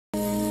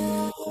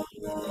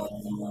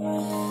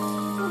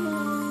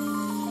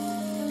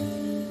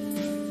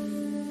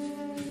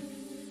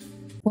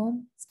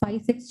Form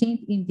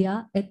SpiceXchange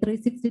India, a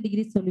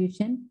 360-degree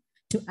solution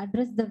to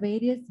address the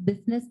various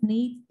business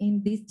needs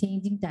in these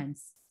changing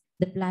times.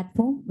 The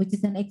platform, which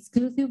is an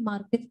exclusive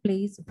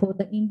marketplace for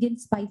the Indian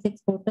spice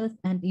exporters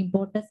and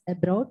importers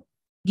abroad,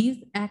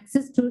 gives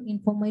access to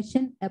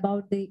information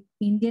about the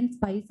Indian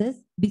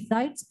spices,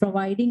 besides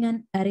providing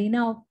an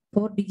arena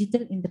for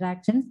digital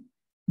interactions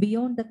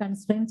beyond the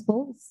constraints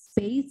for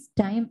space,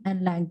 time,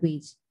 and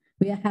language.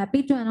 We are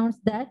happy to announce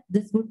that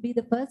this would be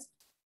the first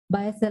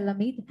buyer-seller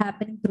meet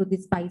happening through the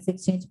Spice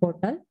Exchange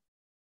portal.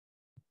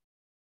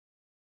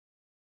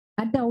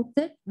 At the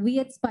outset, we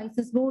at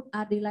Spices Board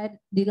are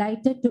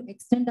delighted to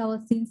extend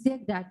our sincere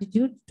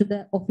gratitude to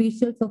the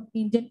officials of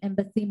Indian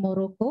Embassy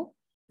Morocco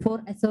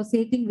for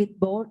associating with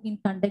board in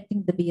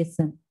conducting the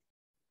BSM.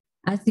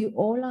 As you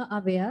all are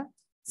aware,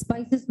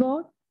 Spices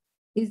Board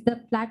is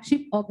the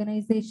flagship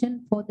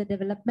organization for the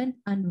development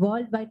and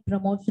worldwide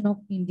promotion of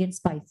Indian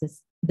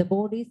spices. The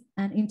board is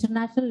an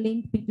international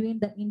link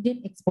between the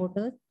Indian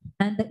exporters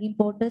and the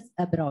importers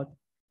abroad.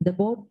 The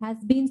board has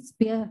been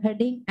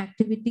spearheading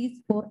activities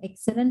for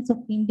excellence of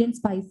Indian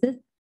spices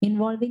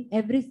involving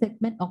every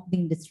segment of the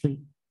industry.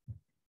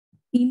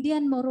 India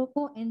and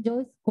Morocco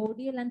enjoys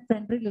cordial and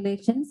friendly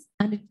relations,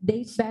 and it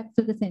dates back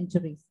to the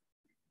centuries.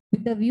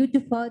 With a view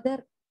to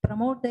further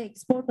promote the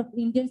export of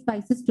Indian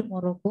spices to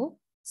Morocco,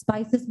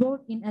 Spices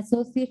Board, in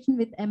association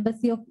with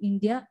Embassy of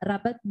India,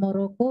 Rabat,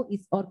 Morocco,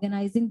 is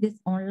organizing this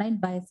online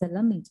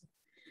buyer-seller meeting.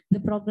 The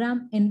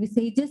program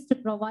envisages to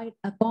provide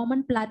a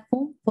common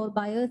platform for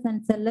buyers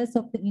and sellers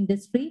of the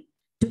industry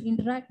to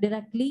interact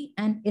directly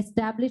and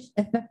establish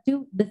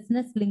effective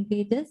business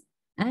linkages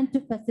and to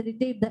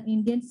facilitate the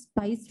Indian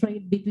spice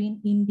trade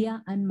between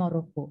India and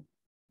Morocco.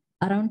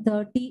 Around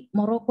 30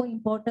 Morocco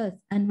importers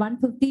and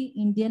 150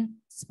 Indian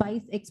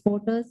spice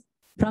exporters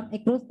from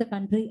across the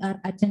country are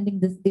attending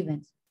this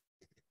event.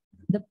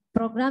 The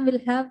program will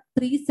have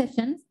 3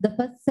 sessions. The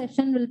first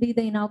session will be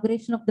the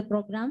inauguration of the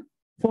program,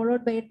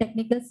 followed by a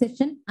technical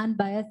session and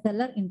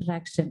buyer-seller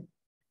interaction.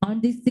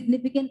 On this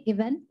significant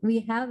event,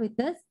 we have with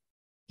us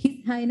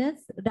His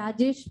Highness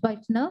Rajesh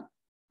Vaishnav,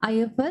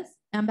 IFS,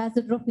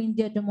 Ambassador of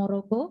India to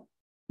Morocco,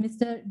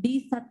 Mr.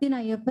 D. Satyan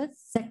IFS,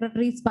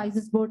 Secretary,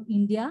 Spices Board,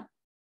 India,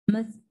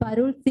 Ms.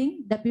 Parul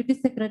Singh, Deputy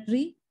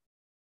Secretary,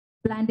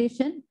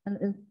 Plantation,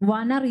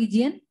 Wana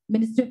Region,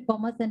 Ministry of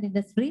Commerce and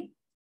Industry,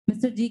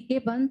 Mr. G.K.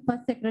 Band,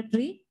 First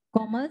Secretary,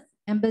 Commerce,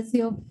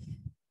 Embassy of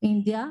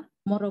India,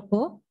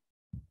 Morocco,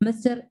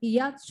 Mr.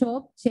 Iyad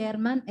Shob,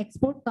 Chairman,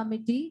 Export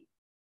Committee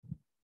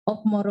of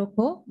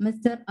Morocco,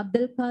 Mr.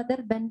 Abdul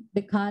Qadir Ben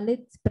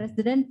Khalid,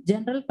 President,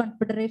 General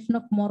Confederation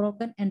of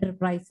Moroccan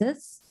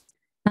Enterprises,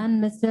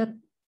 and Mr.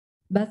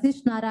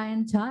 Basish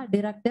Narayan Jha,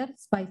 Director,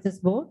 Spices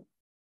Board.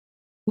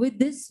 With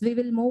this, we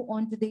will move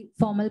on to the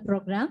formal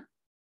program.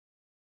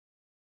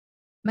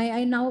 May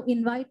I now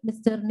invite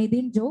Mr.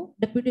 Nidin Jo,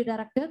 Deputy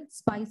Director,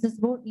 Spices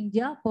Board,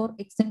 India, for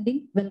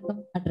extending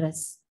welcome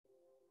address.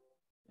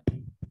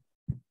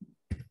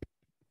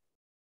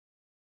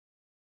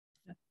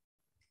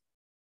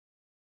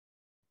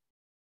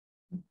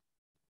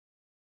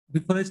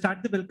 Before I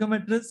start the welcome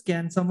address,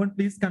 can someone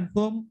please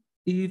confirm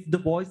if the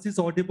voice is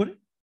audible?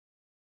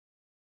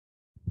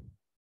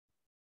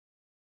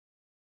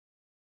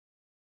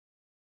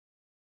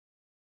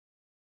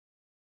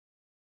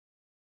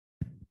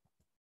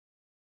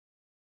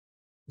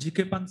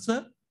 GK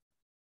Pansar?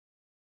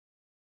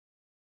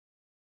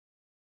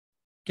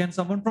 Can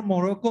someone from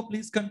Morocco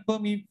please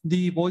confirm if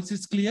the voice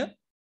is clear?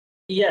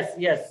 Yes,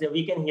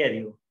 we can hear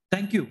you.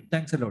 Thank you.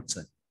 Thanks a lot,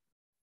 sir.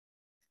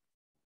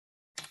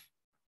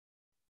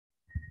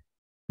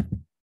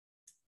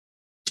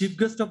 Chief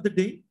guest of the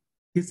day,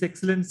 His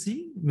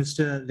Excellency,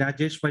 Mr.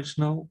 Rajesh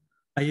Vaishnav,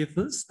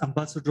 IFS,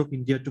 Ambassador of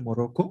India to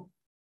Morocco.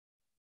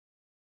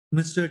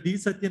 Mr. D.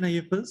 Satyan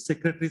IFS,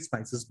 Secretary,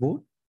 Spices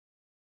Board.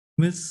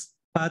 Ms.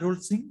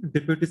 Parul Singh,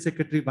 Deputy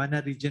Secretary,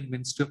 Wana Region,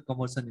 Ministry of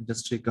Commerce and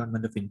Industry,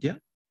 Government of India.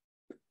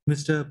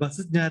 Mr.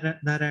 Basish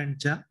Narayan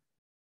Jha,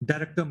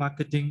 Director,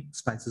 Marketing,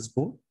 Spices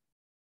Board.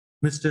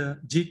 Mr.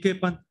 G.K.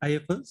 Pant,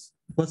 IFS,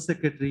 First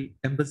Secretary,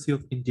 Embassy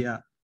of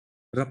India,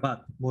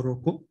 Rabat,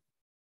 Morocco.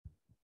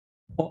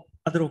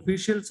 Other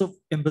officials of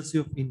Embassy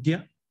of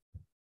India,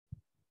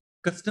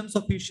 customs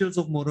officials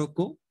of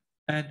Morocco,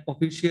 and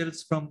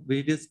officials from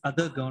various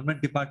other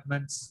government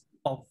departments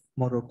of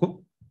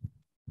Morocco.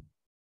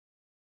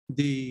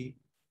 The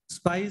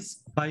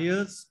spice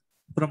buyers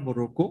from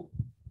Morocco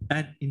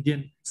and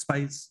Indian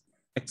spice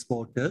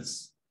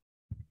exporters.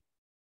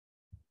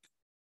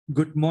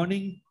 Good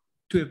morning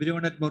to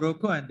everyone at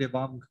Morocco and a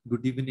warm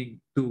good evening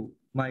to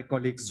my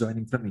colleagues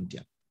joining from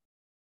India.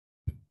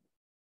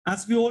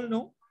 As we all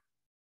know,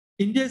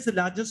 India is the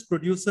largest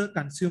producer,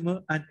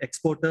 consumer, and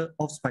exporter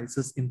of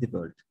spices in the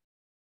world.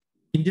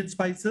 Indian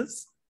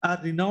spices are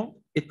renowned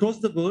across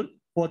the world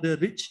for their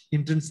rich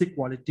intrinsic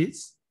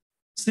qualities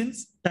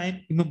since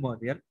time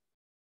immemorial.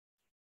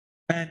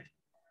 And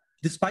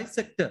the spice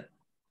sector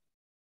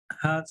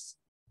has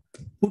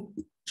put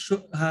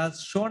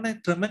has shown a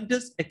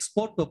tremendous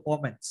export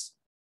performance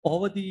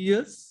over the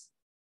years,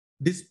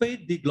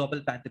 despite the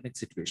global pandemic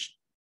situation.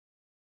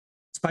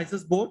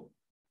 Spices Board,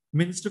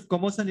 Ministry of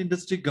Commerce and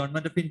Industry,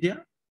 Government of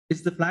India,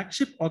 is the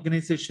flagship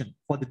organization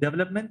for the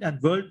development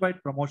and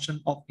worldwide promotion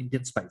of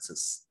Indian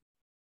spices.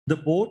 The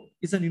board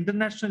is an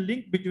international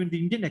link between the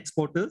Indian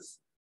exporters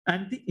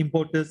and the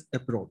importers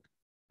abroad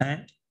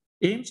and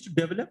aims to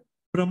develop,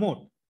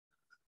 promote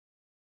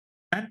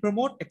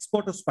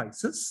export of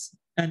spices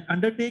and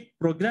undertake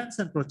programs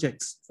and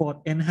projects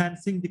for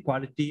enhancing the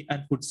quality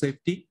and food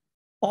safety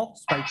of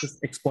spices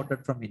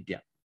exported from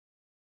India.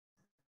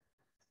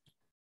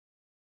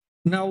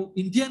 Now,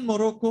 India and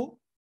Morocco,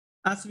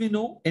 as we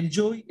know,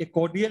 enjoy a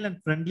cordial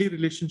and friendly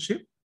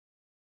relationship.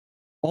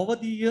 Over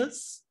the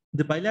years,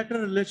 the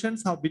bilateral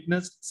relations have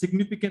witnessed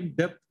significant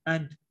depth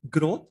and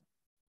growth.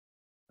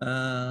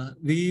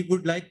 We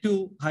would like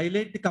to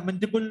highlight the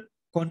commendable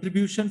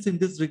contributions in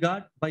this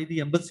regard by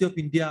the Embassy of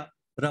India,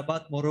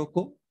 Rabat,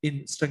 Morocco,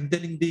 in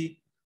strengthening the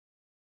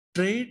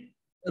trade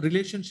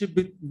relationship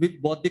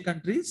with both the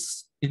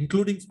countries,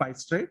 including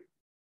spice trade.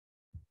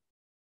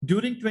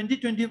 During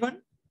 2021,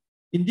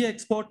 India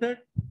exported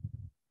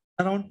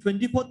around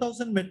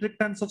 24,000 metric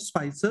tons of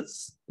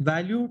spices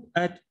valued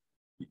at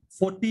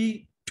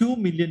 $42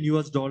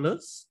 million,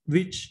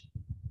 which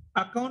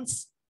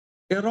accounts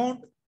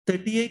around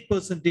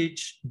 38%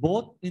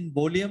 both in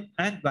volume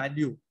and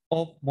value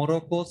of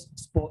Morocco's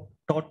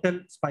total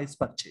spice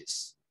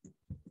purchase.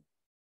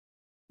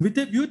 With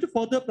a view to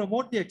further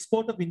promote the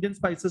export of Indian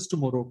spices to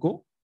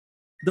Morocco,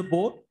 the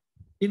board,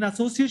 in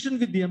association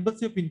with the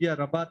Embassy of India,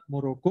 Rabat,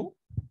 Morocco,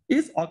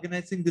 is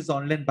organizing this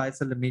online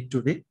buyer-seller meet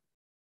today.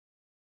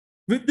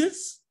 With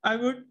this, I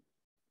would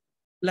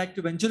like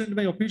to venture into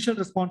my official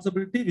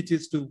responsibility, which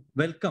is to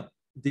welcome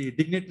the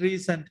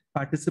dignitaries and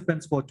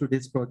participants for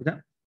today's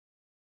program.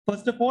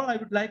 First of all, I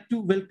would like to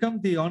welcome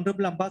the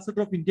Honorable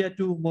Ambassador of India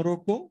to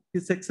Morocco,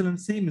 His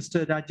Excellency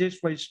Mr. Rajesh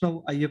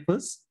Vaishnav,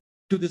 IFS,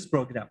 to this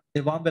program.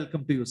 A warm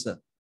welcome to you, sir.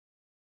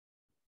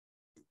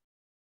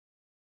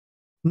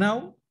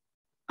 Now,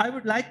 I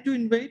would like to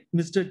invite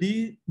Mr.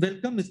 D.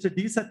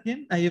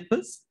 Satyan,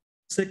 IFS,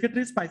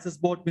 Secretary, Spices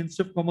Board,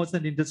 Ministry of Commerce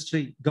and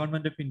Industry,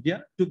 Government of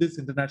India, to this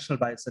International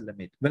Buyer-Seller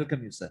Meet.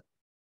 Welcome you, sir.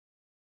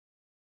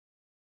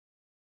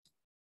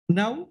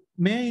 Now,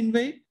 may I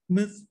invite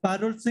Ms.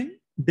 Parul Singh,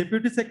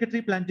 Deputy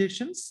Secretary,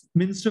 Plantations,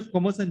 Ministry of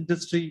Commerce and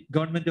Industry,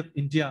 Government of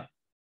India,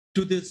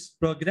 to this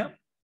program.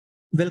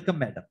 Welcome,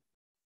 madam.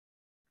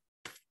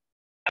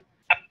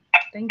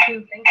 Thank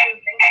you.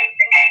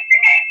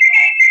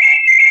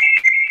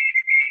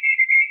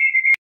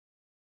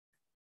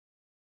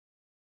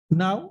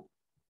 Now,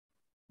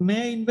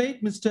 may I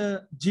invite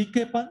Mr.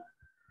 G.K. Pan,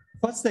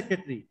 First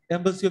Secretary,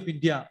 Embassy of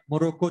India,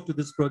 Morocco, to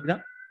this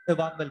program. A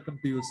warm welcome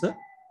to you, sir.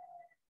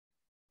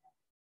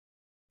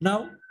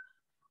 Now,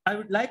 I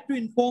would like to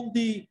inform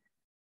the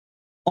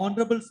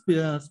honorable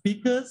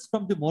speakers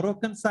from the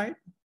Moroccan side,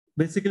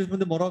 basically from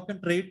the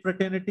Moroccan Trade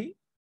Fraternity,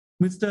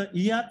 Mr.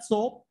 Iyad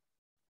Sob,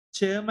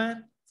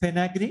 Chairman,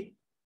 FENAGRI,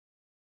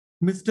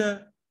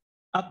 Mr.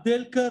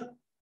 Abdelkar,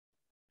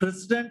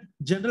 President,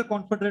 General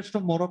Confederation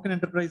of Moroccan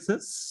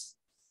Enterprises.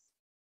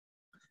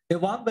 A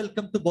warm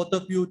welcome to both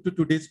of you to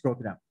today's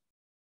program.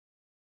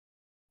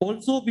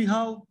 Also, we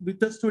have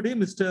with us today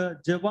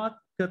Mr. Jawad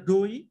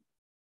Kardoi,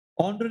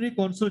 Honorary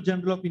Consul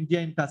General of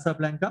India in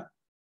Casablanca.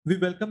 We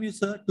welcome you,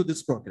 sir, to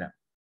this program.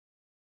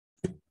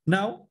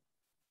 Now,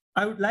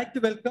 I would like to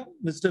welcome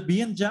Mr.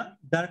 B.N. Jha,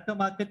 Director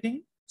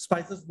Marketing,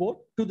 Spices Board,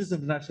 to this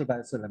International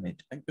Buyer-Seller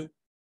Meet. Thank you.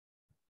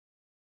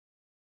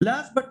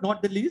 Last but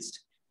not the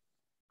least,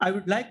 I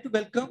would like to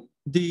welcome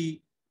the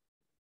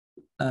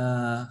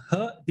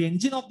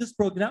engine of this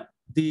program,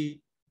 the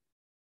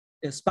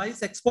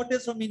spice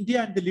exporters from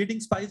India and the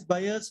leading spice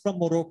buyers from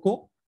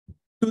Morocco,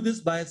 to this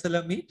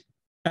buyer-seller meet.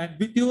 And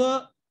with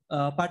your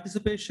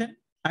participation,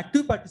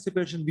 active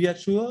participation, we are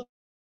sure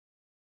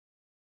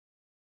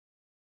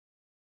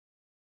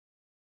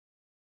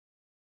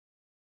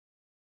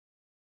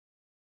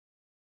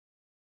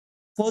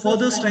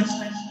further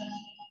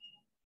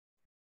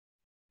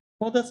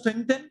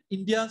strengthen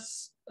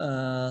India's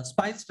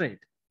spice trade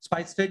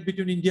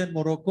between India and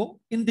Morocco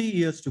in the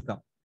years to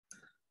come.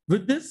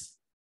 With this,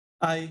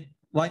 I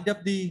wind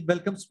up the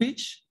welcome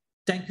speech.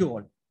 Thank you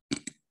all.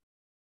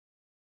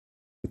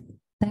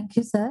 Thank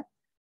you, sir.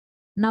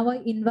 Now I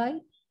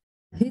invite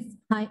His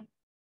High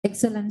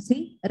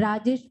Excellency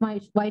Rajesh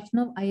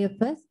Vaishnav,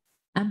 IFS,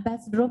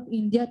 Ambassador of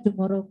India to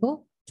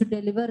Morocco, to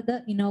deliver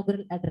the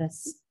inaugural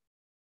address.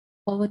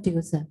 Over to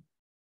you, sir.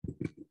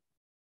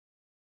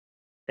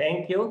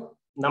 Thank you.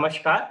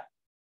 Namaskar.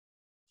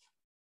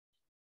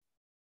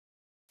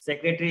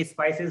 Secretary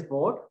Spices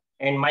Board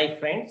and my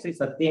friend Sri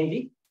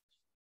Satyenji,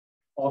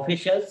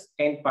 officials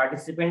and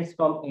participants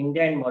from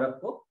India and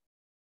Morocco,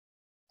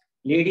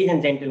 ladies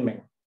and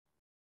gentlemen.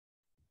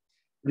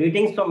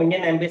 Greetings from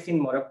Indian Embassy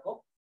in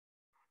Morocco.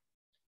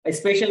 A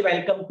special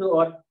welcome to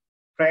our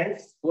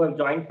friends who have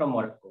joined from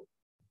Morocco.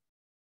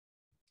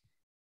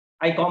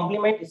 I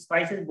compliment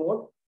Spices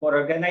Board for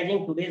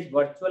organizing today's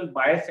virtual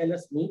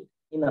buyer-sellers meet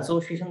in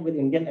association with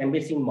Indian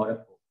Embassy in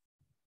Morocco.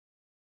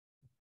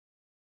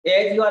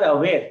 As you are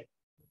aware,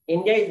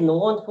 India is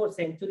known for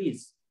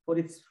centuries for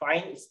its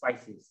fine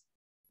spices.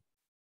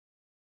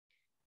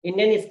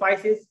 Indian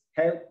spices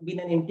have been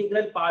an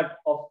integral part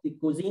of the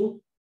cuisine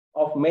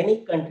of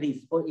many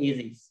countries for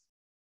ages.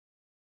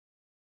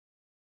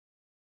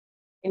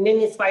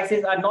 Indian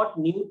spices are not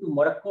new to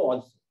Morocco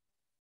also.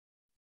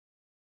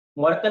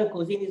 Moroccan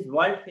cuisine is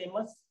world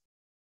famous,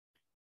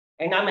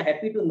 and I'm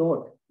happy to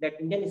note that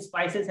Indian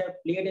spices have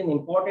played an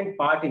important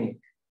part in it.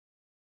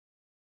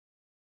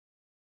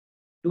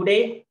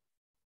 Today,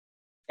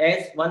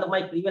 as one of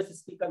my previous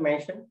speakers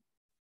mentioned,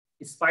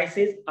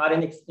 spices are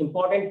an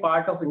important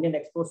part of Indian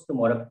exports to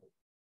Morocco.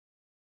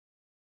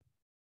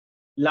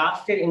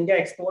 Last year, India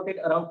exported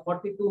around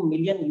 42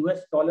 million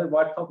US dollar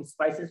worth of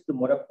spices to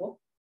Morocco,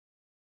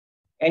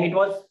 and it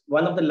was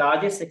one of the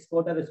largest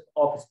exporters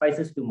of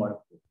spices to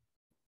Morocco.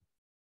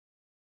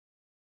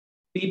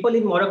 People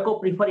in Morocco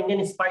prefer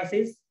Indian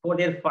spices for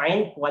their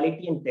fine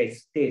quality and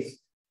taste.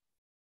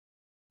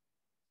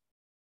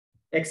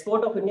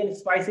 Export of Indian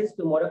spices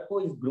to Morocco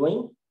is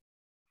growing,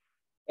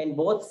 and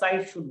both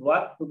sides should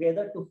work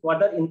together to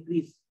further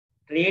increase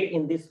trade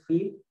in this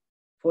field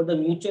for the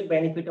mutual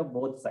benefit of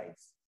both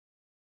sides.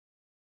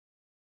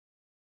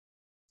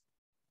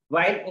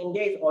 While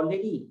India is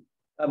already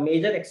a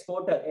major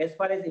exporter as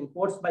far as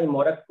imports by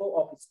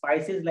Morocco of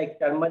spices like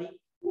turmeric,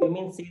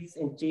 cumin seeds,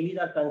 and chilies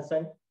are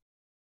concerned,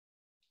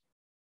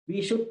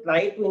 we should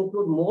try to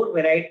include more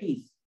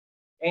varieties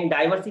and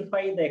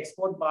diversify the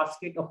export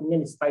basket of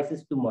Indian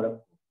spices to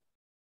Morocco.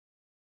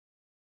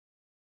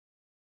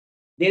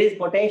 There is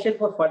potential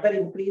for further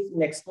increase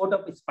in export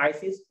of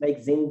spices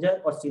like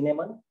ginger or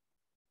cinnamon.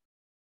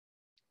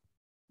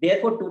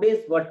 Therefore,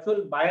 today's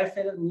virtual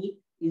buyer-seller meet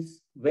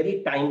is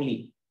very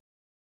timely.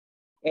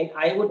 And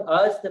I would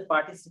urge the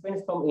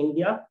participants from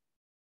India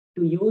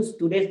to use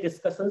today's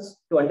discussions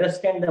to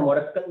understand the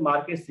Moroccan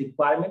market's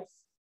requirements.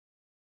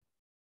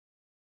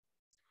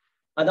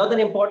 Another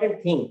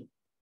important thing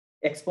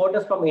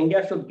exporters from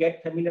India should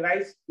get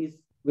familiarized is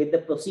with the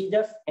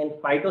procedures and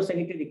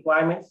phytosanitary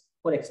requirements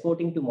for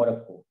exporting to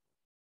Morocco.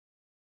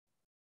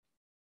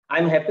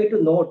 I'm happy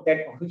to note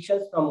that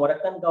officials from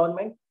Moroccan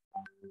government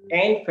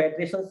and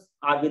federations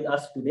are with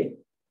us today.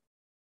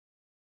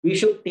 We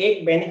should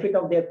take benefit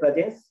of their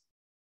presence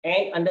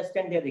and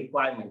understand their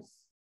requirements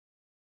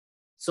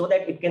so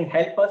that it can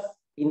help us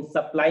in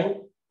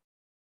supplying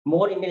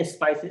more Indian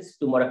spices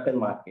to Moroccan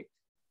market.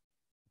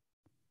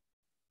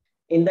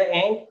 In the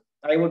end,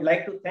 I would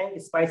like to thank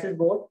the Spices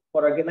Board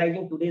for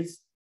organizing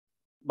today's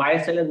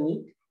buyer-seller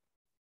meet.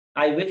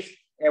 I wish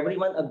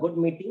everyone a good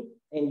meeting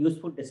and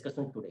useful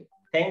discussion today.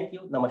 Thank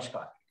you.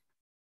 Namaskar.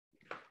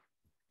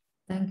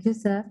 Thank you,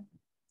 sir.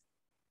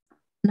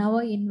 Now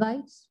I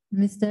invite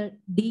Mr.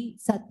 D.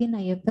 Satyan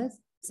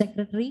IFS,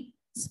 Secretary,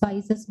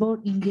 Spices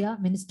Board, India,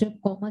 Ministry of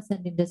Commerce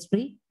and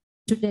Industry,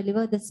 to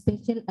deliver the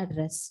special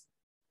address.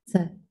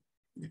 Sir.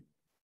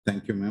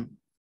 Thank you, ma'am.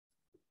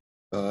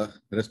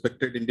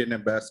 Respected Indian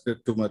Ambassador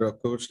to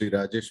Morocco, Shri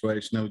Rajesh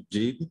Vaishnav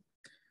ji,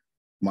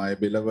 my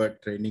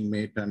beloved training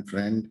mate and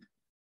friend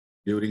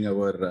during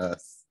our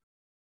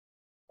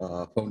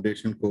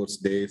foundation course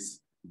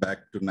days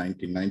back to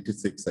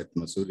 1996 at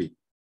Missouri.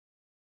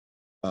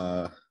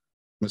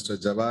 Mr.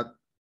 Jawad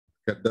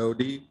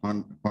Kardaudi,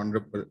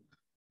 Honorable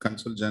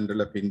Consul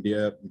General of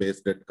India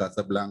based at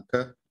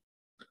Casablanca,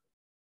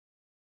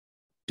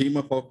 team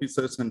of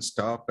officers and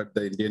staff at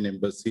the Indian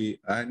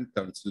Embassy and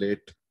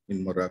Consulate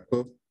in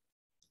Morocco,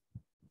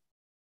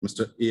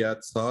 Mr.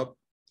 Iyad Saab,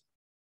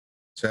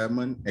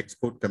 Chairman,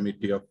 Export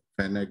Committee of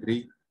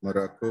FENAGRI,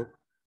 Morocco,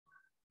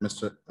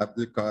 Mr.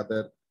 Abdul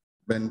Qadir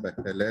Ben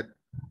Bachelet,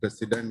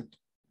 President,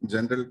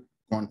 General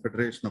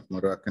Confederation of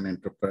Moroccan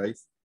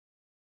Enterprise,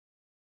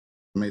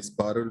 Ms.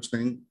 Parul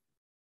Singh,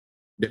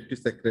 Deputy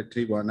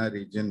Secretary, Wana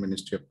Region,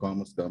 Ministry of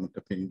Commerce, Government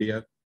of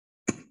India,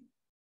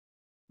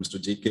 Mr.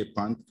 G.K.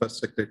 Pant, First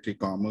Secretary,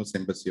 Commerce,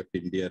 Embassy of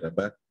India,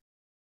 Rabat,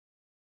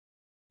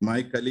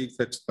 my colleagues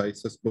at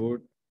Spices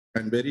Board,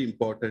 and very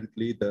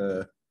importantly,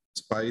 the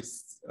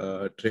spice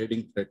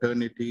trading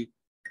fraternity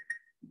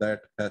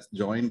that has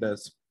joined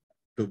us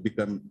to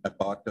become a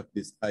part of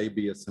this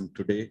IBSM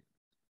today,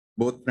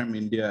 both from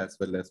India as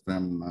well as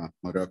from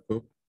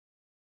Morocco.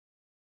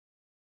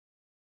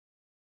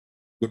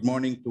 Good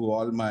morning to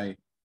all my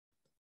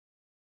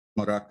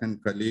Moroccan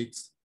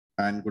colleagues,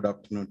 and good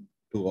afternoon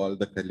to all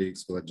the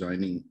colleagues who are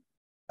joining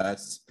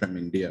us from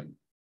India.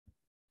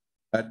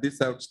 At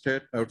this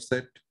outset,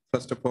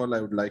 first of all,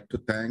 I would like to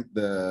thank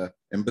the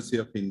Embassy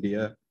of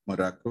India,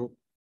 Morocco,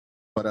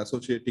 for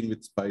associating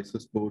with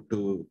Spices Board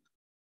to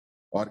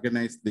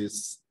organize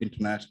this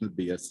international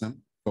BSM,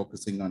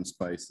 focusing on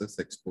spices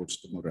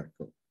exports to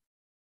Morocco.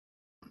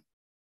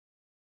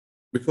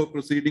 Before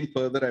proceeding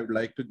further, I would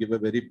like to give a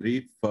very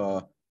brief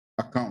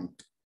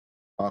account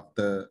of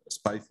the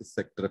spices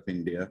sector of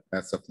India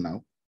as of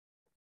now.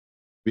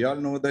 We all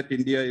know that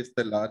India is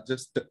the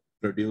largest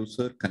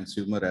producer,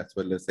 consumer, as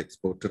well as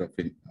exporter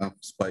of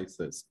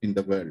spices in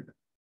the world.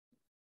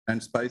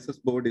 And Spices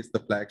Board is the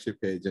flagship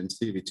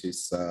agency which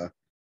is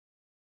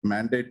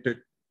mandated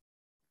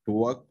to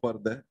work for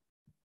the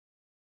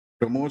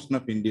promotion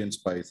of Indian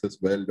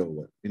spices world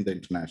over in the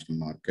international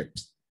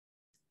markets.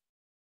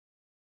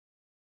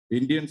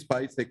 Indian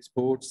spice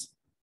exports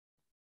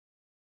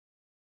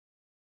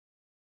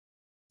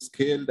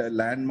scaled a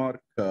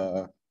landmark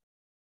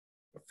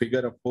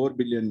figure of $4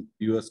 billion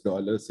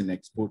in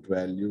export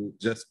value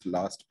just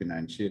last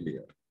financial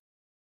year,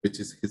 which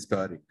is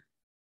historic.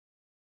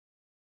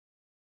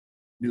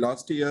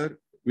 Last year,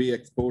 we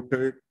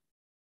exported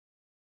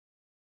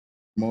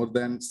more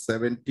than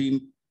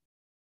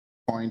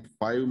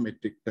 17.5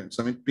 metric tons,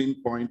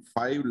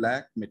 17.5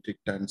 lakh metric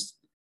tons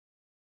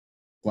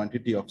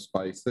quantity of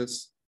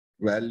spices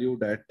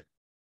valued at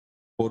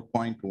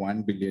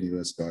 $4.1 billion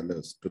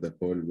to the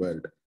whole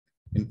world.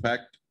 In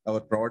fact, our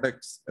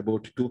products,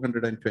 about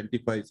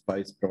 225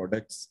 spice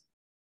products,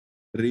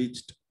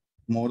 reached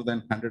more than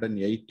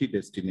 180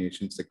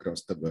 destinations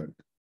across the world.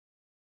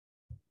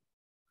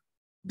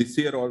 This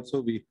year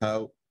also, we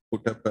have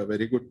put up a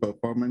very good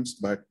performance,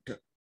 but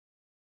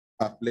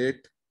of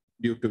late,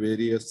 due to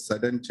various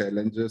sudden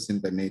challenges in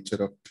the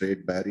nature of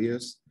trade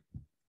barriers,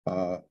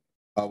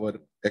 our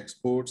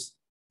exports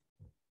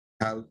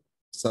have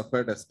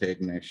suffered a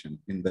stagnation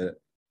in the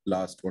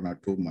last 1 or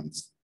 2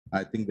 months.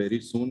 I think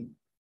very soon,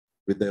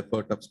 with the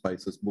effort of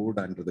Spices Board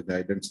under the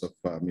guidance of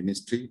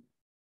Ministry,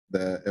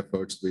 the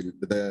efforts will,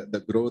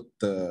 the growth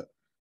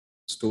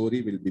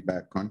story will be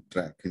back on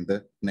track in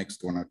the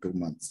next 1 or 2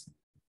 months.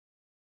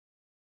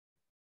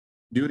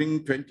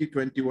 During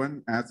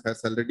 2021, as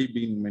has already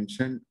been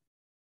mentioned,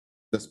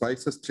 the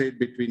spices trade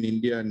between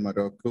India and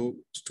Morocco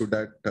stood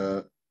at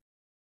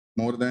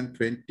more than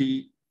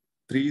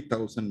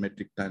 23,000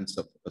 metric tons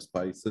of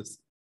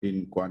spices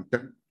in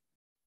quantum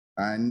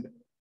and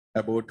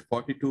about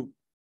 $42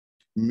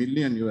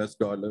 million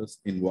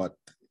in worth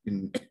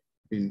in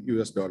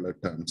US dollar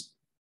terms.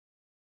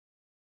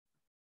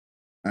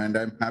 And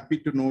I'm happy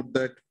to note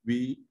that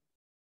we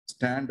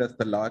stand as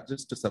the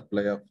largest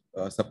supplier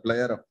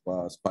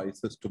of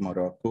spices to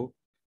Morocco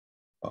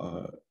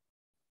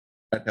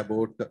at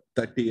about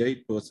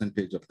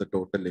 38% of the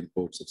total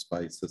imports of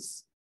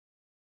spices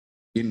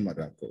in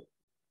Morocco.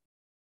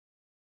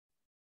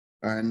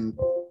 And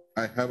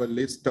I have a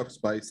list of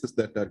spices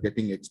that are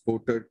getting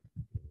exported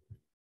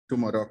to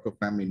Morocco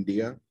from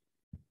India.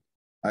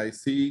 I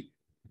see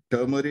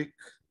turmeric,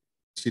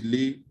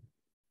 chili,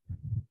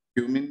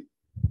 cumin,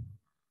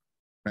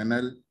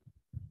 fennel,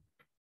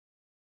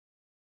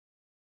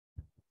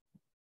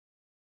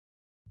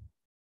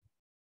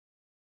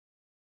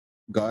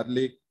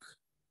 garlic,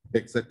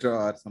 etc.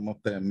 are some of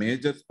the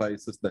major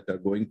spices that are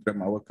going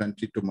from our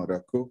country to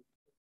Morocco.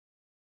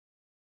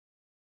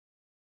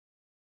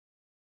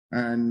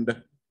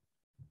 And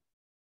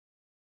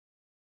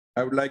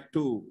I would like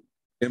to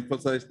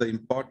emphasize the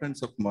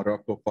importance of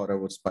Morocco for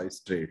our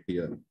spice trade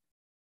here.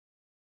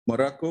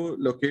 Morocco,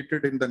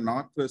 located in the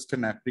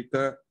northwestern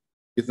Africa,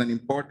 is an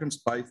important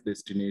spice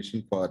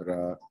destination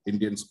for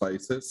Indian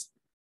spices.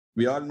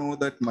 We all know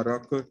that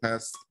Morocco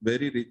has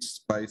very rich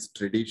spice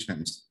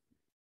traditions.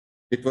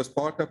 It was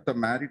part of the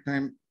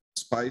maritime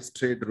spice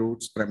trade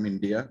routes from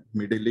India,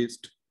 Middle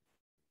East,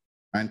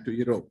 and to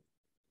Europe.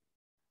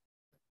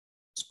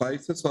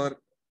 Spices are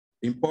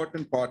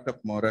important part of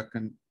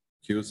Moroccan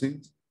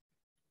cuisine,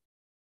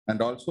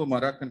 and also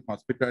Moroccan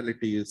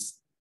hospitality is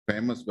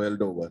famous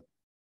world over.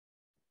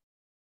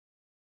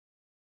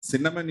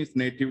 Cinnamon is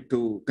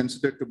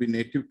considered to be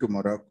native to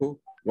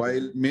Morocco,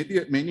 while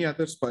many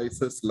other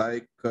spices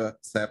like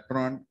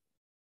saffron,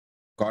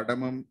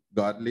 cardamom,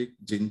 garlic,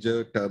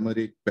 ginger,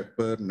 turmeric,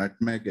 pepper,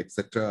 nutmeg,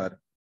 etc. are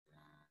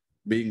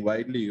being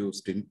widely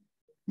used in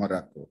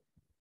Morocco.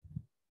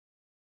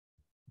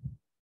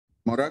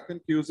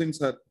 Moroccan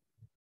cuisines are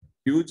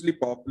hugely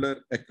popular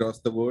across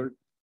the world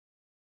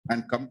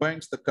and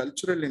combines the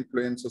cultural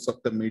influences of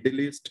the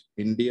Middle East,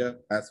 India,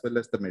 as well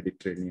as the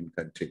Mediterranean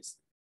countries.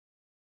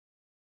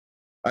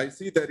 I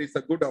see there is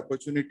a good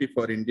opportunity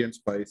for Indian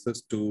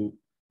spices to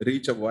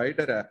reach a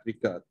wider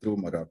Africa through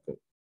Morocco.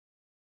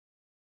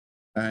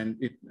 And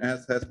it,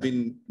 as has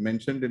been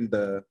mentioned in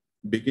the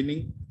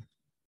beginning,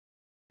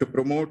 to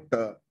promote,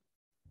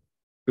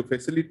 to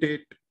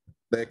facilitate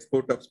the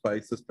export of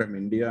spices from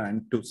India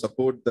and to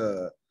support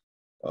the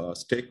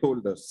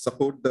stakeholders,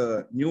 support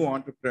the new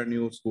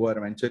entrepreneurs who are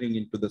venturing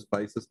into the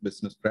spices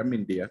business from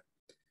India.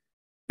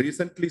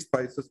 Recently,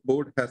 Spices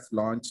Board has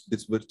launched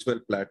this virtual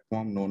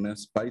platform known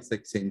as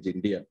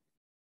SpiceXchangeIndia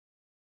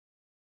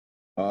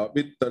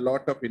with a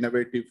lot of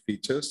innovative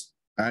features.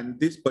 And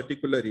this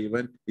particular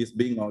event is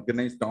being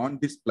organized on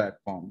this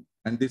platform.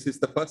 And this is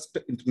the first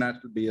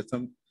international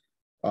BSM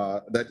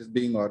that is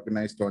being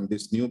organized on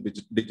this new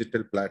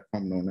digital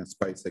platform known as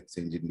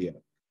SpiceXchangeIndia.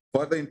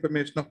 For the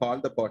information of all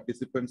the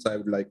participants, I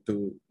would like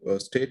to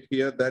state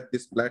here that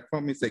this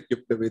platform is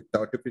equipped with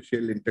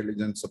artificial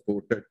intelligence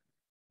supported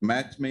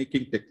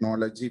matchmaking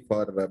technology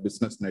for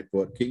business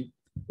networking,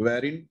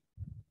 wherein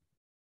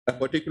a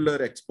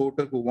particular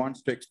exporter who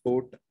wants to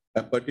export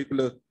a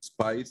particular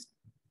spice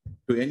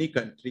to any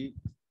country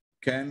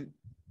can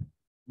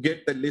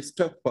get the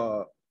list of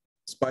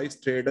spice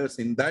traders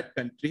in that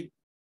country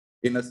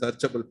in a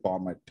searchable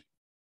format.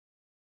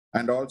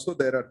 And also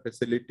there are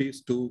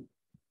facilities to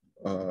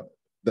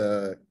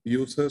the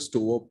users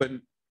to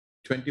open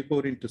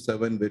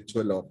 24/7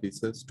 virtual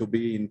offices to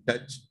be in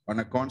touch on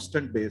a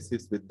constant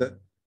basis with the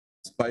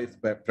spice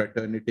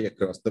fraternity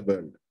across the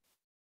world.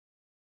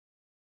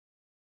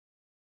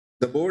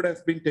 The board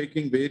has been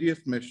taking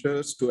various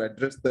measures to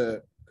address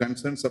the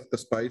concerns of the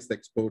spice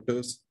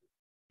exporters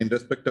in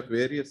respect of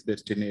various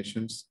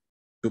destinations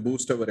to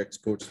boost our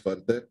exports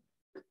further.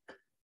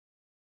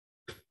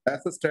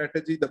 As a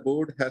strategy, the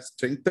board has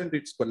strengthened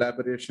its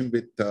collaboration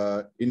with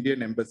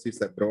Indian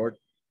embassies abroad.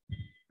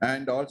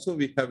 And also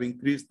we have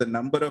increased the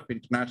number of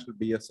international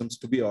BSMs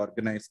to be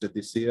organized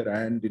this year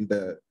and in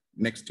the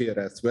next year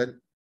as well.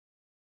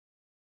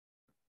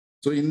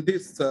 So in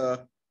this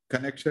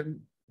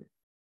connection,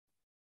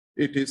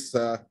 it is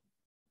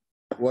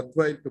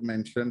worthwhile to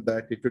mention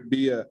that it would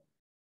be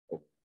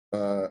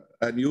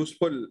an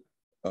useful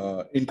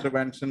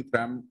intervention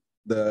from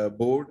the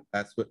board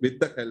as well, with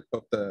the help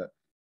of the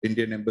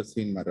Indian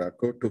Embassy in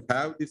Morocco, to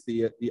have this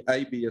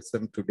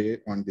IBSM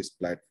today on this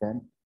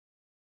platform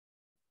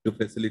to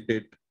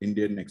facilitate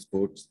Indian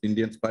exports,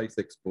 Indian spice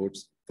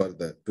exports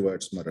further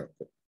towards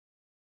Morocco.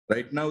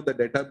 Right now, the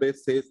database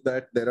says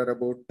that there are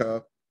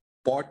about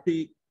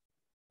 40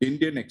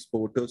 Indian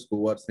exporters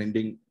who are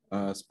sending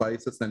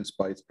spices and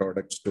spice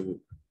products to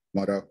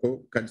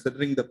Morocco.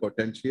 Considering the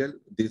potential,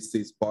 this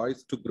is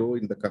poised to grow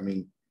in the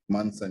coming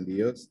months and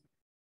years.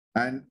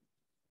 And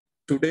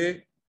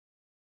today,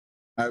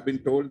 I've been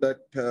told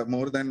that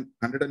more than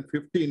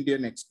 150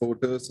 Indian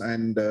exporters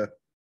and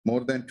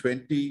more than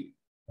 20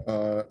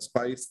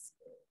 spice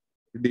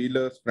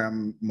dealers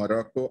from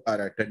Morocco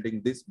are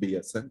attending this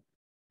BSM,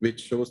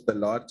 which shows the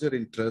larger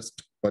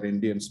interest for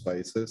Indian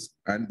spices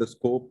and the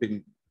scope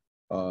in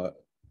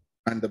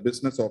and the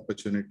business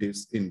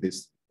opportunities in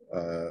this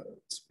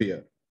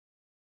sphere.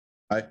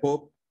 I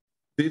hope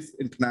this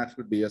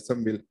international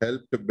BSM will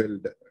help to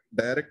build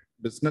direct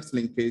business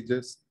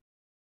linkages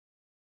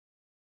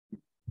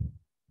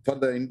for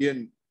the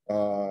Indian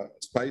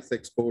spice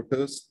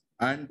exporters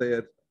and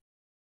their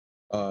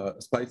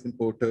spice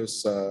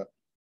importers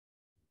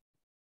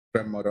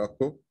from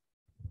Morocco.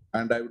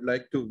 And I would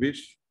like to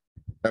wish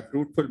a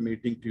fruitful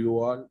meeting to you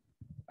all.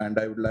 And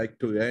I would like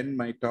to end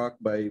my talk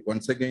by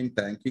once again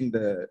thanking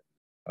the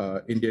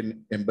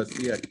Indian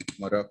Embassy at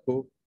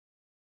Morocco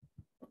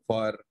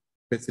for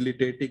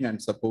facilitating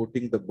and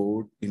supporting the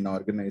board in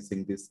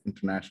organizing this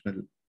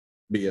international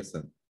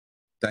BSM.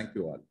 Thank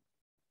you all.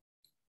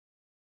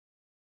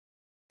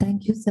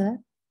 Thank you, sir.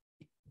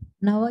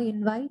 Now I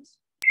invite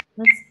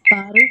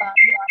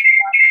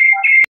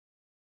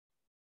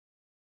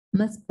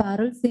Ms.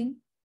 Parul Singh,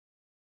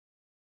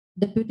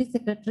 Deputy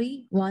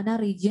Secretary, Wana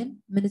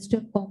Region, Ministry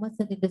of Commerce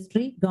and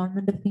Industry,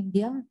 Government of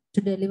India,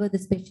 to deliver the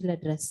special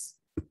address.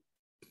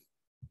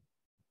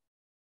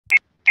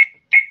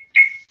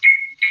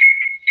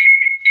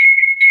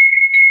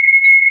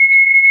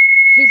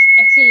 His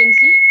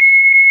Excellency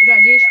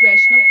Rajesh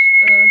Vaishnav,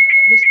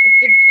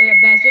 respected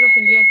Ambassador of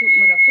India to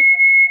Morocco,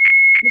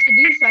 Mr. D.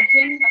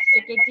 Satyan,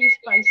 Secretary,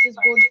 Spices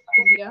Board,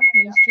 India,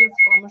 Ministry of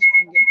Commerce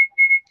of India,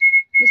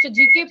 Mr.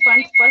 G.K.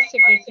 Pant, First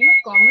Secretary,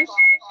 Commerce,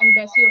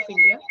 Embassy of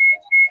India,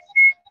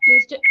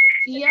 Mr.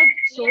 Iyad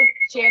Soap,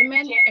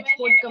 Chairman,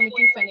 Export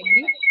Committee,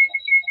 Fenegri,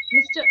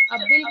 Mr.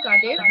 Abdul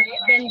Kader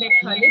Ben Bek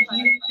Khalid,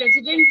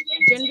 President,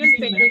 General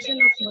Federation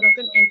of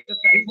Moroccan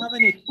Enterprises.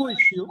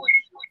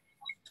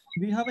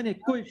 We have an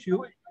echo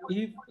issue.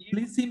 If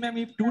please see, ma'am,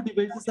 if two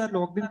devices are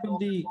logged in from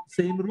the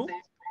same room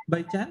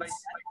by chance.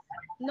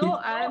 No,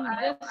 I am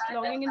just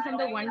logging in from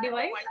the one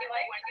device.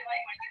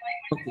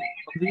 Okay,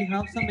 we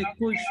have some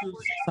echo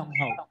issues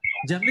somehow.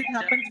 Generally, it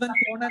happens when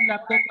phone and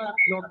laptop are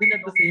logged in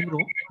at the same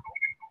room.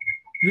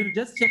 We'll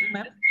just check,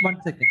 ma'am.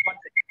 1 second.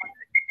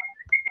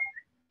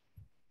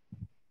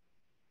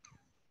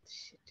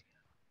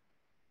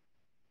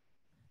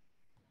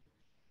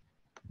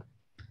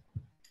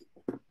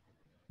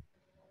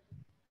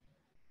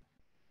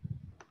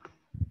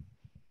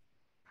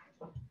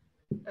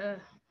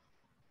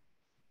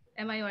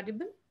 Am I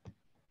audible?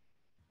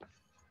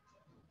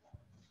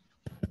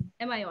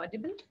 Am I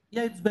audible?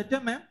 Yeah, it's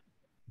better, ma'am.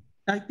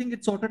 I think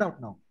it's sorted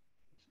out now.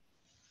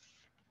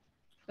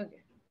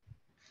 Okay.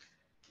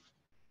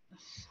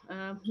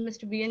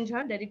 Mr. B.N.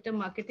 Jha, Director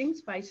Marketing,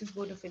 Spices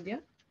Board of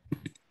India.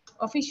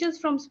 Officials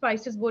from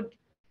Spices Board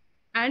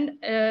and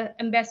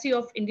Embassy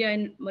of India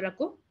in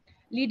Morocco.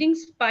 Leading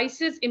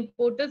spices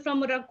importers from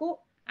Morocco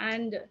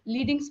and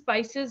leading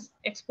spices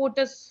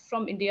exporters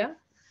from India.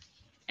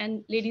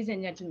 And ladies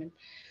and gentlemen,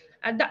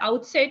 at the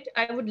outset,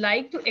 I would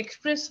like to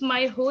express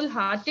my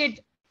wholehearted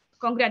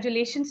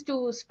congratulations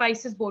to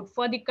Spices Board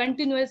for the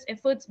continuous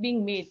efforts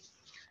being made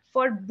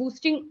for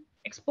boosting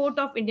export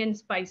of Indian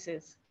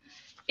spices.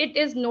 It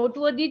is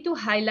noteworthy to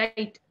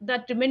highlight the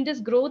tremendous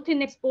growth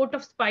in export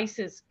of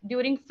spices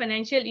during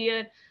financial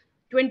year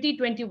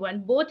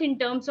 2021, both in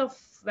terms of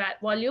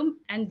volume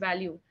and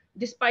value,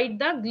 despite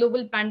the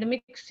global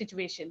pandemic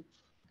situation.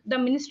 The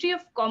Ministry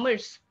of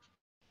Commerce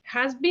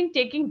has been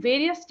taking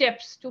various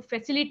steps to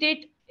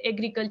facilitate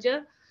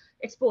agriculture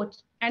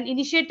exports, and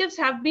initiatives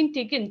have been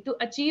taken to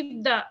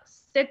achieve the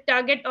set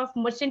target of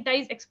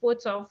merchandise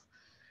exports of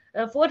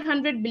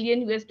 400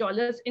 billion US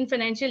dollars in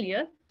financial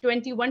year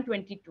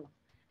 21-22.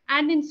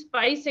 And in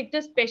spice sector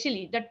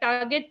especially, the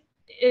target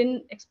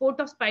in export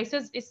of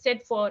spices is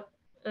set for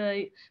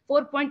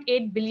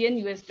 4.8 billion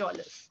US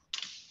dollars.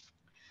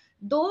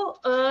 Though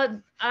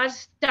our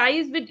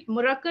ties with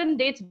Morocco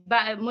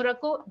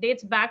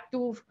dates back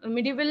to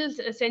medieval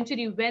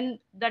century when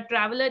the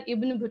traveler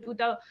Ibn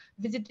Battuta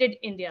visited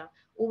India.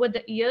 Over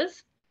the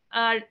years,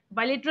 our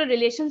bilateral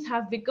relations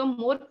have become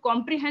more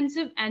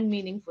comprehensive and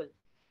meaningful.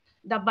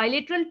 The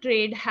bilateral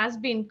trade has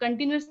been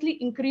continuously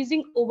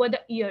increasing over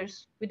the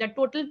years with a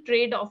total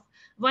trade of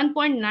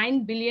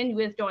 1.9 billion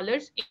US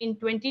dollars in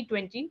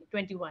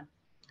 2020-21.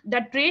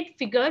 The trade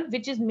figure,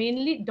 which is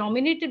mainly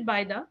dominated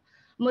by the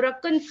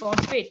Moroccan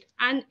phosphate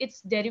and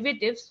its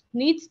derivatives,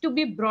 needs to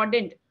be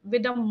broadened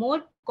with a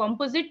more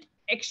composite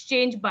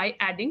exchange by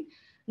adding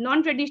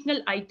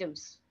non-traditional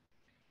items.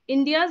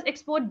 India's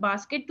export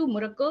basket to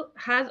Morocco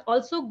has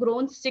also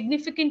grown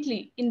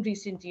significantly in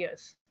recent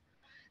years.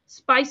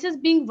 Spices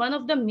being one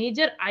of the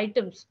major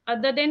items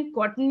other than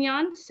cotton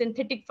yarn,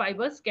 synthetic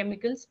fibers,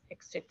 chemicals,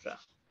 etc.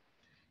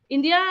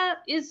 India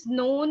is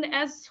known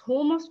as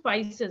home of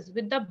spices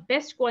with the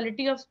best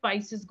quality of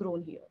spices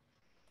grown here.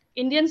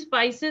 Indian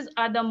spices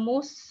are the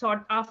most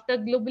sought after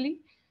globally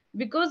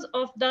because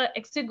of the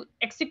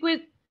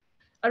exquisite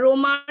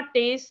aroma,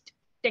 taste,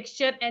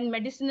 texture, and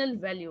medicinal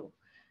value.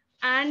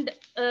 And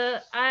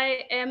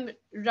I am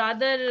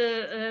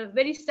rather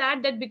very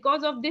sad that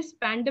because of this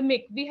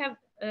pandemic, we have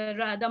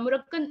the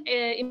Moroccan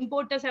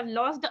importers have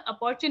lost the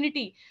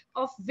opportunity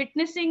of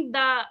witnessing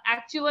the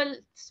actual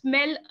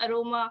smell,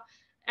 aroma,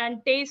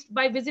 and taste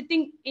by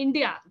visiting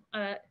India.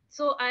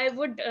 So I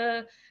would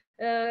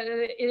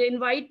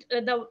invite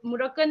the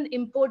Moroccan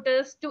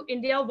importers to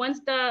India once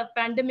the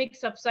pandemic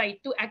subsides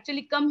to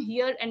actually come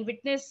here and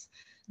witness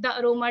the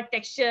aroma,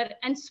 texture,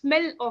 and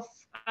smell of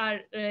our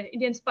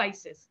Indian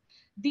spices.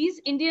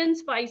 These Indian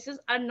spices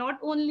are not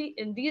only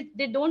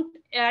they don't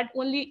add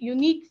only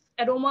unique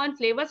aroma and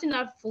flavors in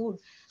our food,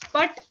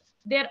 but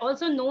they're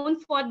also known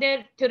for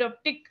their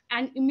therapeutic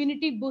and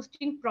immunity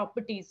boosting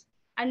properties.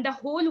 And the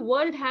whole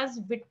world has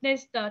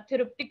witnessed the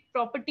therapeutic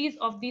properties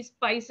of these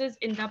spices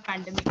in the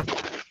pandemic.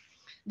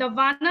 The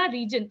Ghana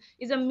region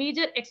is a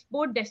major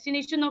export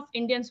destination of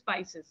Indian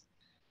spices.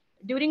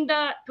 During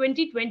the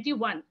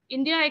 2021,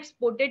 India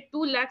exported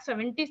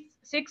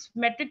 276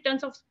 metric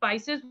tons of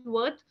spices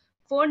worth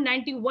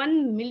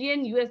 491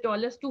 million US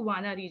dollars to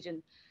Ghana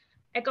region,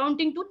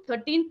 accounting to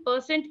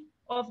 13%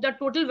 of the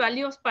total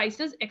value of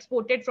spices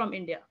exported from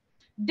India.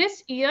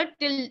 This year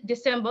till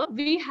December,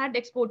 we had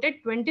exported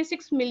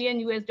 26 million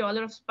US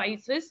dollar of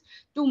spices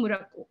to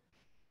Morocco.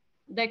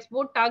 The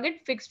export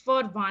target fixed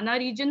for Ghana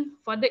region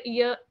for the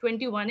year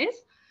 21 is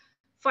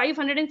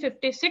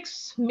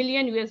 556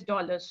 million US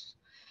dollars.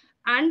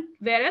 And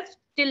whereas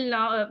till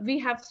now we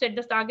have set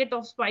the target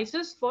of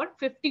spices for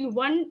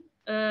 51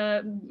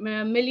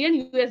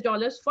 million US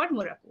dollars for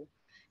Morocco.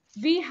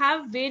 We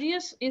have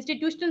various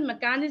institutional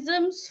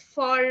mechanisms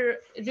for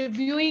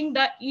reviewing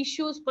the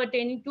issues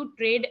pertaining to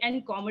trade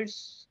and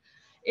commerce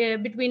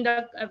between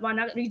the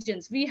Ghana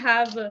regions. We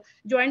have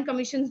joint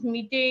commissions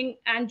meeting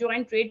and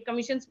joint trade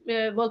commissions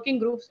working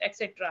groups,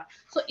 etc.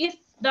 So if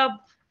the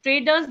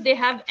traders they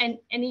have an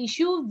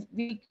issue,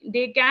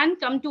 they can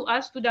come to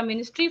us, to the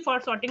ministry,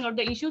 for sorting out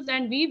the issues,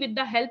 and we with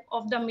the help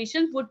of the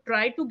missions would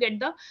try to get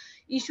the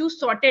issues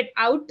sorted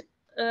out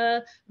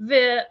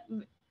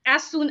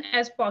as soon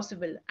as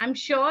possible. I'm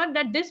sure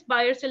that this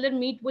buyer-seller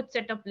meet would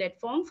set a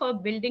platform for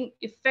building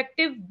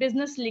effective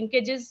business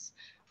linkages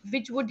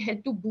which would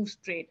help to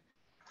boost trade.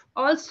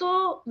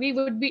 Also, we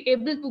would be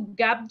able to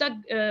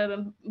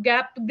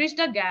bridge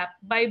the gap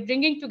by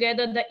bringing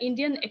together the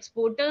Indian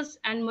exporters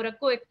and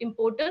Morocco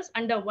importers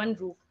under one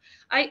roof.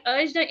 I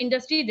urge the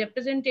industry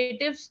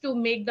representatives to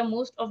make the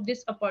most of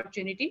this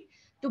opportunity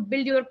to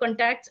build your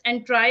contacts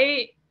and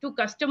try to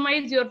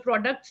customize your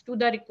products to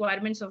the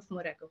requirements of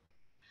Morocco.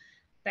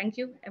 Thank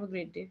you. Have a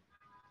great day.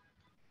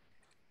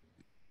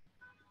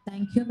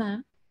 Thank you,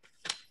 ma'am.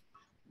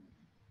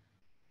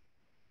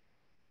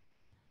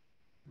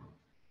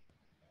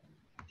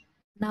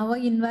 Now I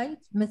invite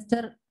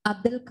Mr.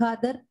 Abdul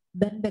Qadir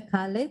Ben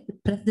Bekale,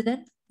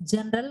 President,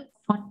 General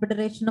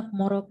Confederation of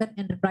Moroccan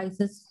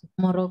Enterprises,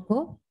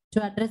 Morocco,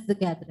 to address the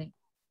gathering.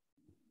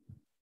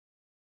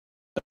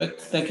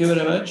 Thank you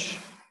very much.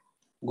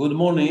 Good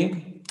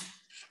morning.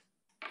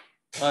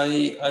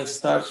 I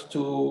start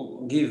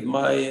to give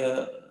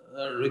my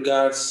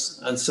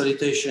regards and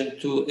salutation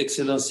to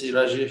Excellency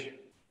Rajih,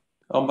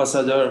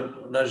 Ambassador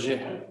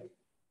Rajih,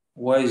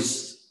 who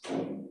is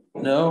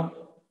now,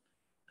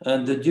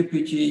 and the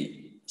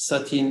Deputy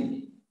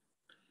Satin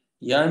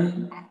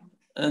Yan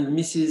and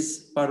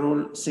Mrs.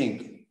 Parul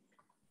Singh.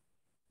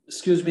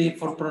 Excuse me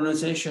for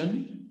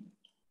pronunciation.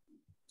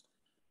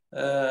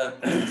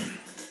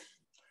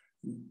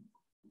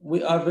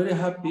 We are very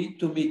happy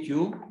to meet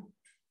you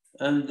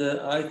and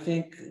I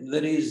think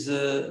there is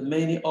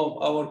many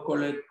of our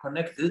colleagues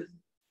connected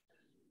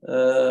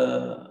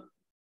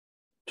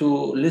to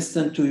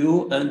listen to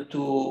you and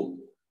to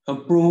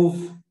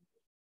improve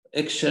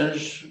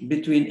exchange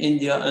between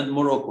India and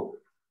Morocco.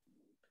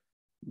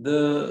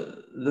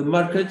 The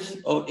market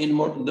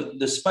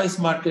the spice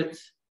market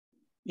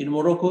in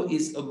Morocco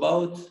is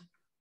about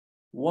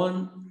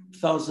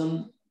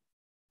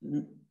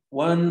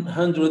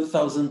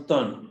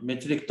 100,000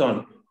 metric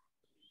ton.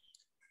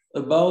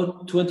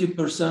 About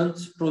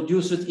 20%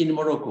 produced in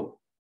Morocco,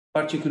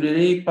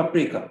 particularly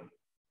paprika.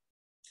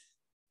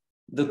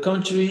 The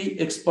country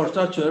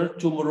exporter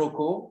to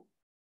Morocco,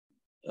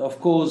 of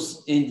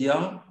course,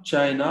 India,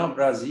 China,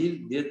 Brazil,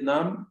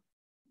 Vietnam,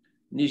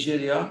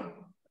 Nigeria,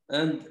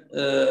 and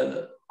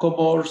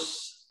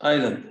Comoros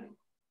Island.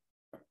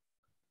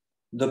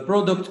 The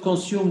product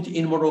consumed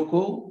in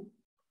Morocco,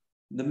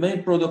 the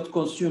main product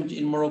consumed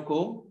in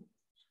Morocco,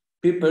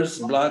 peppers,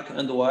 black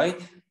and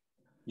white,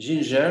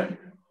 ginger,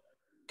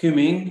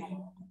 cumin,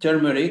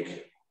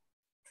 turmeric,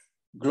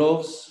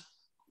 cloves.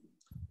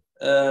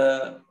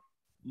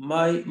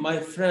 My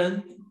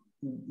friend,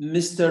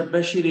 Mr.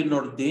 Bashir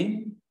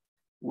Nordin,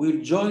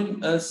 will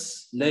join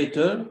us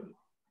later.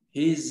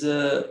 He's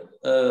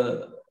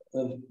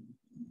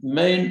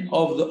main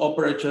of the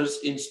operators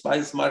in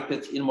spice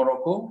market in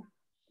Morocco.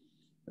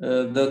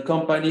 The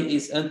company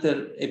is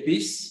Enter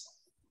Epis.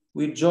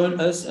 Will join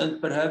us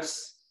and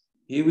perhaps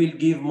he will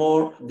give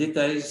more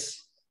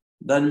details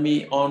than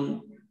me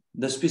on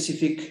the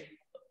specific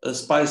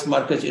spice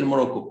market in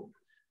Morocco.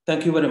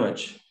 Thank you very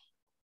much.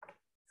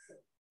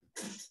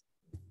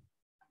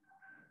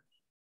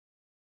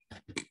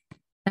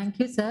 Thank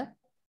you, sir.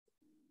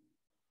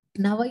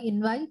 Now I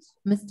invite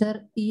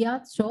Mr.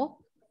 Iyad Shah,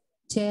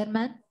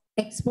 Chairman,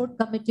 Export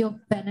Committee of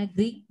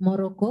Fenagri,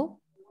 Morocco,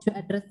 to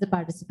address the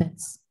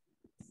participants.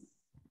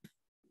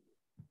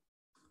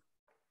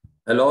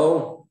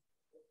 Hello,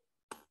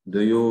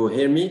 do you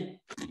hear me?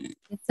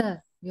 Yes,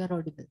 sir, you are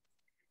audible.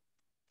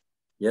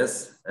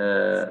 Yes,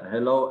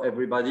 hello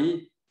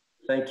everybody.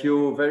 Thank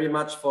you very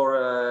much for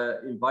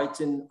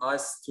inviting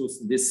us to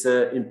this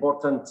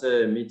important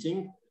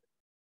meeting.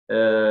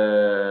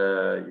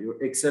 Your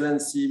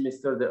Excellency,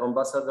 Mr. the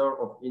Ambassador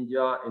of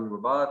India in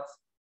Rabat,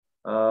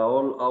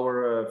 all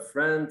our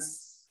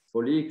friends,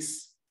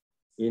 colleagues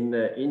in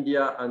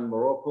India and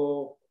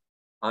Morocco,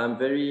 I'm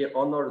very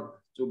honored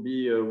to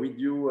be with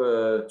you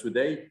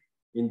today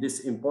in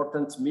this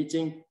important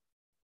meeting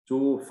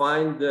to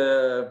find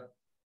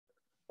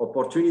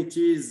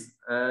opportunities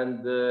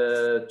and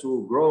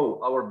to grow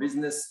our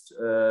business,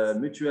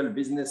 mutual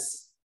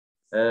business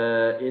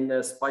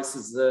in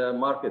spices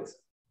market.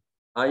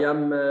 I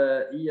am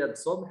Iyad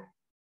Sobh.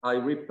 I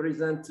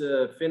represent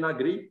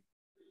Fenagri.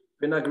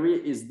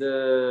 Fenagri is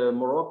the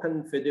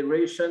Moroccan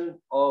Federation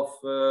of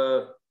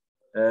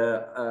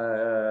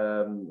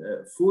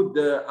food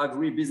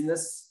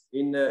agribusiness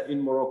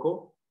in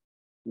Morocco.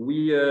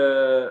 We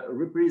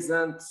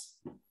represent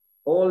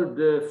all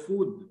the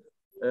food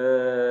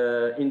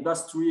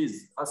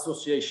industries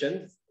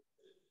associations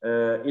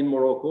in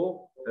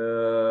Morocco.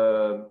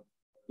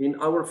 In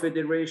our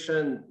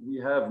federation, we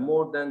have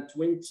more than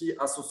 20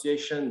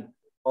 associations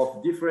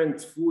of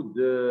different food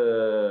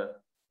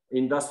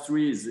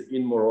industries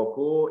in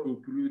Morocco,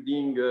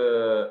 including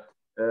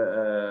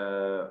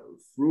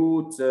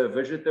fruit,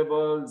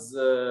 vegetables,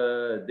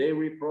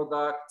 dairy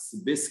products,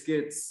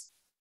 biscuits.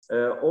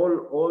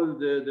 All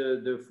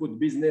the food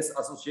business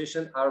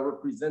associations are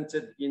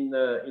represented in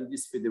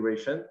this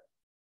federation.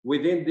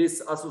 Within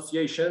these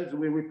associations,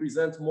 we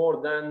represent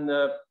more than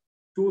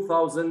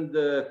 2,000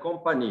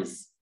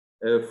 companies,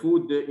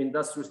 food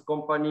industry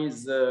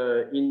companies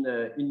in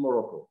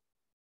Morocco.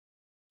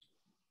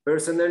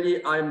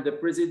 Personally, I'm the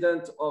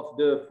president of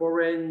the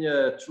Foreign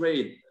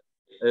Trade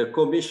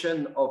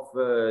Commission of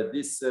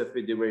this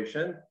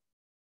federation.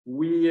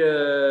 We,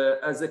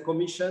 as a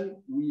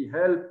commission, we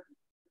help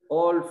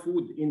all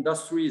food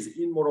industries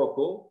in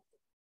Morocco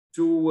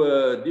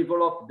to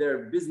develop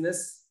their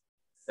business,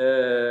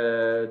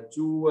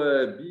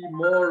 to be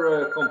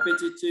more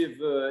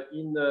competitive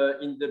in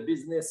the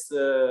business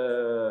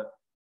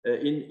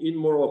in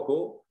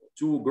Morocco,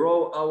 to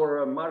grow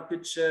our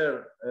market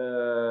share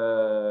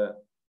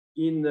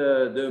in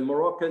the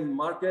Moroccan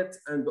market,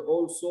 and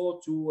also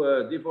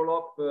to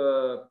develop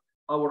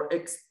our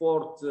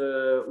export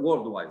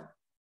worldwide.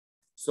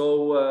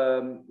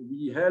 So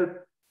we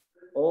help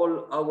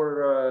all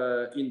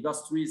our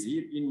industries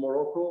here in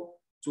Morocco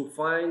to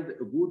find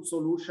a good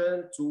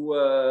solution to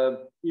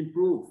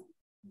improve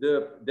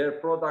their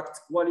product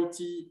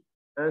quality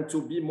and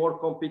to be more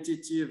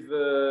competitive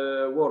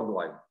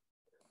worldwide.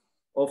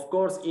 Of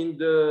course, in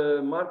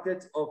the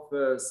market of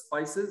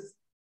spices,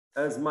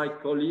 as my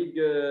colleague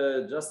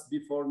just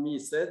before me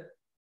said,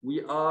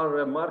 we are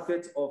a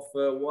market of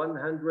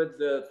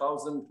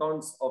 100,000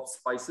 tons of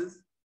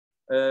spices.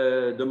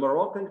 The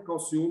Moroccan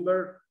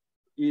consumer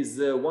is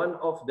one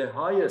of the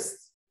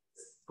highest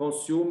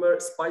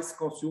spice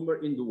consumer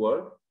in the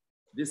world.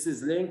 This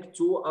is linked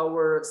to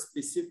our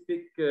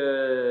specific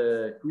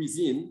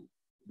cuisine.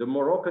 the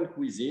Moroccan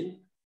cuisine,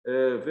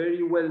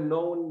 very well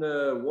known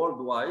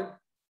worldwide,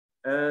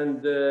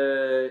 and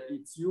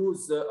it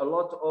uses a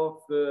lot of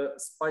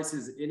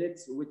spices in it,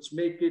 which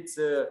make it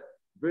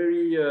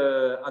very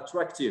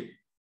attractive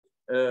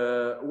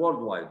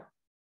worldwide.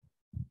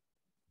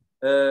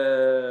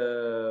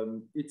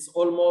 It's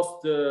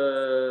almost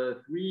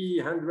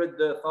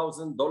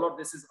 $300,000.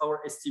 This is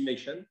our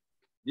estimation.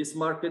 This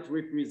market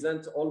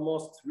represents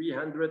almost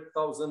 $300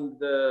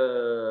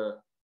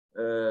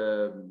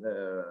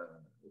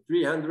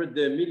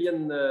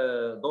 million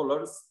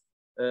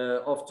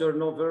of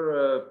turnover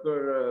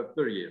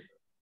per year.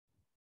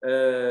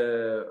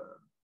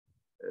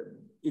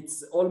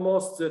 It's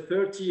almost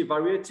 30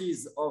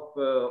 varieties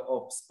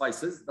of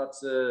spices that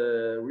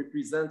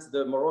represent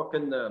the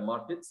Moroccan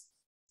market,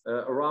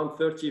 around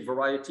 30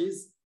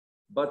 varieties,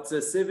 but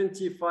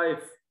 75%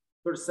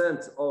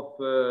 of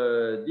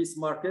this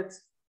market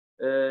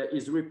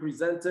is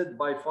represented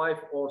by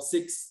 5 or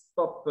 6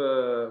 top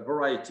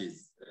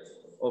varieties.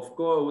 Of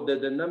course,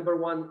 the number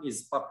one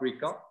is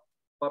paprika.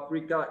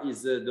 Paprika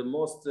is the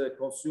most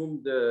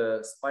consumed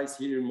spice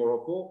here in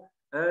Morocco,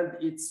 and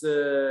it's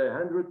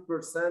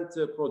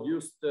 100%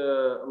 produced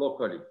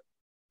locally.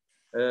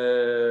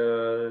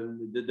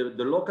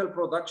 The local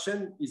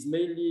production is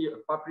mainly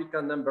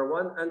paprika number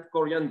one and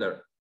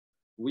coriander.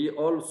 We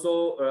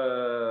also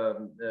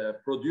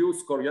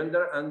produce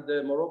coriander, and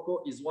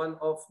Morocco is one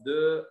of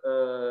the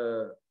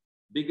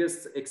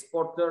biggest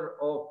exporter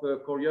of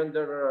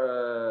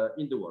coriander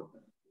in the world.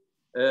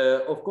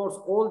 Of course,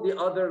 all the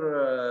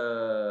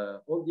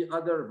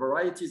other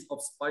varieties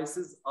of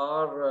spices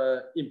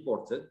are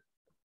imported.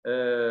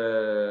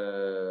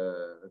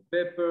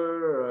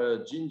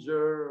 Pepper,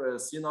 ginger,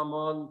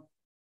 cinnamon,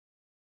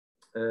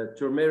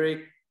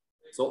 turmeric.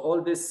 So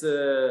all these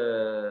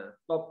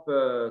top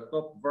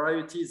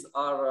varieties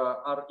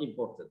are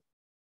imported.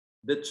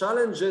 The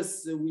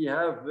challenges we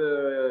have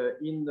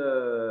in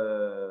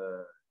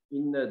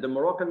the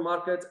Moroccan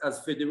market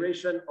as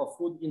Federation of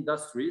Food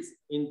Industries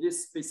in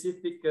this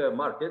specific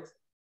market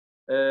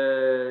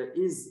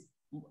is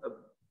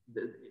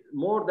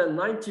more than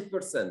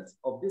 90%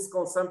 of this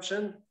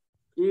consumption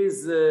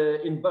is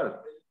in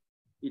bulk.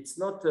 It's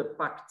not a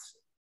packed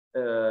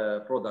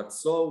product.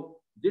 So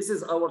this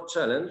is our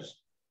challenge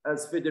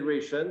as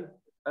Federation,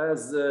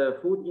 as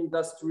Food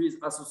Industries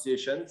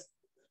Associations.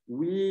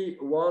 We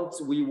work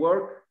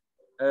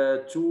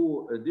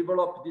to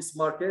develop this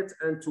market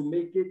and to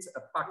make it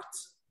a packed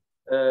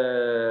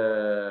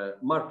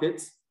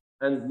market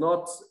and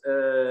not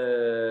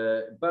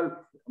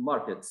bulk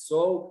market.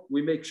 So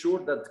we make sure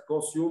that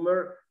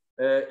consumer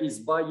is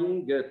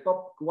buying a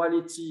top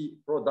quality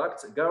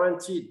product,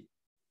 guaranteed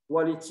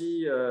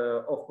quality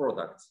of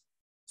product.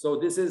 So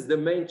this is the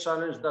main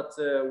challenge that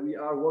we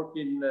are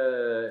working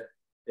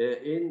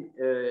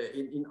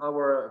in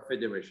our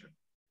federation.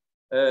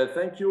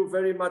 Thank you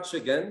very much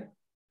again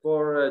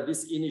for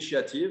this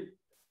initiative,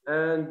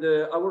 and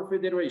our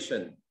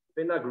federation,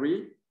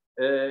 FENAGRI,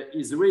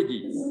 is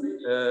ready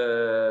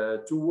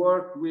to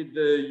work with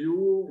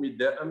you, with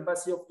the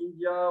Embassy of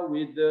India,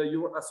 with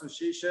your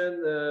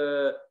association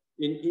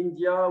in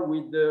India,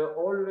 with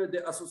all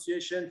the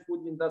association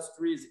food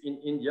industries in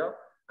India,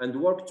 and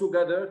work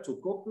together to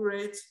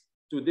cooperate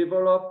to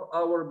develop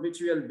our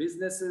mutual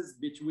businesses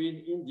between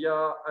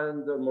India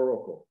and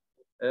Morocco.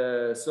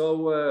 So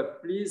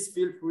please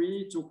feel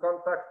free to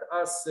contact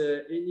us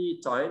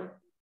anytime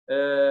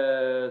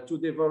to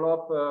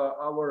develop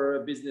our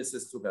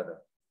businesses together.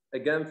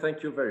 Again,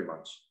 thank you very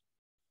much.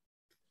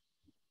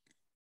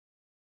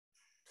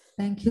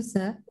 Thank you,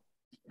 sir.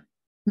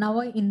 Now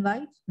I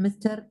invite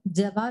Mr.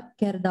 Jawad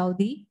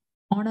Kerdaudi,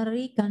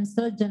 Honorary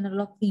Consul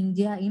General of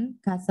India in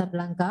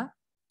Casablanca,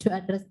 to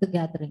address the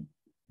gathering.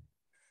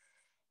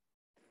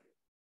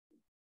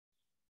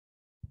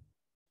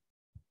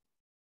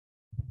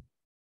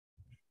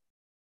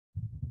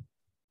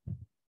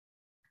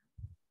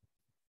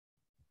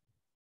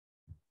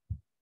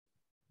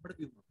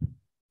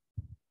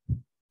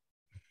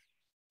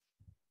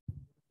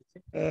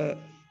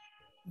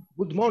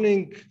 Good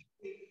morning,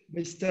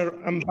 Mr.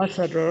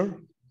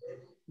 Ambassador.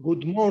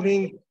 Good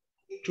morning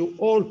to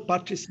all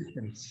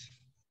participants.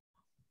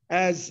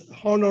 As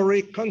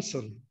Honorary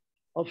Consul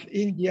of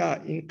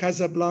India in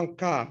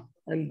Casablanca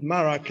and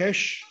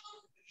Marrakesh,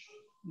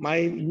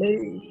 my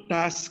main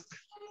task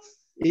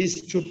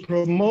is to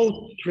promote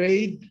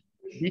trade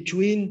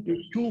between the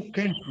two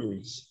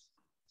countries.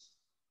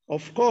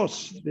 Of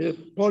course, the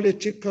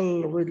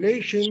political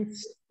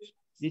relations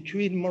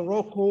between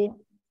Morocco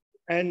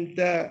and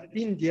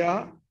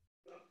India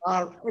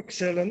are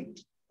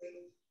excellent.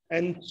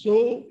 And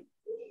so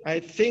I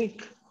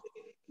think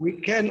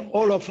we can,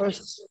 all of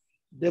us,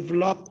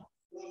 develop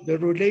the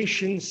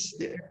relations,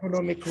 the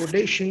economic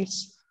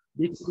relations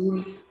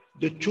between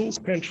the two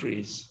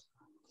countries.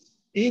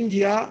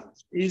 India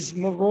is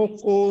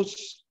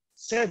Morocco's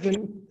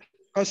 7th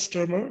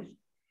customer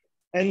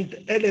and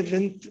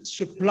 11th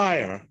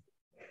supplier.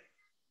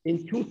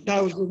 In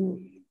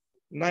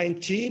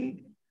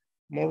 2019,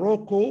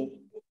 Morocco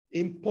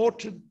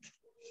imported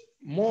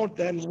more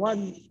than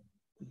 $1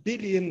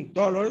 billion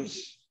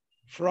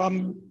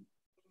from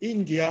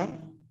India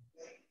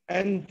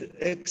and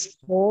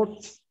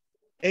export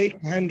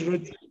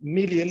 $800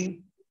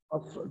 million.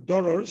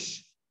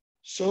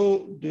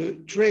 So the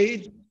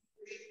trade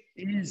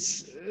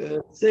is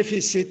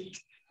deficit,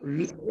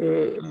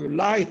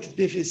 light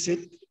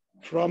deficit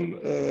for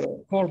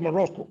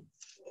Morocco.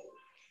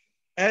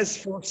 As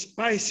for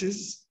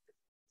spices,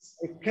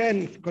 I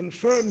can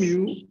confirm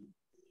you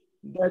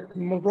that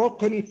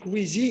Moroccan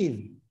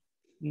cuisine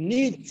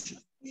needs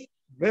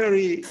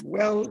very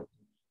well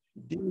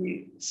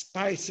the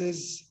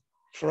spices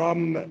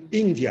from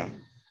India.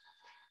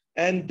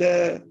 And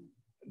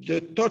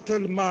the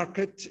total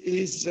market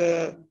is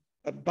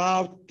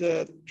about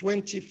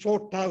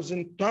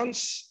 24,000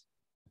 tons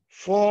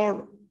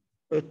for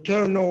a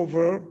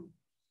turnover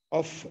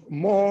of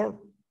more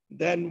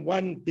than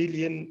 $1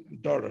 billion.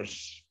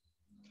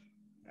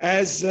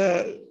 As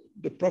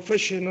the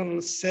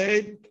professional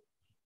said,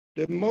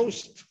 the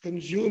most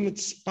consumed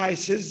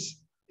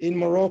spices in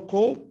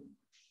Morocco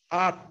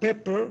are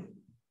pepper,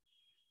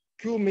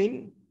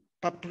 cumin,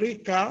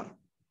 paprika,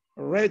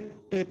 red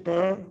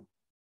pepper,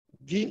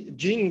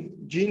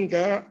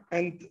 ginger,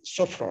 and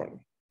saffron.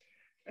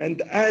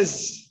 And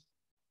as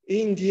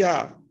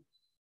India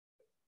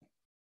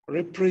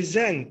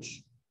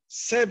represents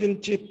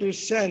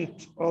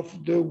 70%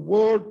 of the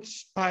world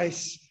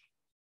spice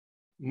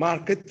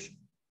market,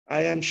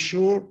 I am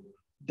sure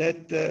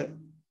that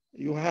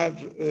you have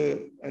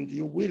and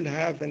you will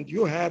have and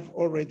you have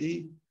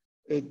already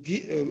a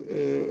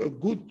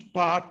good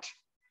part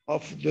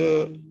of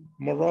the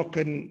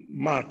Moroccan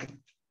market.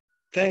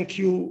 Thank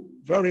you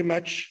very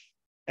much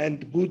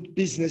and good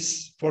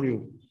business for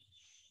you.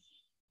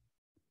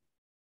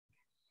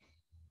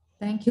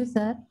 Thank you,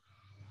 sir.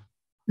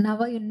 Now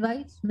I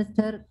invite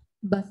Mr.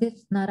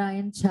 Basit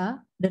Narayan Shah,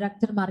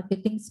 Director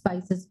Marketing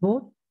Spices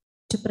Board,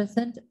 to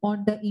present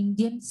on the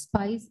Indian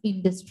spice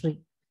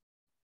industry.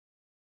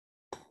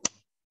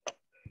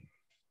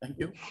 Thank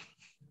you.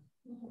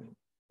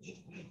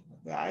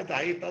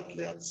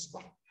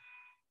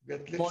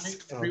 Good morning,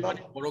 everyone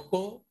in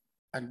Morocco,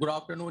 and good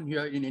afternoon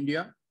here in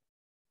India.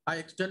 I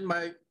extend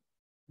my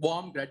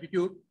warm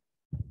gratitude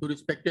to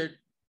respected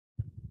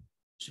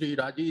Shri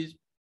Rajesh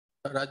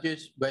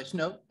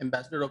Vaishnav,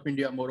 Ambassador of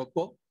India,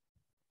 Morocco,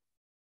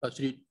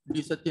 Shri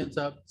D. Satyan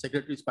Saab,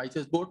 Secretary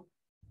Spices Board,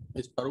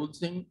 Ms. Parul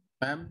Singh,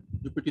 Ma'am,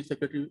 Deputy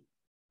Secretary,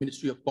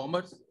 Ministry of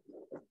Commerce,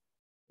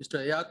 Mr.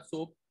 Ayad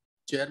Soap,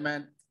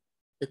 Chairman,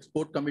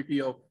 Export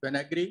Committee of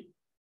Venagri,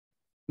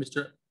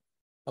 Mr.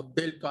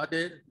 Abdel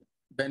Kader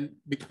Ben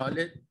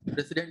Bikhaled,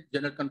 President,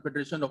 General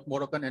Confederation of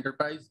Moroccan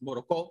Enterprise,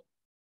 Morocco,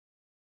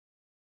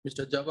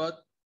 Mr. Jawad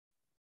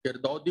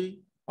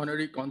Gerdaudi,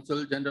 Honorary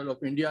Consul General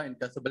of India in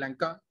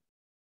Casablanca,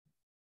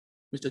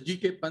 Mr.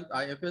 G.K. Pant,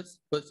 IFS,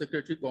 First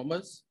Secretary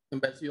Commerce,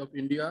 Embassy of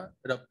India,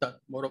 Rabta,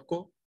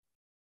 Morocco,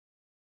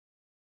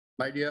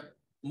 my dear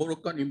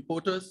Moroccan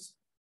importers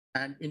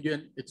and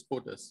Indian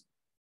exporters.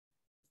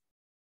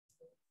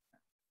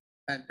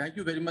 And thank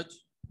you very much,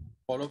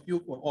 all of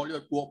you, for all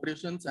your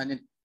cooperations and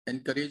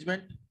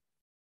encouragement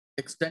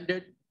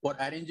extended for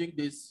arranging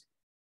this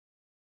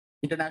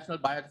international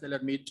buyer-seller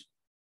meet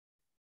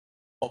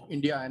of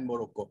India and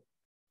Morocco.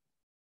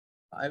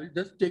 I will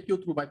just take you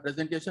through my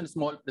presentation,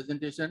 small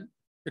presentation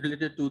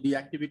related to the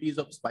activities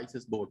of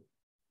Spices Board.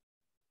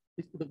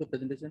 Please put up the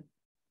presentation.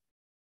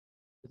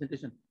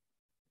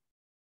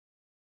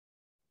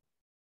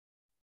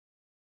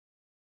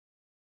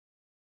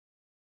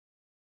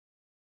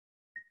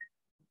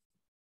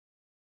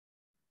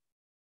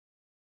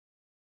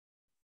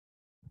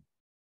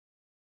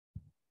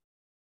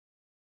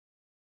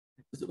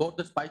 It's about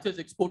the spices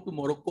export to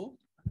Morocco,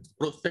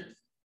 process.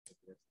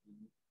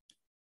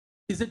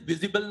 Is it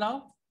visible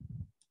now?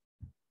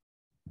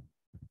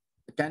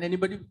 Can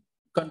anybody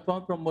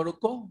confirm from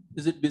Morocco?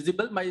 Is it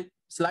visible, my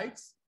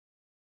slides?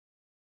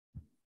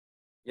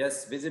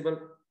 Yes, visible.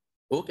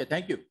 Okay,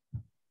 thank you.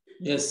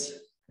 Yes.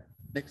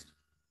 Next.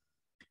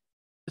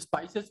 The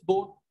Spices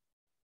Board,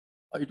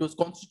 it was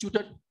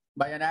constituted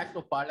by an Act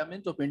of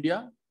Parliament of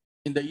India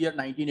in the year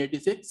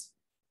 1986.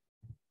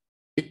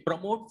 It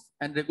promotes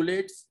and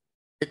regulates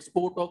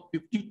export of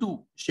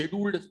 52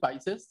 scheduled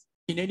spices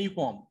in any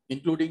form,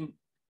 including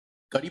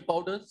curry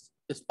powders,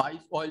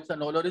 spice oils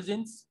and oil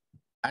origins,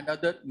 and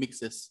other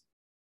mixes.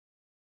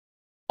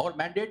 Our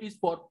mandate is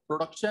for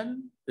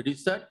production,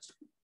 research,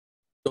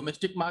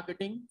 domestic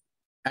marketing,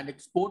 and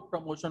export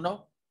promotion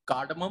of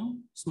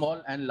cardamom,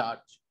 small and large.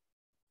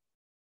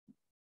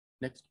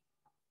 Next.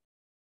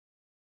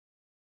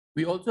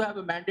 We also have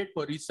a mandate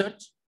for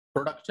research,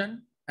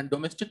 production, and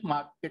domestic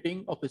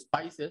marketing of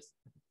spices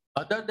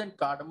other than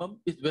cardamom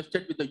is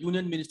vested with the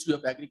Union Ministry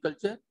of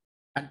Agriculture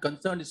and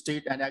concerned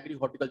state and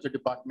agri-horticulture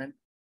department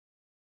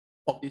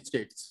of the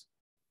states.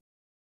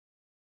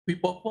 We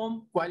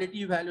perform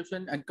quality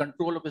evaluation and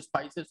control of the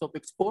spices of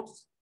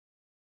exports.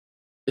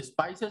 The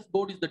Spices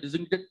Board is the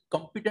designated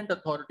competent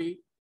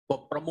authority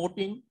for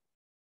promoting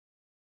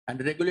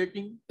and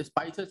regulating the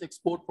spices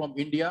export from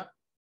India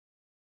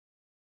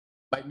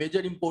by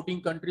major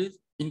importing countries,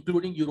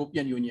 including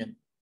European Union.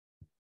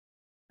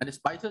 And the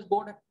Spices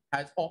Board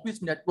has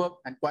office network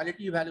and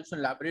quality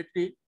evaluation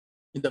laboratory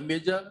in the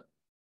major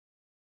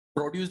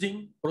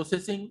producing,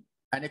 processing,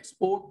 and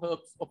export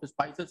hubs of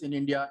spices in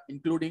India,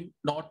 including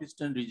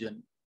Northeastern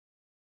region.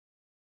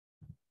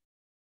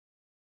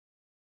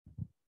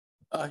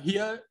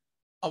 Here,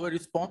 our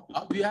response,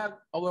 we have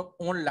our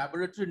own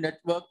laboratory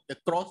network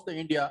across the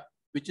India,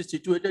 which is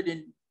situated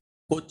in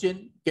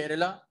Cochin,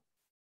 Kerala,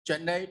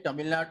 Chennai,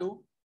 Tamil Nadu,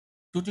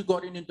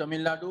 Tuticorin in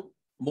Tamil Nadu,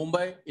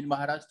 Mumbai in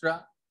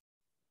Maharashtra,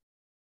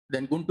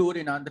 then Guntur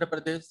in Andhra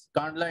Pradesh,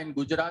 Kandla in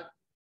Gujarat,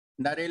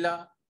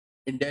 Narela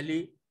in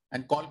Delhi,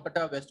 and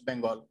Kolkata, West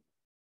Bengal.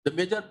 The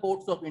major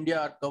ports of India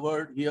are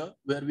covered here,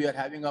 where we are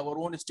having our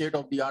own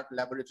state-of-the-art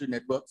laboratory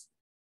networks.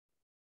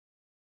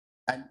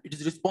 And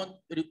its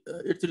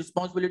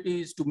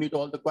responsibility is to meet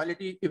all the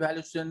quality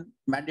evaluation,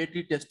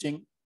 mandatory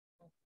testing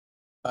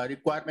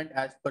requirement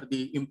as per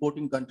the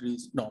importing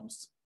countries'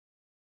 norms.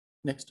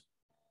 Next.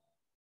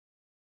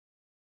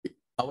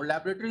 Our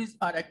laboratories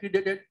are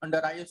accredited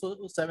under ISO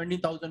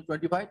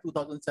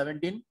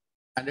 17025-2017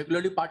 and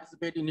regularly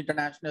participate in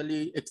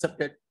internationally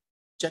accepted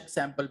check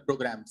sample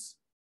programs.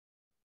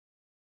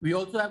 We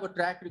also have a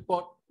track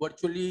record.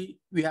 Virtually,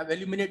 we have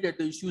eliminated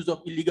the issues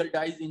of illegal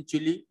dyes in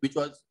Chile, which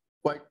was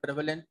quite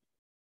prevalent,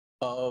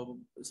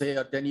 say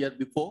 10 years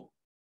before.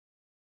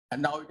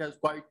 And now it has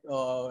quite,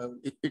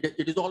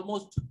 it is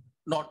almost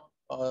not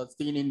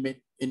seen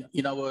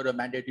in our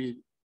mandatory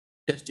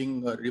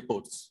testing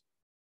reports.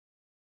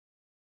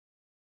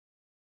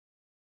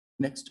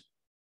 Next.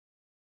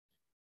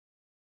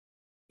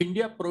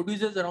 India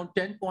produces around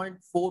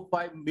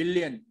 10.45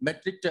 million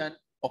metric ton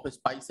of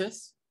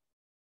spices.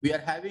 We are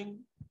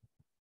having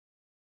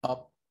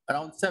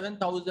around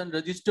 7,000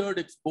 registered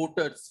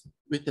exporters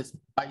with a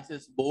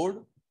Spices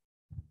Board.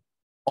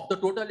 Of the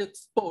total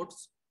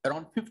exports,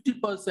 around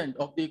 50%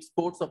 of the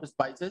exports of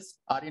spices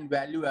are in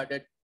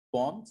value-added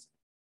forms.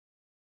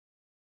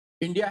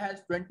 India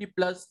has 20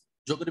 plus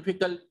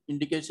geographical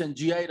indication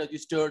GI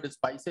registered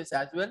spices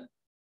as well.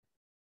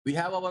 We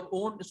have our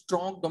own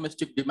strong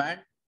domestic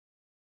demand,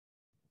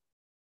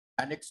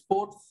 and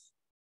exports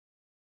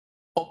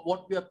of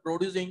what we are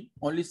producing,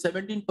 only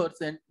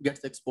 17%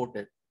 gets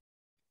exported.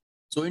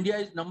 So India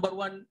is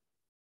 #1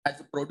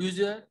 as a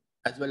producer,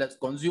 as well as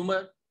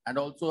consumer, and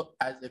also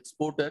as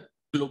exporter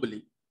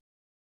globally.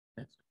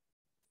 Next.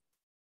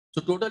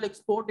 So total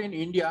export in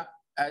India,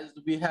 as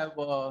we have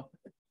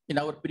in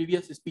our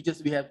previous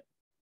speeches, we have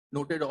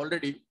noted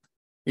already,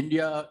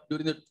 India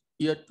during the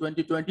year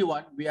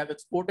 2021, we have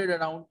exported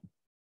around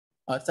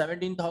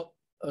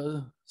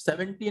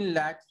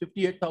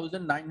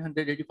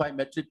 17,58,985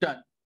 metric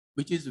ton,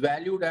 which is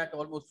valued at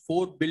almost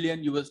 $4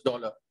 billion US.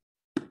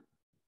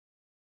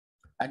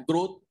 And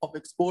growth of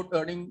export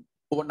earning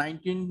over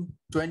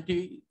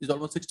 1920 is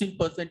almost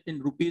 16%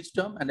 in rupees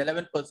term and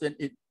 11%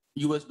 in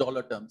US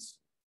dollar terms.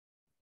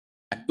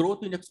 And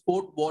growth in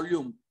export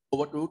volume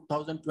over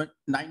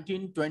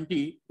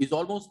 2019-20 is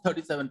almost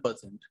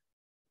 37%.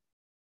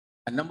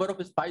 And number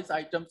of spice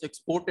items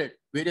exported,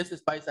 various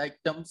spice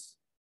items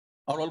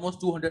are almost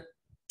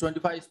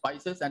 225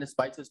 spices and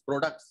spices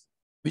products,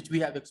 which we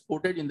have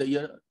exported in the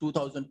year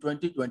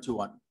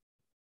 2020-21.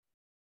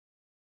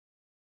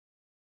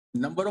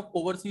 Number of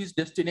overseas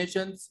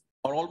destinations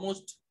are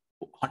almost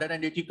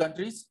 180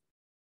 countries.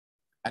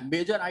 And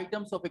major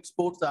items of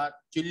exports are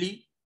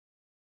chili,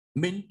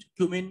 mint,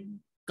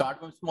 cumin,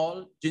 cardamom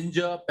small,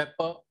 ginger,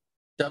 pepper,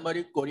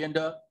 turmeric,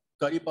 coriander,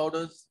 curry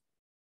powders,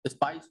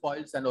 spice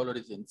oils, and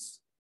oloricins.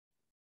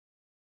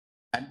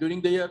 And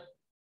during the year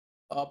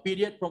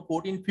period from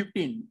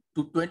 14-15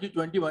 to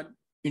 2021,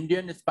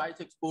 Indian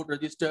spice export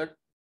registered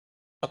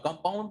a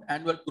compound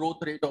annual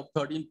growth rate of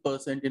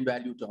 13% in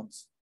value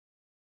terms.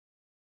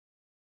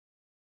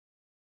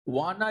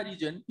 Wana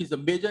region is a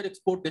major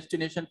export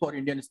destination for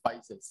Indian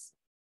spices.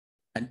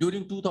 And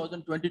during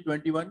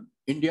 2020-21,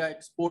 India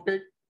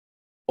exported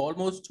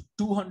almost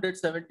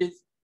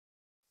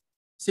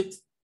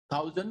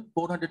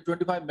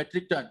 276,425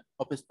 metric ton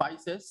of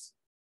spices,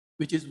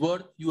 which is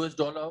worth US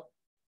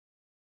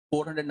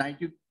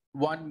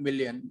 $491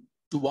 million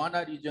to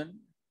Wana region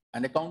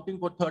and accounting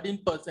for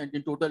 13%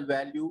 in total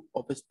value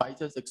of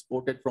spices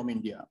exported from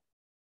India.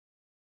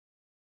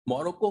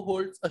 Morocco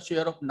holds a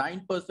share of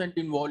 9%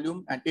 in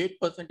volume and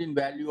 8% in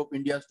value of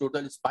India's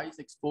total spice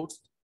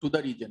exports to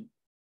the region.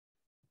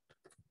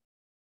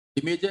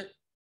 The major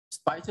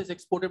spices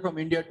exported from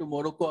India to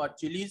Morocco are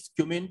chilies,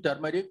 cumin,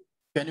 turmeric,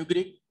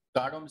 fenugreek,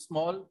 cardamom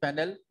small,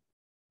 fennel,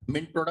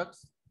 mint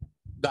products,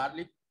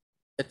 garlic,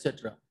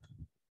 etc.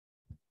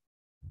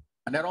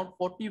 And around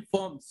 40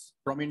 firms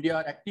from India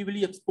are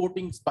actively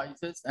exporting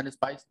spices and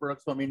spice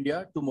products from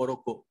India to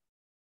Morocco.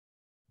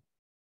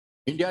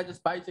 India's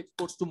spice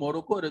exports to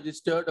Morocco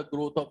registered a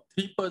growth of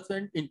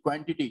 3% in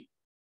quantity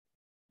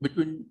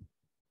between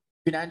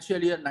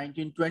financial year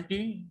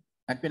 1920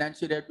 and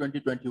financial year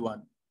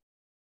 2021.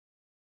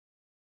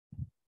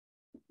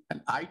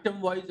 And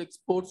item-wise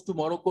exports to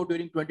Morocco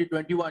during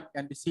 2021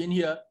 can be seen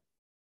here,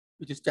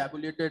 which is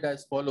tabulated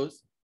as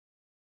follows.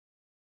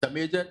 The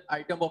major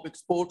item of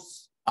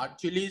exports are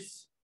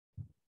chilies,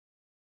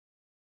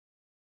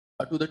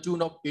 to the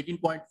tune of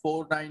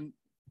 18.49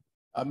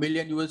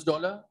 million US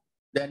dollar.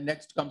 Then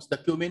next comes the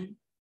cumin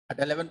at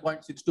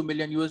 11.62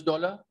 million US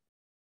dollar.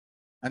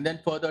 And then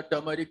further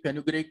turmeric,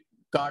 fenugreek,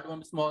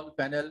 cardamom, small,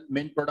 fennel,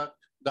 mint product,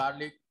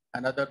 garlic,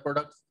 and other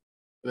products.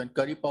 When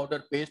curry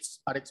powder pastes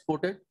are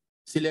exported,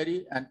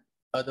 celery and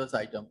others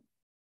items.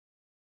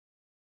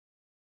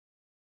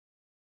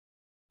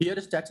 Here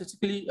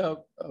statistically,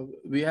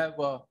 we have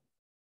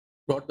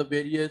brought the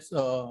various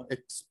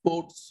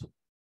exports,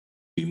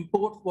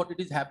 imports, what it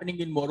is happening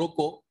in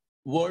Morocco,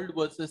 world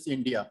versus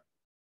India.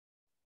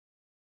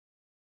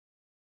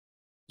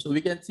 So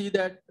we can see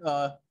that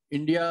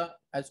India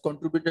has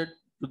contributed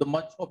to the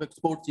much of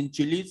exports in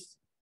chilies,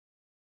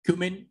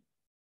 cumin,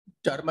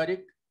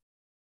 turmeric,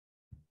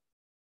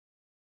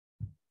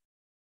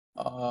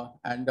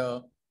 and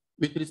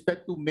with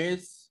respect to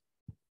maize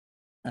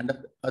and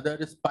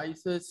other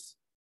spices,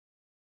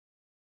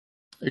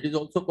 it is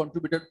also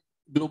contributed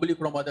globally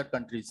from other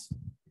countries.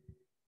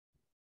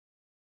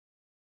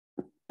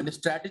 And the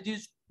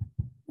strategies,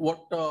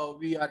 what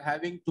we are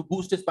having to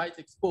boost the spice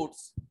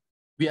exports,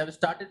 we have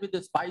started with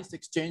the Spice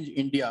Exchange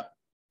India,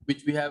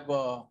 which we have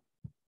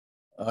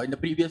in the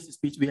previous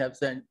speech we have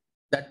said,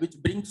 that which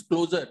brings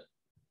closer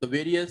the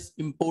various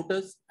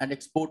importers and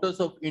exporters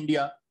of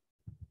India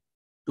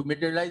to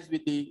materialize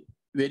with the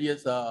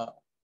various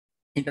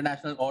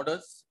international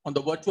orders on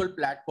the virtual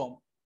platform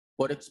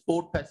for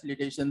export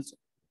facilitations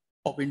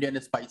of Indian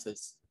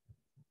spices.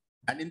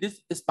 And in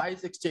this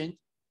Spice Exchange,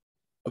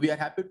 we are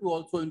happy to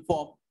also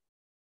inform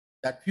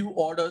that few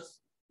orders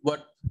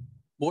worth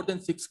more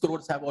than 6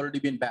 crores have already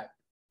been backed.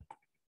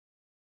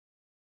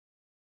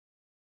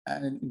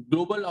 And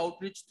global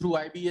outreach through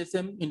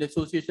IBSM in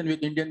association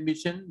with Indian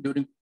Mission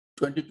during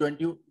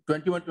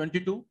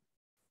 2021-22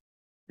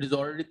 is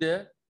already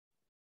there.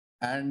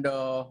 And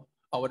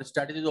our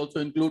strategies also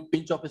include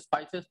pinch of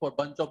spices for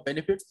bunch of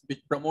benefits,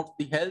 which promotes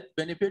the health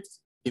benefits,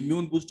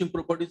 immune boosting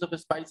properties of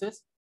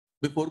spices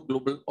before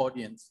global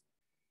audience.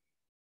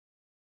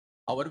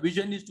 Our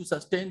vision is to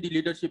sustain the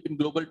leadership in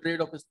global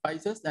trade of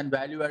spices and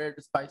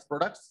value-added spice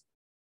products,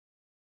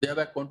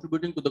 thereby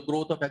contributing to the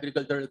growth of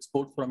agricultural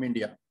exports from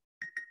India.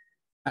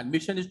 And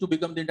mission is to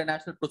become the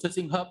international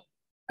processing hub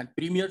and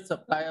premier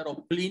supplier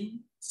of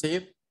clean,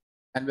 safe,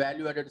 and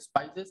value-added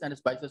spices and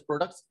spices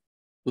products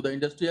to the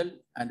industrial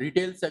and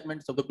retail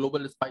segments of the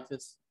global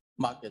spices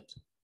market.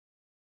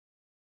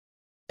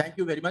 Thank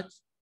you very much.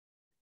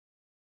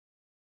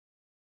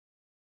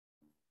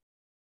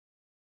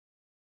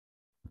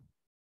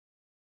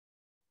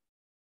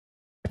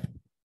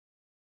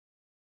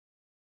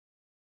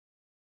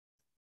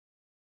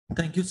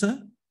 Thank you,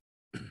 sir.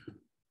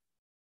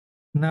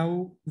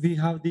 Now we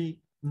have the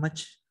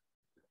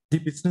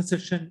business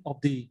session of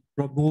the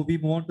program. We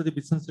move on to the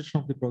business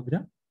session of the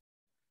program.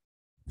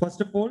 First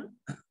of all,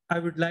 I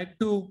would like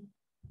to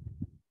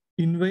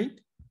invite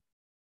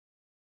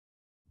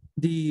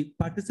the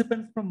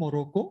participants from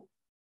Morocco.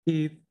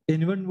 If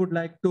anyone would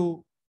like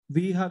to,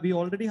 we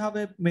already have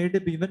made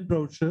an event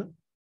brochure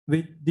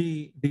with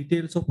the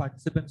details of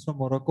participants from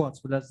Morocco as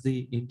well as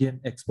the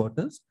Indian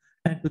exporters.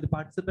 And to the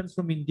participants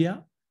from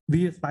India,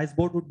 we as Spice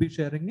Board would be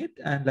sharing it.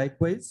 And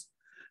likewise,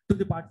 to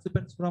the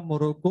participants from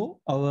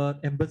Morocco, our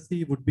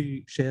embassy would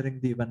be sharing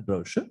the event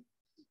brochure.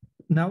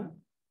 Now,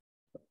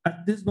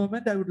 at this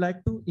moment, I would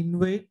like to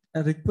invite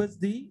and request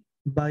the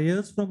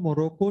buyers from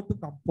Morocco to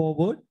come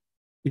forward,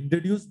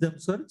 introduce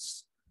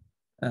themselves,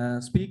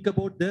 speak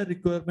about their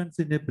requirements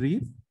in a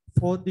brief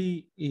for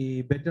the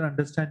better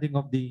understanding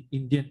of the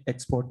Indian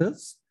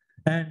exporters.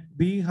 And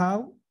we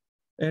have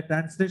a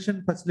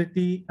translation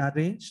facility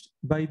arranged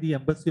by the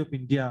Embassy of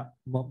India,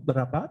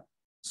 Rabat.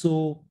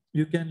 So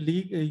you can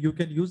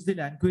use the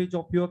language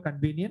of your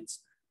convenience.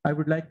 I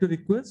would like to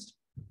request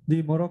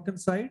the Moroccan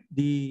side,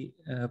 the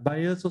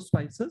buyers of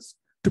spices,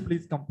 to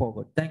please come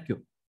forward. Thank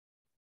you.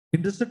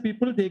 Interested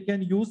people, they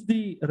can use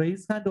the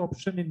raise hand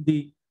option in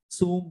the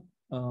Zoom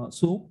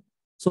so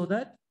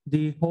that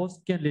the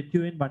host can let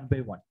you in one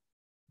by one.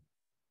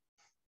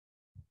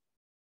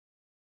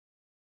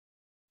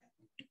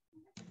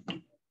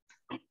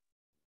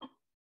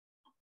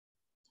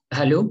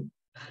 Hello.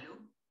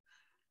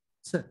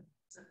 Sir.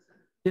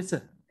 Yes,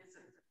 sir.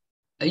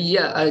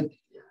 Yeah.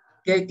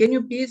 Can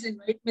you please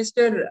invite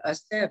Mr.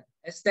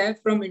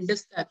 Astaf from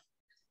Induscap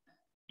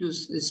to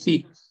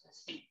speak?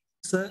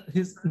 Sir,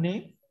 his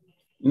name?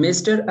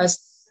 Mr.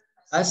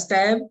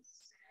 Astaf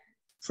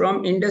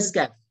from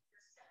Induscap.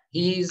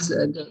 He is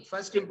the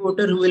first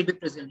importer who will be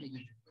presenting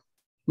it.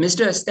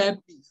 Mr. Astaf,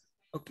 please.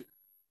 Okay.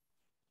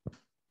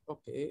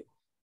 Okay.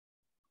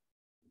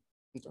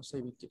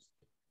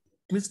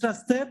 Mr.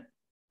 Astaf,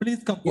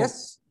 please come forward.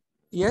 Yes.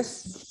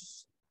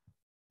 Yes.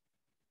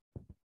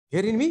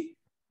 Hearing me?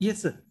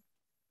 Yes, sir.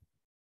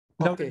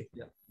 Okay.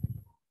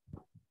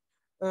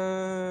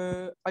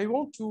 I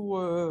want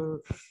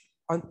to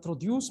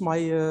introduce my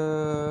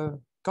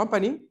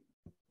company.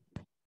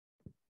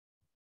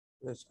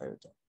 Yes,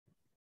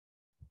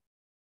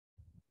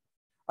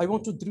 I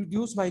want to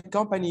introduce my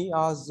company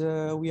as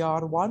we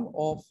are one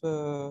of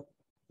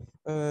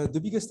the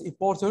biggest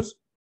importers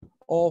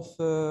of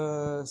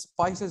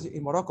spices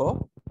in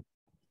Morocco.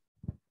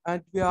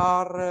 And we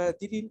are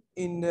dealing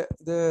in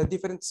the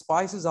different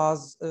spices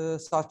as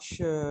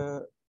such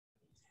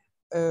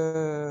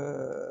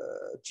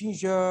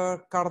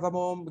ginger,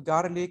 cardamom,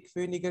 garlic,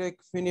 fenugreek,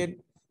 fennel,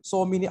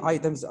 so many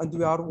items. And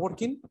we are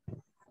working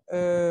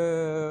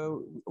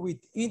with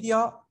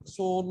India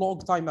so long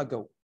time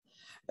ago.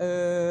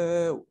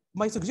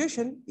 My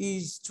suggestion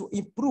is to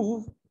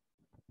improve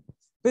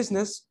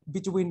business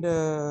between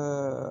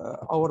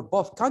our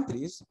both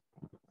countries,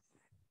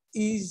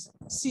 is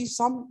see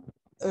some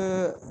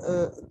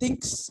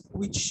things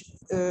which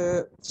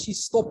she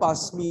stop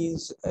us,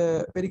 means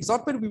for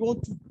example, we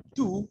want to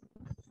do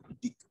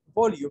big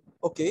volume,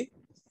 okay,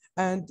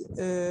 and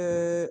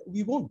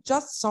we want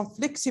just some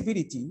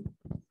flexibility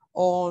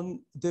on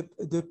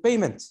the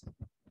payment,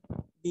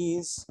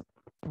 means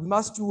we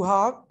must to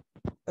have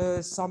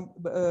some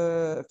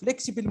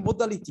flexible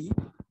modality,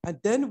 and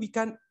then we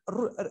can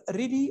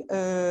really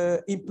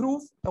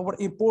improve our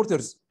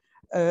importers.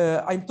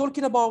 I'm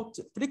talking about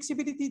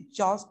flexibility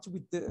just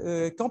with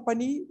the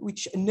company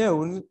which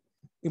known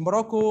in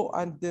Morocco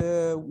and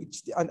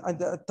which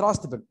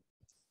trustable.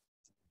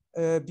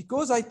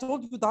 Because I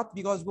told you that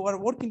because we are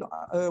working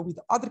with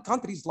other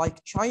countries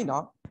like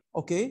China,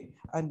 okay,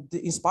 and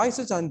in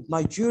spices, and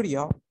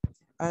Nigeria,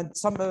 and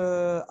some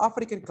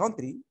African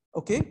country,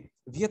 okay,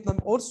 Vietnam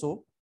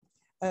also.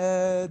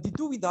 They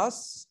do with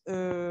us,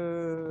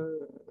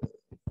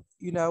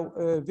 you know,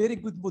 a very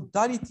good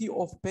modality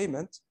of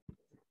payment.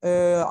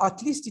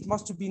 At least it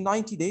must be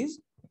 90 days.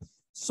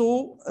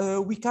 So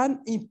we can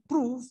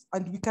improve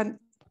and we can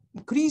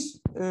increase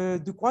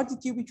the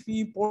quantity which we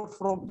import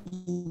from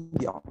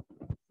India.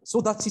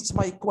 So that's it's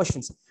my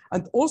questions.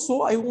 And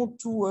also I want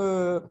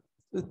to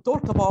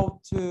talk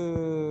about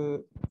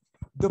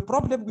the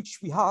problem which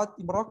we had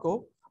in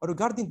Morocco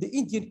regarding the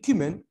Indian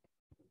cumin.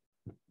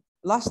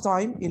 Last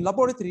time in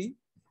laboratory,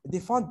 they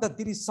found that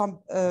there is some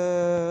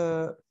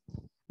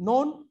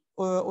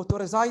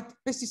non-authorized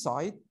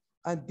pesticide,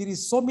 and there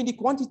is so many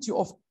quantity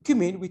of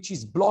cumin which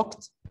is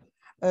blocked.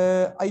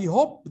 I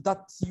hope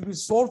that you will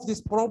solve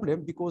this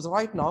problem, because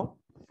right now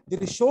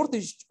there is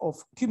shortage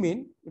of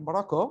cumin in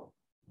Morocco,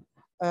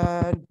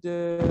 and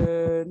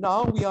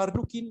now we are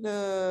looking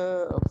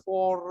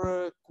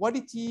for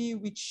quality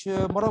which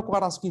Morocco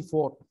are asking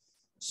for.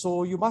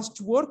 So you must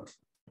work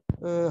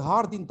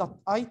hard in that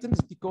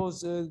items,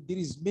 because there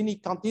is many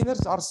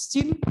containers are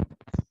still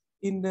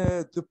in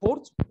the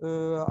port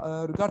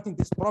regarding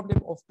this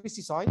problem of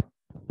pesticide,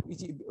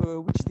 which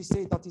they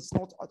say that it's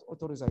not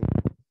authorized.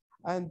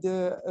 And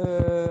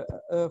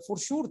for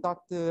sure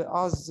that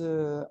as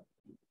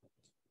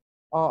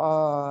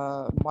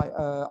my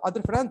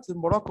other friend in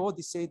Morocco,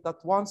 they say that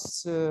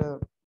once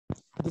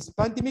this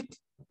pandemic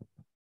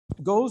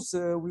goes,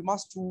 we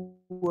must to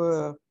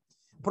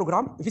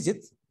program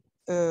visit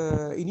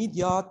in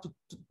India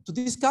to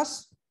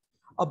discuss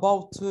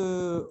about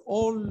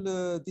all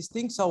these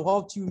things,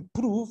 how to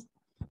improve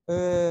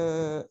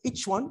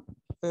each one,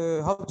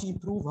 how to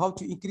improve, how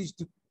to increase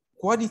the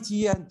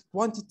quality and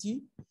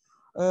quantity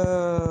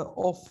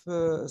of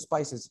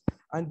spices.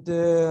 And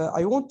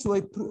I want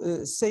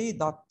to say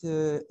that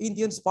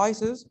Indian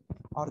spices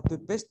are the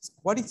best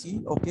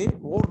quality, okay,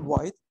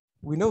 worldwide.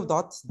 We know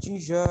that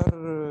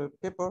ginger,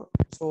 pepper,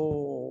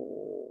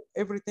 so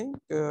everything,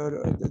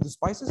 the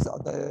spices,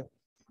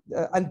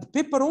 and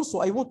pepper also.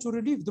 I want to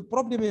relieve the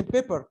problem in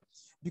pepper,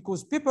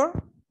 because pepper,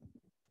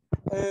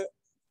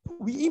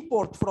 we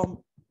import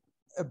from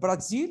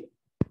Brazil,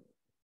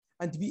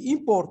 and we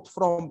import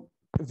from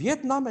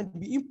Vietnam, and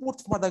we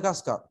import from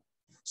Madagascar.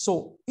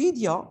 So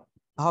India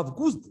have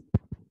good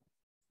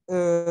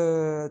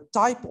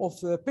type of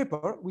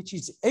pepper, which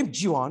is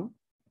MG1,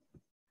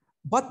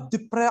 but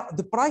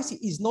the price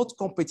is not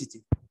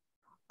competitive.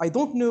 I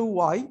don't know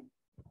why,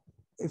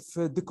 if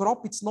the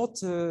crop it's not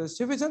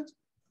sufficient,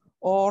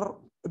 or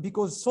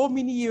because so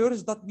many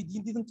years that we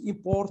didn't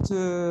import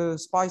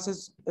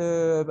spices,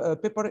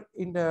 pepper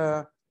in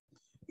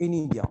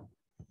India.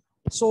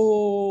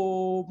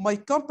 So my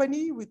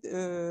company with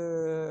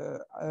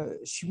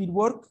she will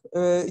work.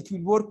 It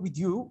will work with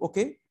you,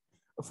 okay,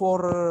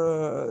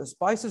 for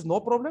spices,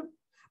 no problem.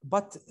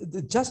 But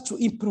just to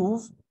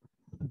improve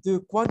the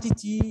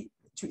quantity,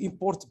 to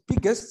import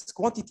biggest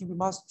quantity, we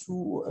must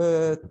to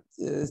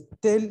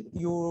tell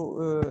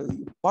your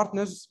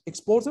partners,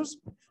 exporters,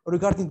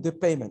 regarding the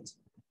payment.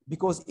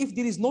 Because if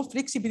there is no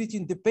flexibility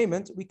in the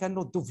payment, we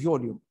cannot do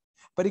volume.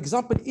 For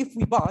example, if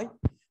we buy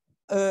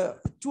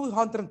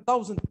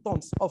 200,000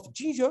 tons of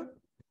ginger,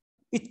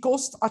 it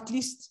costs at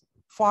least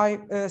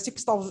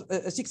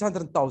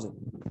 600,000,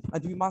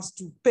 and we must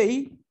to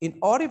pay in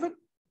arrival,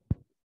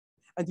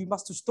 and we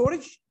must to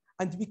storage,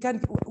 and we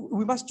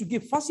must to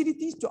give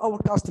facilities to our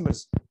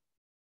customers.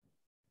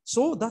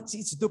 So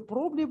it's the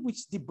problem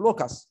which they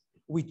block us.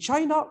 With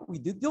China, we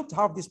don't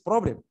have this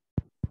problem.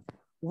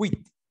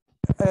 With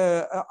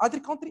other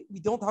country,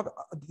 we don't have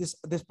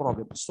this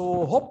problem.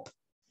 So hope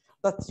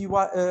that you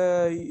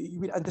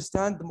will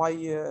understand my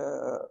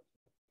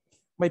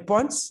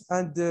points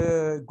and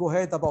go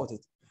ahead about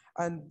it.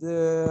 And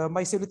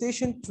my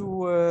salutation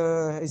to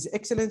His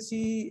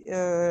Excellency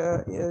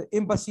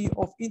Embassy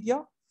of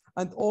India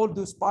and all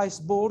the spice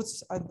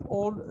boards and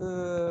all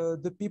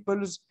the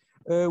peoples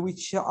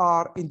which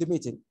are in the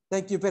meeting.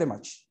 Thank you very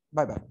much.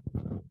 Bye-bye.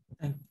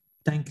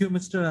 Thank you,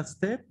 Mr.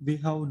 Aster. We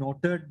have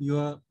noted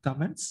your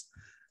comments.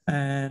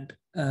 And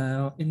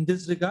in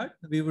this regard,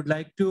 we would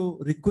like to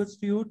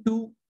request you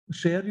to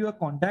share your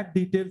contact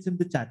details in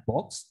the chat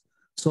box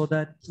so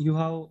that you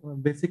have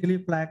basically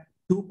flagged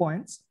 2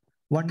 points.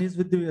 One is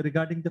with the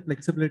regarding the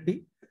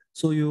flexibility.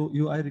 So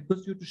I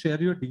request you to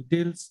share your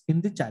details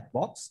in the chat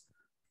box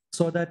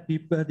so that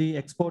people, the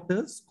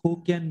exporters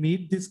who can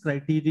meet this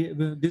criteria,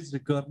 this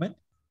requirement,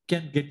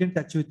 can get in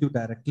touch with you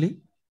directly.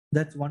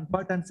 That's one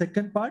part. And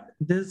second part,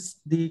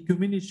 the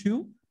cumin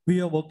issue. We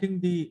are working,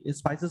 the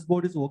Spices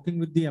Board is working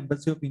with the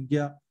Embassy of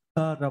India,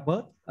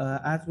 Rabat,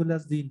 as well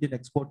as the Indian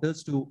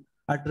exporters to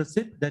address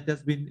it. That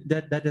has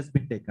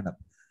been taken up.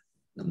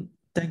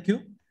 Thank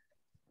you.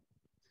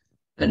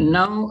 And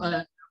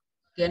now,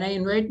 can I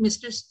invite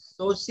Mr.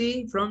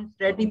 Sosi from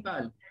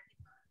Tradipal,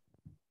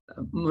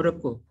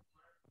 Morocco?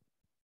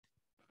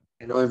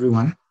 Hello,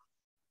 everyone.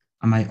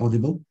 Am I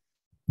audible?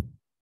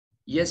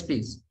 Yes,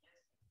 please.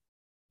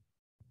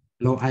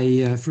 Hello,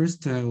 I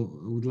first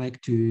would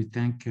like to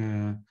thank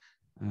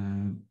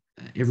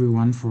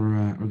everyone for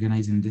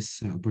organizing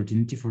this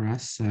opportunity for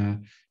us,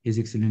 His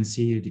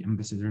Excellency, the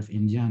Ambassador of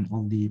India, and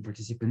all the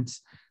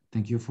participants.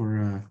 Thank you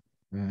for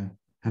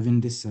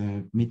having this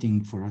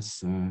meeting for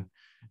us.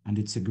 And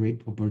it's a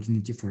great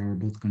opportunity for our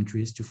both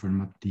countries to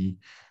firm up the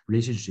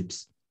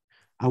relationships.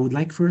 I would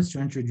like first to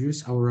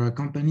introduce our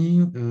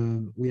company.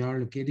 We are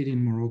located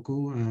in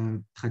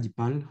Morocco,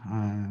 Tradipal.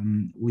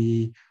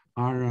 We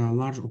are a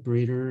large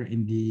operator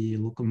in the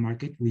local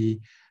market.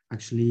 We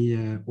actually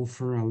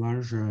offer a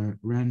large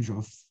range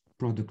of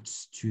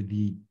products to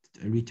the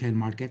retail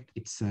market.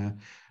 It's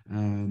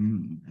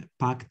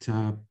packed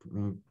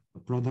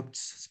products,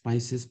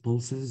 spices,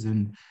 pulses,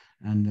 and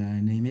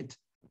name it.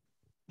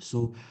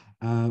 So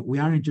we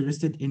are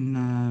interested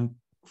in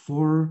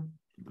 4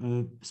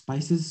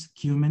 spices: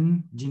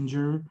 cumin,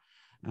 ginger,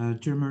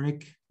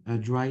 turmeric,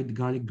 dried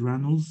garlic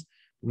granules.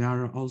 We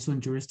are also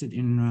interested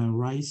in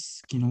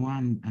rice, quinoa,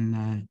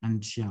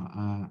 and chia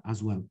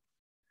as well.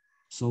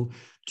 So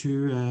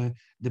to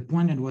the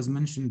point that was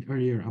mentioned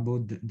earlier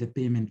about the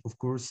payment, of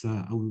course,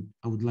 I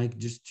would like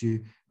just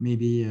to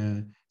maybe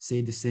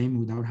say the same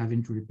without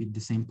having to repeat the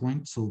same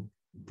point. So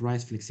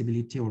price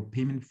flexibility or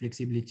payment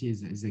flexibility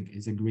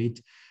is a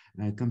great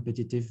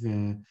competitive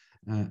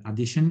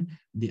addition.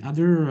 The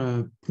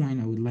other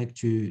point I would like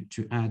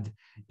to add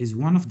is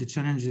one of the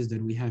challenges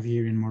that we have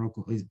here in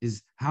Morocco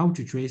is how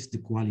to trace the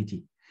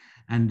quality.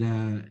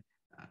 And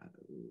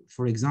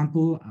for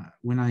example,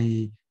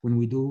 when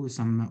we do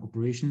some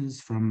operations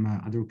from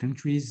other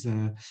countries,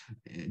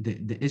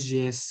 the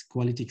SGS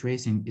quality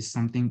tracing is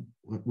something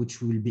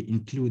which will be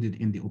included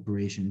in the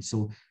operation.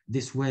 So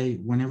this way,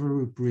 whenever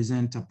we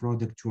present a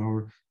product to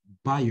our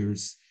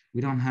buyers, we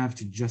don't have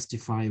to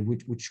justify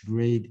which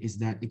grade is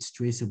that. It's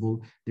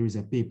traceable. There is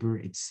a paper,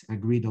 it's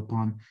agreed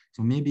upon.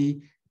 So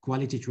maybe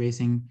quality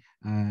tracing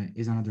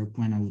is another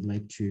point I would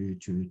like to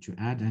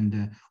add.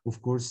 And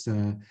of course,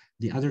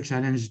 the other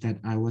challenge that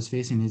I was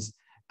facing is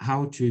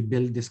how to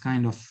build this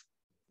kind of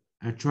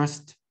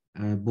trust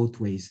both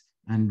ways.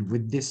 And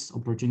with this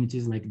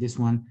opportunities like this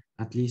one,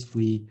 at least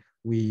we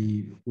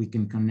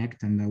can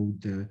connect, and I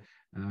would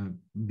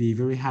be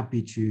very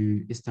happy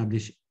to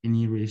establish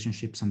any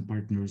relationships and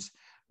partners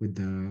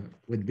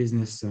with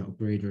business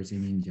operators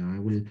in India. I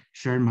will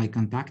share my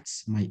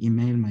contacts, my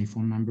email, my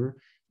phone number,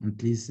 and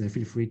please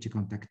feel free to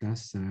contact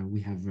us. We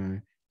have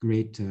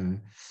great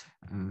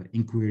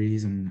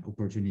inquiries and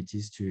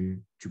opportunities to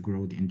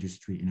grow the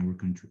industry in our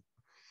country.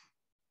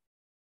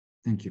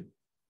 Thank you.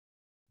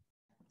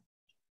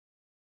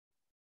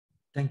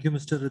 Thank you,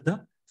 Mr.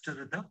 Rida.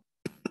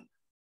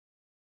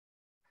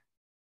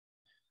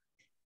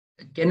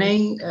 Can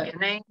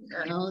I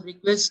now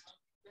request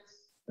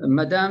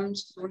Madame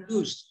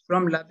Sundus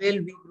from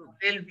Label V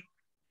Group?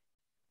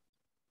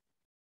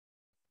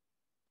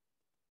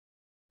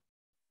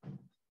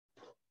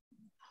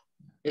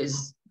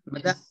 Is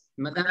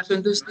Madame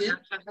Sundus there?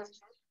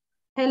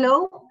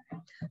 Hello,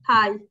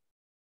 hi.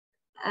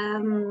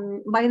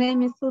 My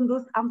name is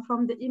Sundus. I'm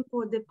from the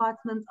import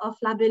department of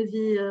Label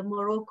V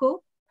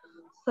Morocco.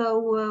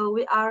 So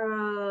we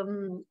are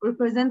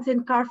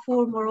representing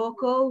Carrefour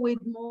Morocco with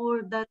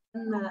more than,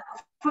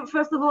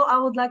 first of all, I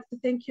would like to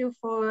thank you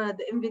for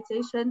the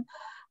invitation.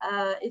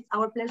 It's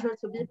our pleasure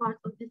to be part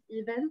of this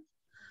event.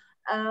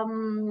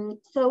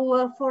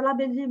 So for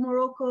Label V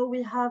Morocco,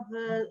 we have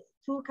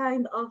 2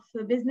 kinds of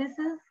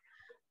businesses.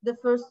 The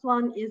first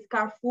one is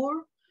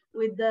Carrefour,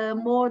 with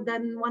more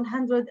than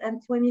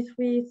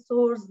 123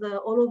 stores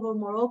all over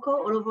Morocco,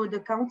 all over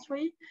the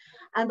country.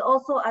 And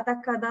also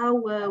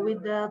Atacadão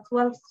with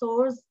 12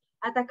 stores.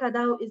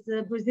 Atacadão is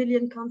a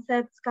Brazilian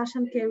concept, cash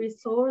and carry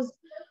stores.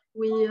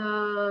 We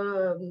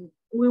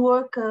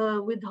work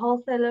with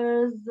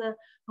wholesalers,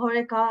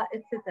 Horeca,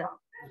 etc.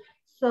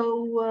 So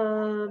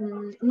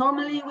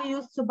normally we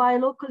used to buy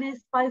locally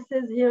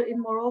spices here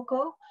in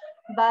Morocco,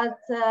 but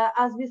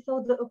as we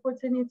saw the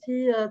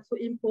opportunity to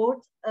import,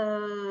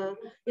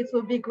 it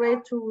would be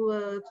great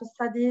to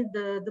study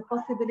the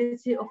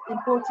possibility of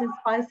importing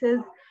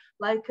spices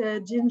like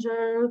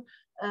ginger,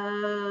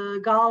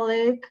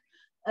 garlic,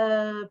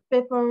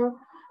 pepper,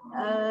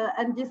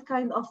 and this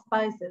kind of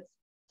spices.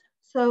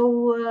 So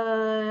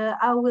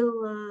I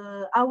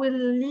will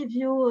leave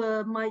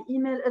you my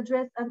email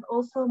address and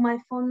also my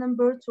phone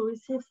number to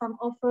receive some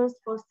offers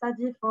for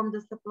study from the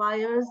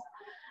suppliers.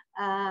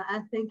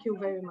 And thank you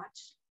very much.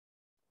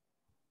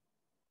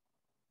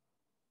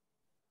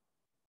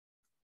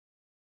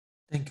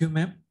 Thank you,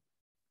 ma'am.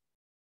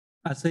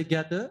 As I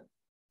gather,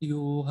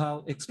 you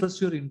have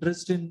expressed your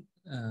interest in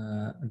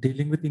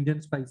dealing with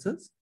Indian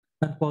spices,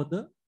 and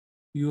further,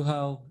 you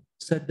have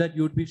said that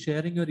you would be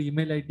sharing your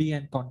email ID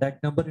and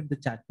contact number in the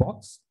chat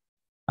box.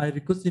 I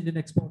request Indian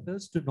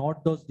exporters to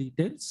note those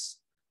details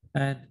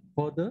and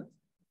further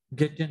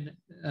get in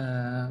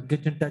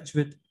touch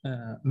with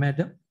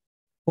Madam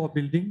for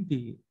building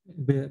the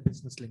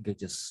business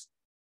linkages.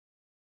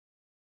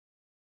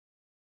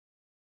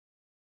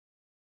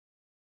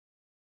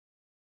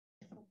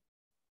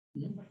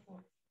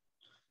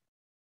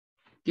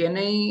 Can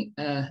I,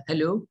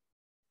 hello?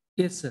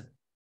 Yes, sir.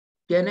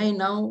 Can I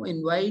now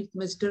invite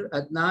Mr.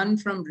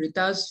 Adnan from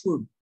Rita's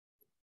Food?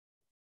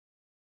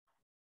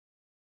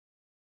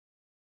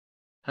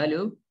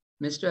 Hello,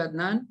 Mr.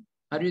 Adnan,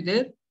 are you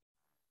there?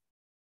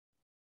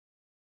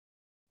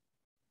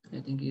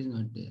 I think he's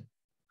not there.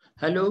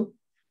 Hello?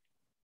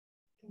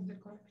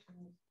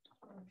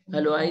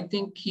 Hello, I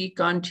think he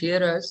can't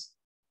hear us.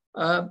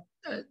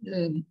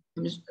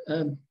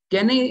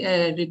 Can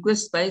I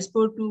request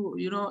Spiceboard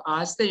to,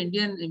 ask the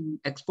Indian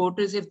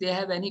exporters if they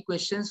have any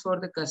questions for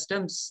the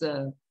customs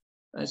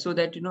so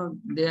that,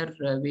 they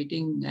are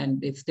waiting,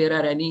 and if there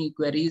are any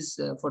queries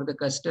for the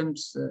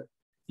customs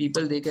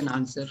people, they can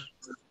answer.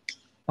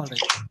 All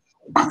right.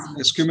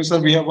 Excuse me, sir,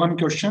 we have one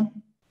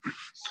question.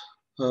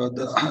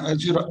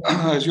 As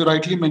you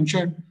rightly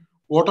mentioned,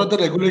 what are the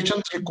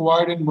regulations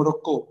required in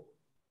Morocco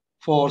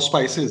for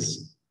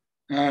spices,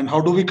 and how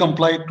do we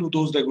comply to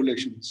those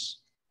regulations?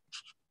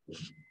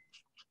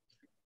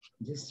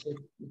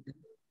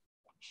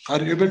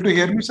 Are you able to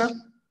hear me, sir?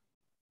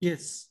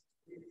 Yes.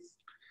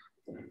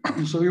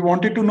 So we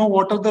wanted to know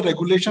what are the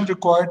regulations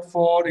required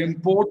for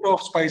import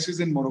of spices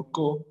in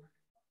Morocco,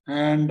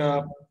 and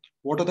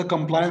what are the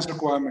compliance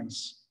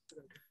requirements?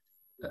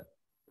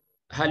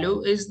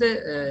 Hello, is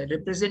the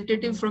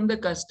representative from the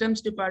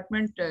customs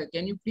department?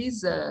 Can you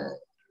please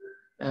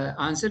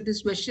answer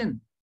this question?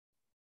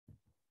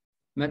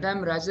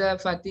 Madam Raza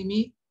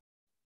Fatimi?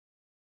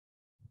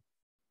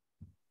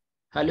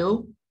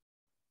 Hello?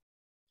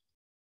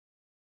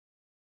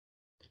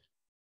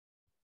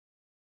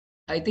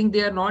 I think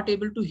they are not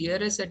able to hear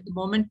us at the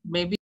moment.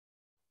 Maybe.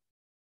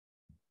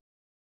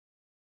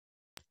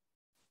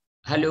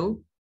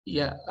 Hello?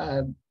 Yeah,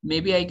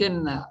 maybe I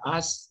can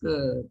ask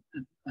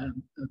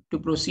to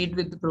proceed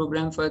with the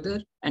program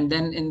further. And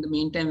then in the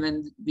meantime,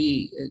 when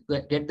we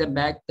get them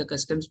back, the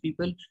customs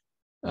people,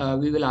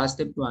 we will ask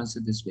them to answer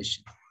this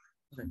question.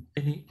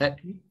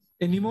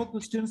 Any more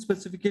questions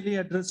specifically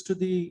addressed to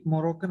the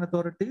Moroccan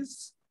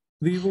authorities?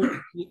 We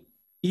would,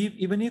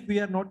 even if we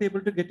are not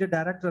able to get a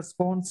direct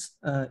response,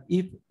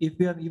 if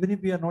we are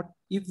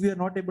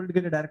not able to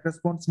get a direct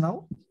response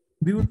now,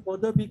 we would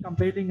further be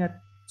compiling at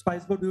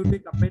Spiceboard. We would be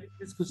compiling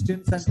these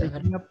questions and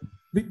taking up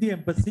with the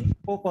embassy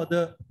for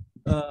further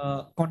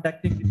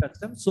contacting the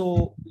customs.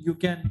 So you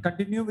can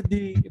continue with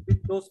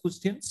those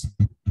questions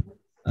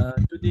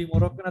to the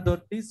Moroccan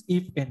authorities,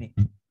 if any.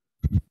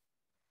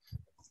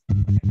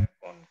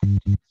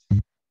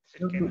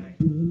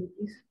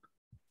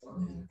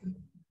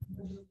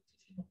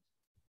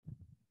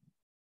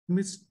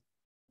 Miss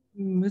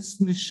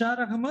Nishar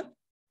Ahmed?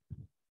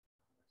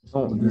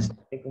 Oh, this is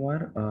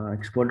Kumar,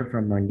 exporter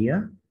from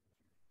India.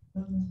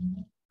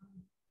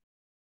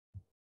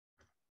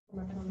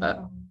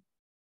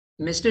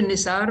 Mr.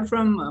 Nisar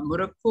from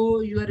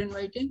Morocco, you are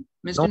inviting?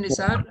 Mr.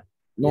 Nisar?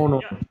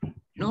 No.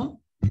 No?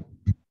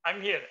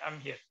 I'm here.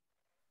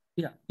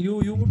 Yeah,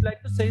 you would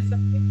like to say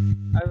something?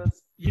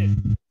 Yes.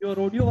 Your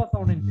audio was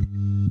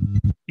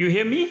on. You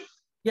hear me?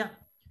 Yeah.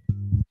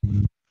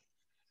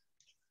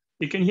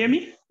 You can hear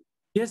me?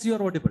 Yes, you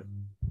are audible.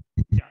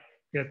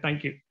 Yeah,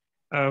 thank you.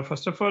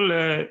 First of all,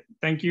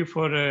 thank you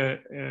for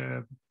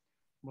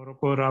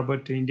Morocco,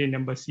 Robert, Indian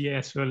Embassy,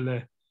 as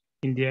well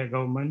India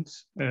government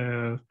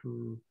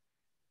to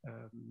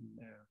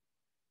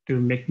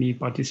make me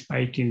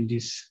participate in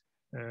this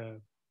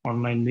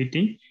online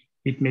meeting.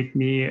 It made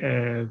me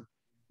a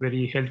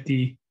very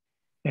healthy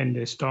and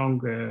a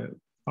strong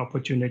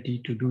opportunity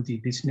to do the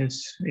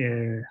business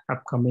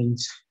upcoming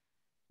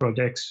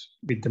projects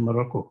with the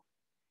Morocco.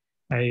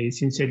 I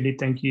sincerely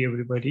thank you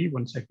everybody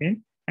once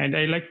again. And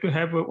I like to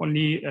have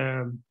only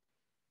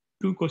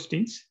two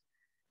questions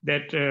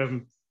that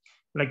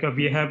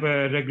we have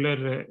a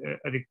regular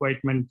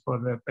requirement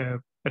for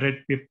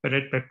red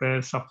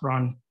pepper,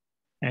 saffron,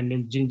 and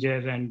then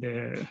ginger and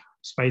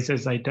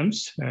spices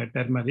items,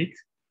 turmeric.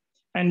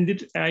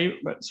 And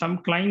some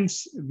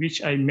clients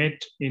which I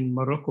met in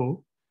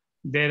Morocco,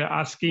 they're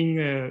asking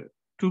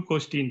 2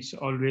 questions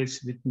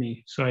always with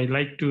me. So I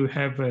like to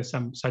have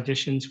some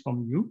suggestions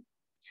from you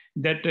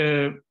that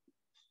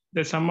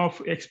the some of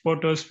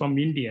exporters from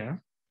India,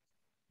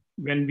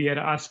 when we are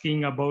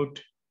asking about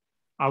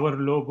our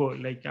logo,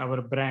 like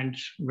our brand,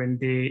 when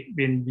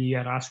we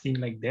are asking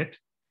like that,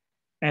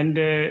 and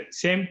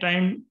same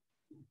time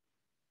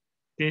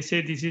they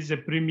say this is a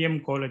premium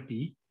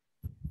quality,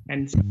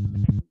 and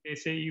they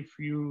say if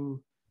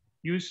you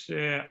use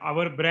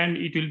our brand,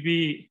 it will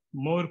be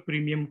more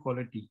premium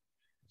quality.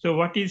 So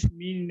what is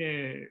mean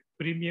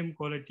premium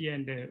quality,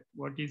 and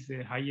what is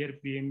a higher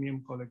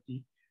premium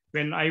quality?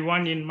 When I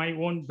want in my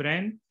own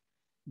brand,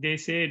 they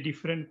say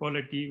different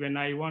quality. When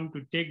I want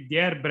to take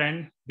their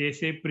brand, they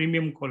say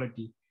premium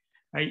quality.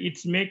 It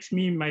makes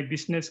me my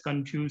business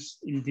confused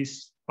in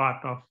this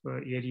part of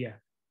area.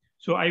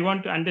 So I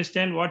want to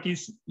understand what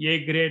is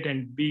A grade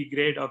and B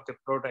grade of the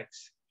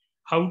products,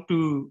 how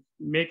to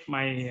make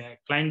my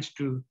clients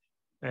to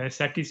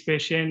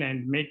satisfaction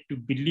and make to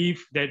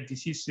believe that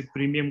this is a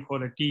premium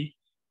quality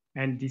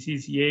and this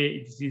is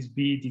A, this is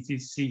B, this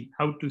is C,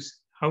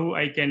 how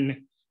I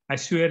can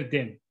assure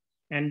them.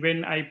 And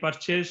when I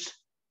purchase,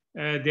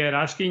 they are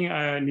asking,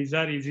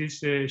 Nizar, is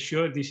this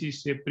sure this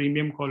is a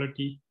premium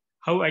quality?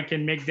 How I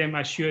can make them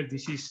assure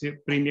this is a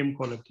premium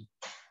quality?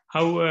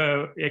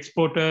 How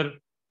exporter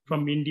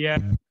from India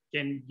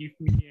can give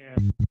me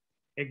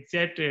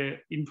exact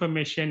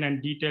information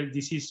and detail,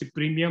 this is a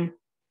premium,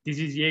 this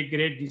is A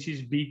grade, this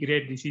is B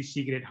grade, this is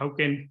C grade. How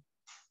can,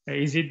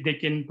 is it they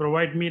can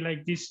provide me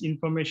like this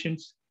information?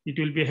 It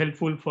will be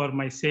helpful for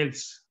my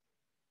sales.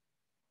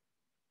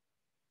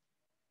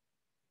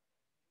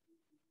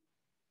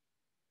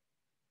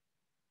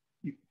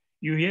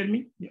 You hear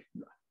me?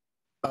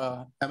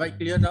 Am I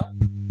clear now?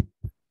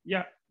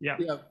 Yeah.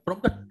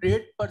 From the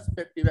trade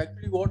perspective,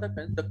 actually what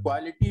happens, the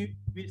quality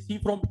we see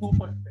from 2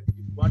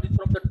 perspectives. One is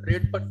from the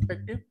trade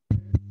perspective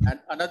and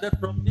another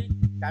from the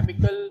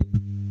chemical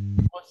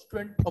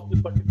constituent of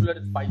the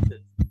particular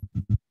spices.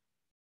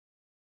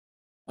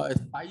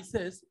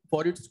 Spices,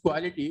 for its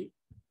quality,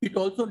 it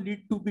also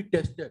needs to be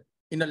tested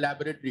in a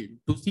laboratory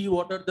to see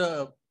what are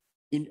the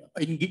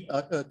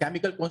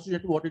chemical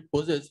constituent, what it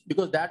possesses,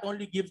 because that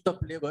only gives the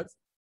flavors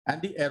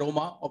and the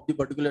aroma of the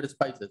particular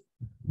spices.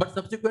 But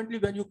subsequently,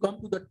 when you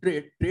come to the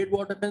trade,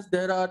 what happens,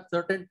 there are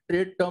certain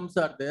trade terms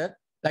are there,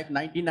 like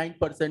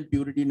 99%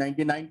 purity,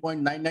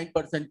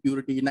 99.99%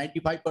 purity,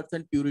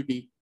 95%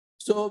 purity.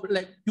 So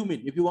like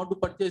cumin, if you want to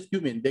purchase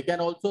cumin, they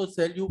can also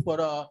sell you for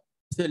a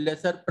say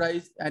lesser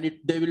price, and it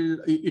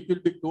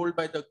will be told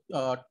by the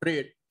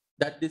trade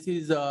that this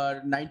is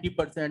 90%,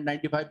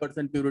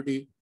 95%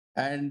 purity.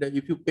 And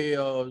if you pay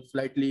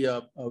slightly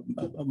a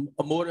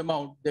more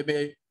amount, they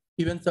may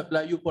even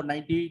supply you for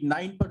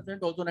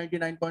 99%, also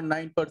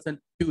 99.9%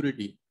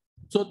 purity.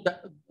 So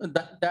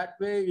that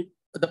way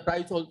the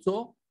price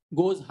also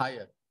goes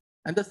higher.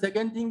 And the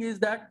second thing is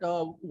that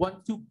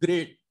once you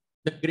grade,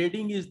 the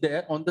grading is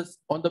there on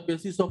the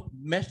basis of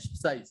mesh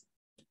size,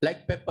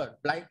 like pepper,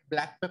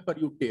 black pepper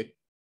you take.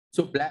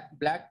 So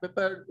black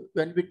pepper,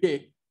 when we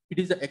take, it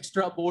is a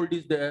extra bold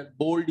is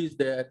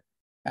there,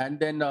 and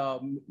then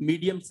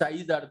medium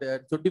size are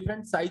there. So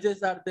different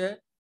sizes are there.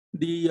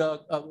 The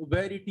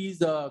where it is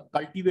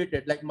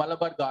cultivated, like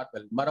Malabar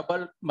Garble.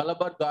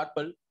 Malabar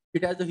Garble,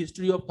 it has a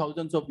history of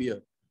thousands of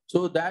years.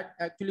 So that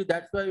actually,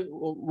 that's why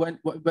when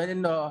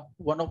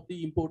one of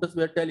the importers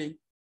were telling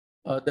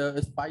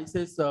the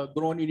spices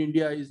grown in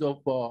India is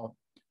of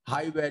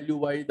high value,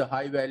 why the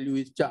high value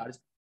is charged.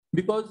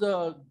 Because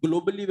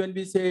globally, when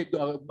we say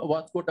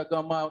Vasco da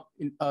Gama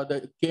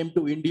came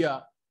to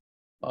India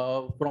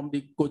from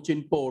the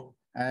Cochin port,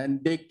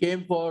 and they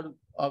came for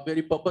a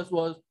very purpose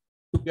was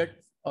to get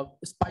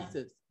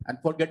spices, and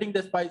for getting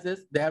the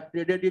spices, they have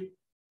traded it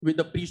with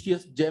the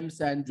precious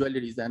gems and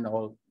jewelries and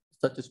all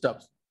such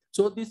stuffs.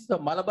 So this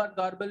Malabar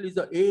Garble is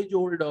an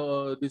age-old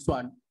this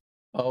one.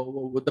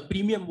 With the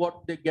premium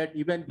what they get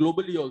even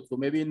globally also,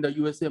 maybe in the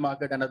USA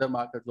market and other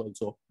markets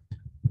also.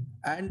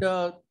 And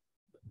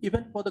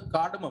even for the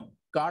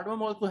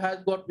cardamom also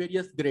has got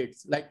various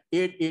grades like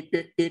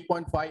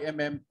 8.5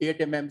 mm, 8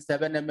 mm,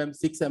 7 mm,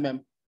 6 mm.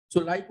 So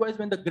likewise,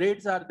 when the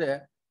grades are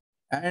there,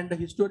 and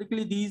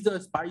historically these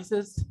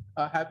spices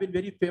have been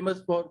very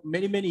famous for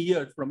many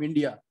years from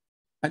India.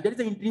 And there is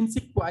the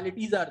intrinsic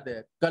qualities are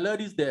there, color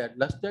is there,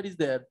 luster is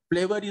there,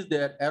 flavor is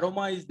there,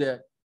 aroma is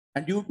there.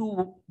 And due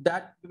to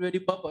that very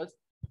purpose,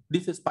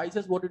 these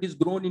spices, what it is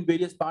grown in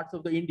various parts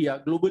of the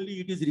India, globally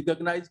it is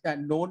recognized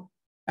and known,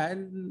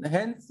 and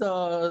hence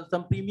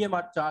some premium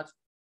are charged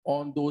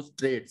on those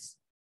trades.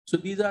 So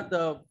these are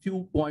the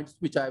few points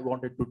which I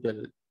wanted to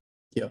tell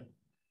here.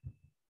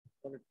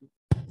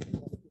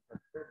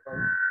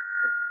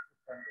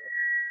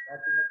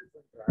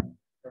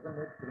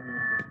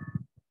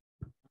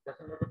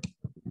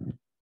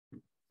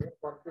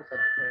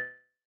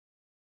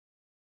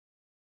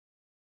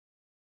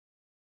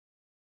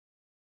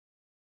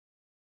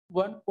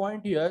 one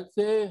point here.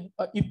 Say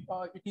if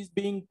it is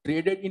being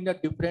traded in a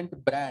different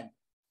brand,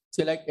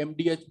 say like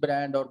MDH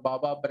brand or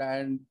Baba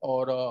brand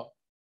or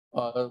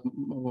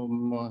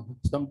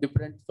some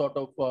different sort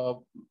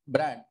of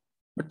brand,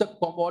 but the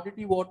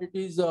commodity what it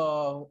is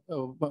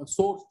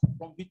sourced,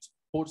 from which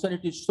portion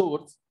it is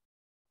sourced,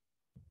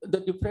 the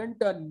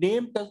different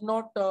name does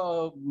not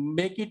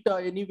make it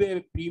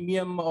anyway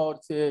premium or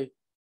say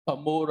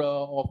more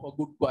of a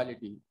good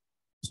quality.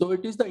 So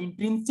it is the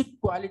intrinsic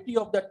quality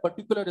of that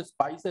particular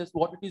spices,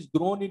 what it is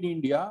grown in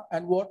India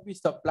and what we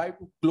supply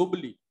to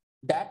globally,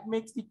 that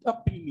makes it a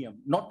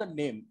premium, not the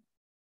name.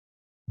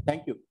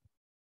 Thank you.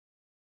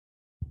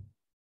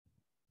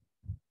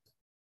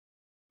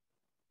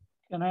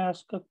 Can I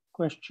ask a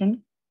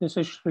question? This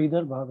is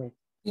Sridhar Bhave.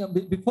 Yeah,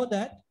 before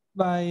that,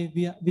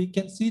 we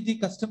can see the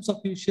customs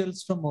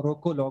officials from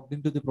Morocco logged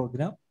into the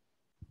program.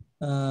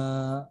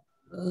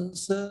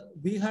 Sir,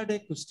 we had a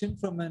question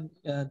from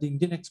the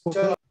Indian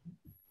exporter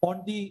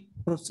on the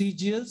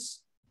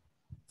procedures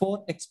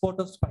for export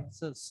of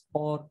spices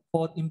or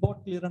for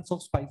import clearance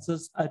of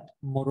spices at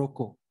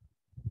Morocco.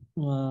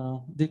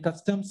 The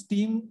customs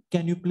team,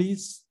 can you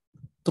please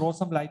throw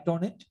some light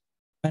on it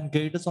and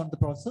guide us on the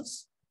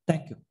process?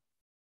 Thank you.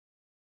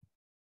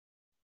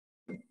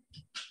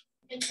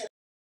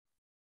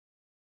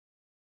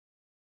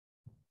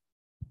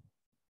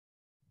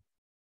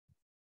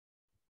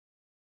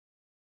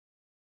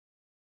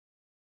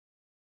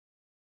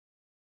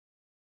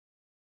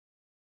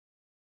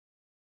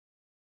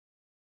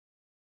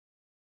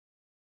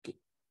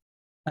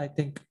 I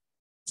think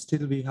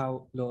still we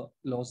have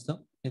lost them.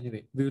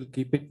 Anyway, we will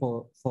keep it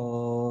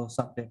for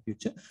some time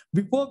future.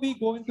 Before we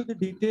go into the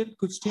detailed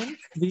question,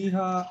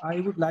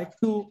 I would like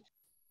to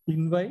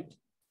invite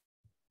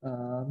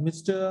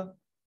Mr.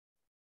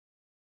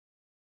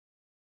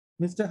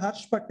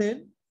 Harsh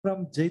Patel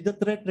from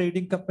Jaidatra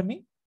Trading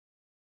Company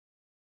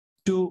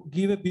to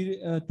give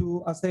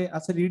as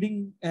a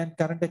leading and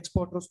current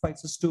exporter of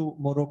spices to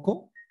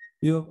Morocco.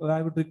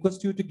 I would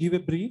request you to give a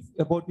brief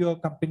about your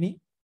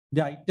company,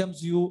 the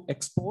items you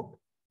export,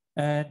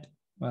 and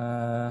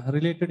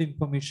related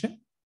information.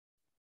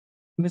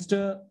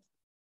 Mr.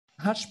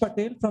 Harsh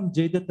Patel from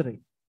Jaidatra.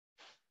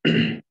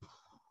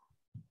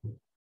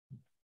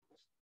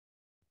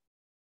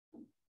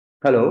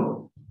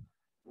 Hello.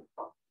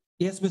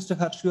 Yes, Mr.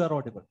 Harsh, you are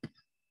audible.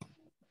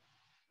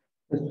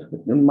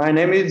 My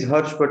name is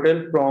Harsh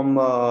Patel from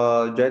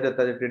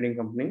Jaidatra Trading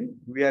Company.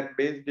 We are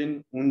based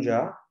in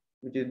Unja,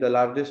 which is the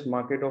largest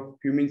market of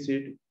cumin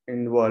seed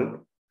in the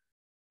world.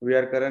 We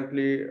are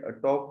currently a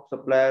top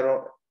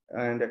supplier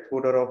and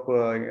exporter of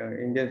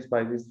Indian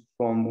spices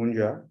from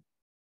Unja.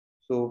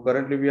 So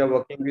currently we are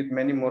working with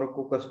many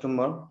Morocco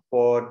customers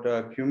for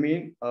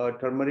cumin,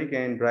 turmeric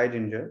and dry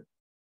ginger.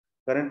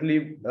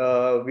 Currently,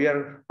 we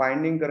are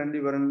finding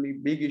one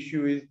big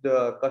issue is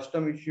the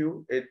custom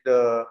issue at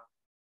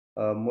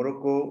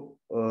Morocco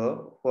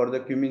for the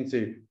cumin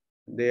seed.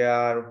 They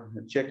are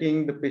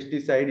checking the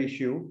pesticide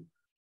issue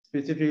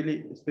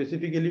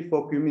specifically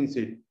for cumin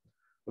seed.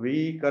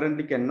 We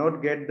currently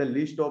cannot get the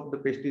list of the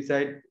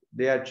pesticide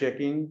they are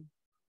checking.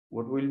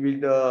 What will be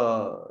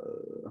the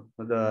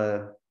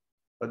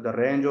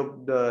range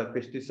of the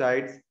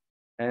pesticides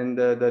and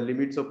the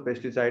limits of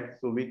pesticides?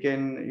 So we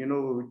can, we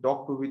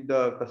talk with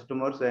the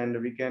customers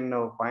and we can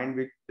find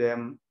with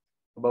them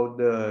about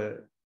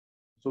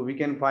so we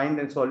can find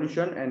a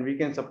solution and we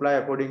can supply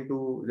according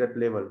to that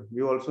level.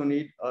 We also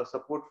need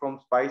support from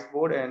Spice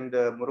Board and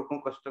Morocco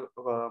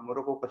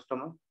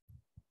customer,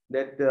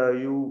 that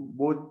you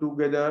both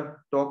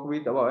together talk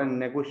with about and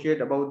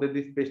negotiate about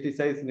this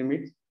pesticides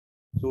limits,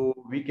 so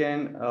we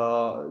can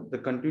the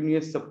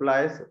continuous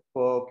supplies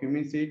for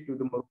cumin seed to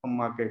the Morocco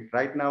market.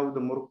 Right now, the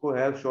Morocco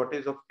has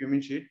shortage of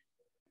cumin seed,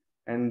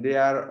 and they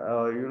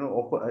are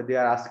they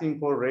are asking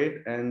for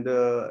rate, and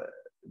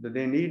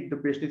they need the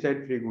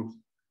pesticide free goods,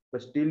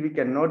 but still we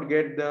cannot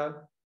get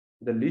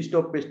the list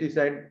of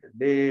pesticide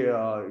they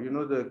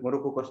the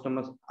Morocco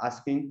customers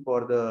asking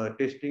for the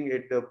testing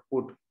at the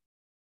port.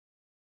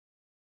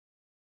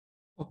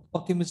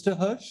 Okay, Mr.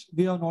 Harsh,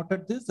 we have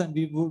noted this, and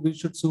we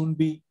should soon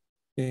be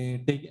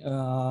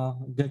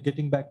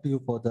getting back to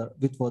you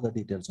with further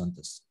details on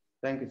this.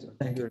 Thank you, sir.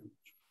 Thank you.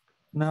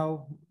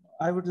 Now,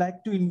 I would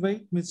like to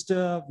invite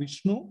Mr.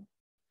 Vishnu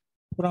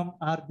from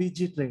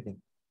RBG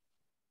Trading.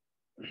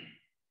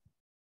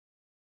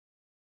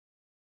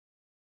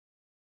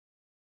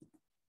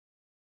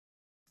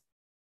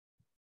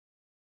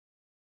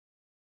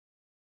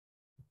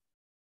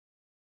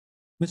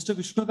 Mr.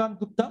 Vishnukant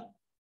Gupta.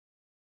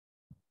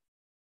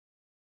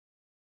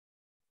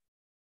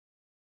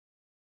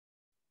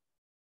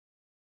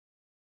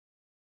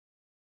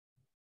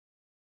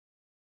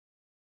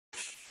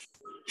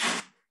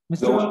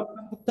 Mr.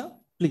 Vishnukant Gupta,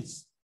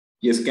 please.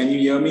 Yes, can you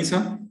hear me,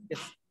 sir? Yes.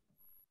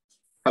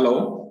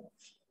 Hello?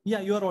 Yeah,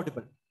 you are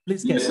audible.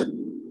 Please. Yes, sir.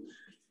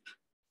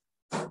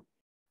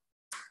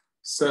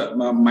 Sir,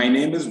 my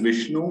name is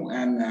Vishnu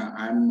and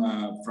I'm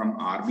from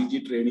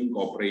RBG Trading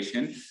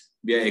Corporation.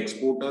 We are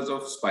exporters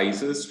of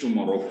spices to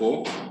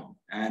Morocco,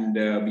 and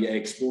we are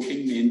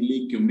exporting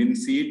mainly cumin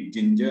seed,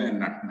 ginger, and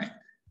nutmeg.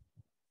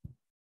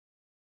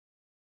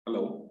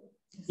 Hello.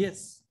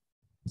 Yes.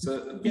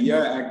 So we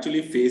are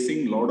actually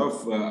facing a lot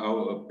of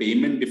our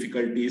payment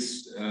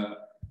difficulties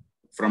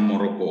from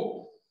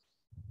Morocco.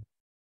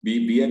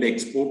 We had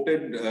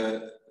exported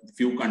a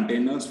few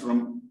containers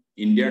from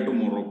India to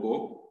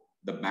Morocco.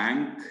 The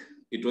bank,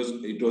 it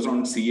was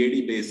on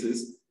CAD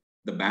basis.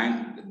 The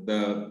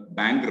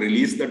bank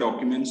released the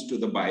documents to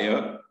the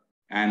buyer,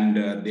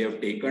 and they have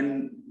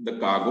taken the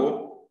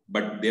cargo,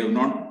 but they have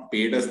not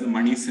paid us the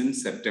money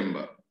since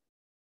September.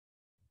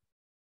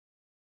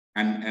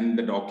 And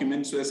the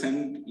documents were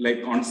sent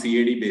like on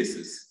CAD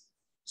basis.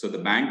 So the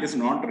bank is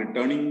not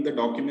returning the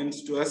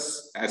documents to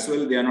us, as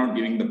well they are not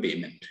giving the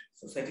payment.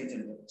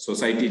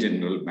 Society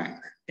General Bank.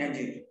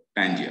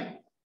 Tangier.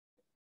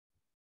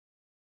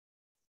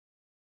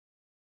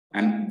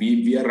 And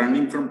we are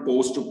running from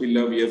post to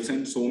pillar. We have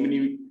sent so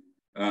many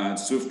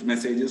SWIFT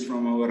messages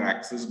from our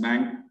Axis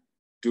Bank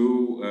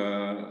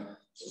to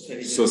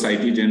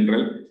Society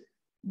General,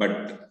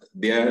 but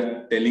they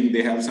are telling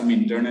they have some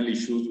internal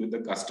issues with the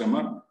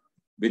customer,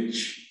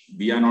 which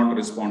we are not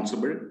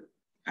responsible,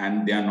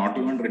 and they are not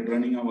even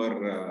returning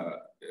our.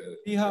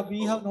 We have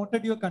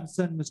noted your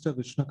concern, Mr.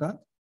 Vishnukant.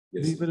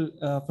 Yes. We will,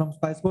 from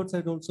SpiceBoard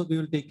side also, we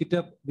will take it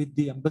up with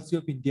the Embassy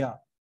of India,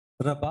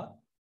 Rabat,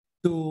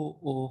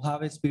 to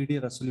have a speedy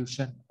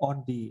resolution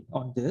on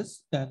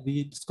this, and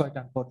it's quite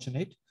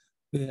unfortunate.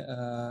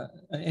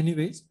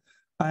 Anyways,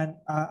 and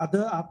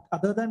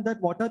other than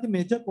that, what are the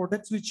major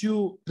products which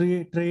you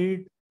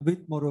trade with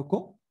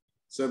Morocco?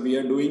 So we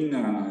are doing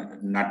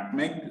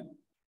nutmeg,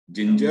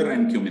 ginger,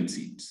 and cumin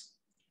seeds.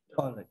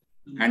 All right.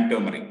 And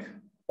turmeric.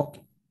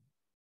 Okay.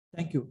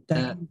 Thank you.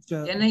 Thank you,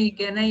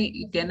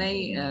 Mr. Can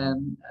I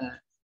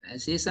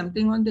say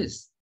something on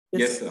this?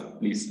 Yes, sir.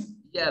 Please.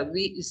 Yeah,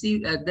 we see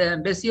the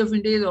Embassy of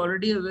India is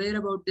already aware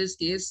about this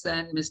case,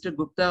 and Mr.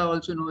 Gupta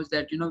also knows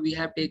that we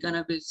have taken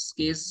up this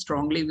case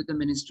strongly with the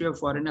Ministry of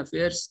Foreign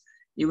Affairs,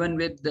 even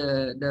with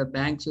the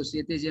bank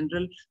Societe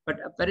Generale. But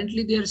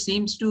apparently there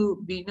seems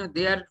to be,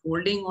 they are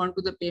holding on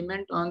to the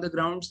payment on the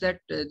grounds that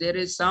there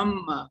is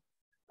some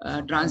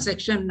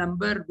transaction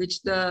number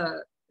which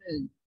the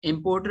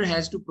importer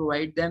has to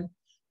provide them.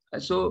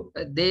 So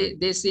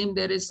they seem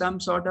there is some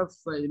sort of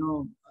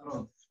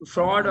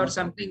fraud or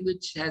something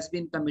which has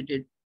been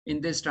committed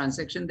in this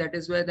transaction. That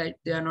is why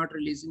they are not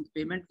releasing the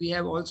payment. We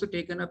have also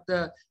taken up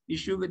the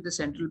issue with the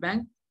central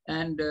bank,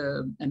 and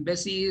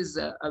Embassy is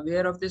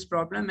aware of this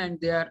problem, and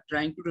they are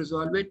trying to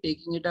resolve it,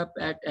 taking it up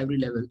at every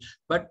level.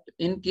 But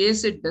in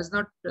case it does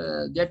not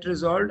get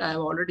resolved, I have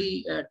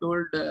already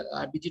told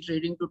RBG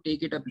Trading to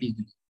take it up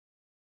legally.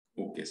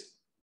 Okay.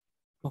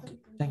 Okay.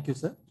 Thank you,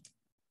 sir.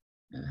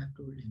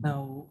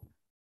 Now,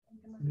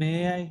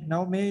 may I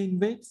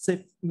invite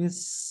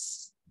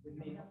Miss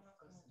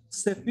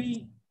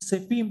Sefi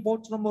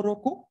Imports from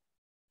Morocco?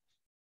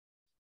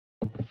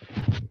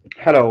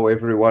 Hello,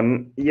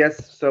 everyone.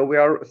 Yes, so we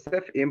are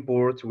SEF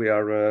Imports. We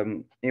are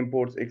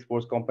imports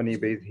exports company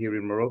based here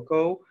in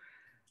Morocco.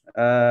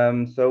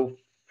 So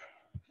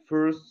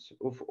first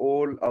of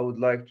all, I would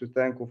like to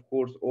thank, of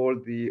course, all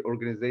the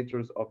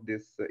organizers of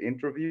this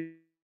interview.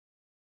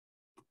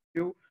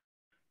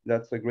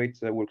 That's a great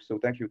work. So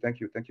thank you,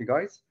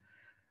 guys.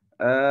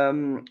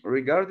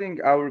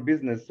 Regarding our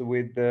business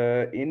with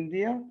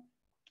India,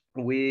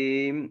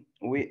 we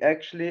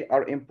actually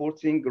are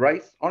importing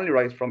only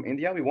rice from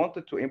India. We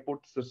wanted to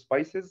import the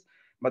spices,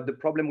 but the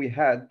problem we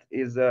had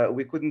is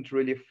we couldn't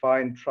really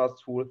find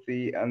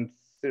trustworthy and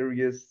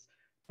serious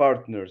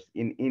partners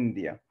in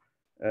India.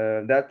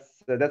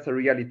 That's a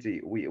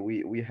reality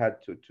we had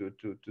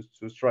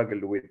to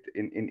struggle with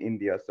in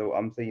India. So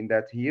I'm saying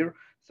that here.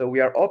 So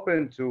we are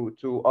open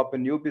to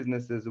open new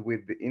businesses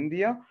with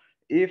India.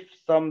 If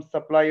some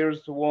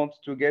suppliers want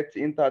to get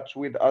in touch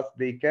with us,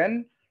 they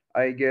can.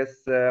 I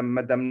guess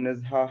Madam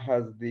Nezha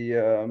has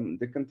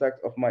the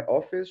contact of my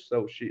office,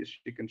 so she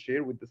can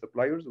share with the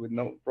suppliers with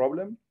no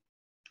problem.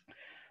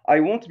 I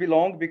won't be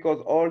long because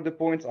all the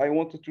points I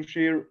wanted to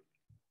share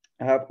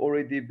have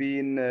already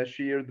been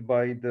shared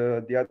by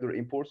the other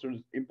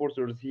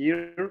importers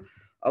here.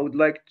 I would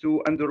like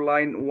to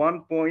underline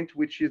one point,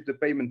 which is the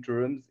payment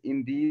terms.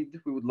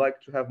 Indeed, we would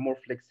like to have more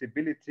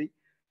flexibility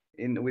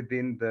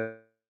within the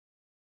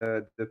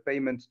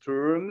payment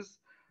terms.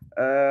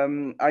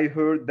 I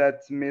heard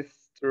that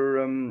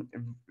Mr.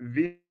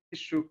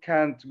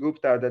 Vishukant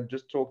Gupta that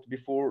just talked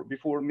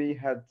before me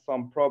had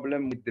some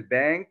problem with the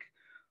bank.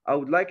 I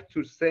would like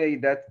to say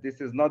that this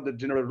is not the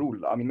general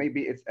rule. I mean,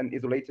 maybe it's an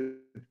isolated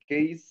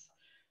case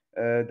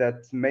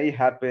that may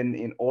happen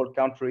in all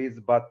countries,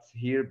 but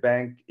here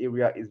bank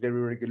area is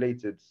very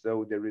regulated,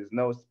 so there is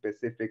no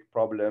specific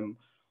problem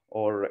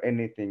or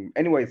anything.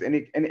 Anyways,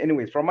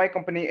 from my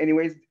company,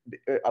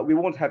 we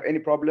won't have any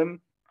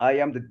problem. I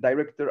am the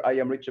director. I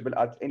am reachable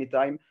at any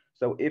time.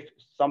 So if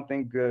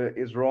something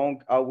is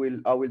wrong, I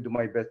will do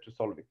my best to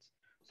solve it.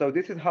 So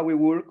this is how we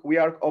work. We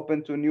are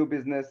open to new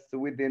business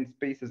within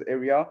Spaces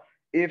area.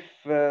 If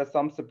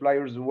some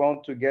suppliers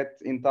want to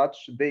get in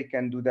touch, they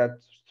can do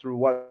that through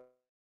WhatsApp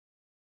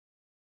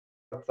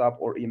WhatsApp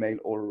or email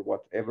or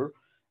whatever.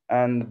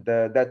 And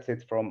that's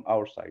it from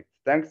our side.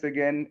 Thanks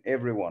again,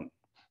 everyone.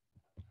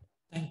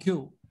 Thank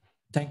you.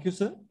 Thank you,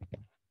 sir.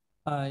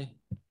 I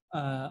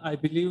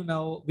believe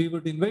now we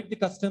would invite the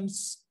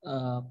customs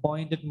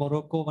point at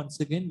Morocco once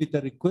again with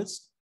a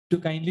request to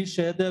kindly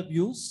share their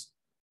views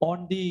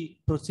on the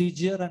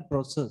procedure and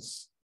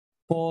process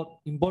for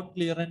import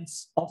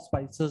clearance of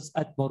spices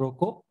at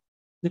Morocco.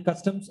 The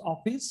customs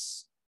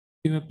office,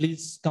 you may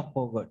please come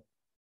forward.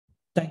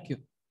 Thank you.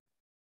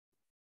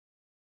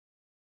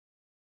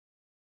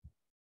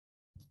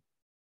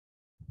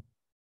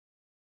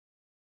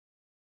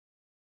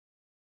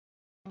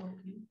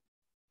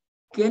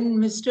 Can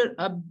Mr.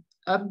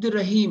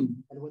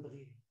 Abdurrahim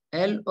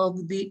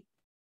Al-Ogiri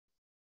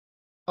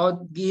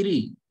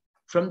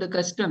from the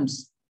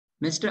customs,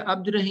 Mr.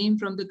 Abdurrahim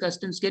from the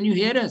customs, can you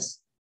hear us?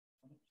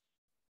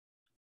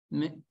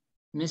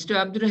 Mr.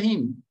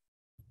 Abdurrahim,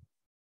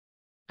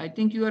 I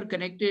think you are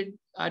connected.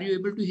 Are you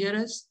able to hear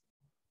us?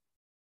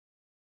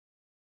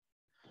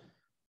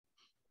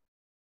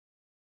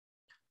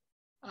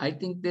 I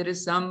think there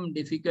is some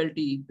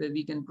difficulty that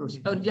we can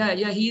proceed. Oh, yeah,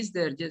 he is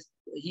there. Just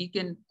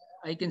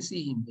I can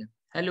see him here.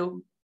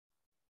 Hello.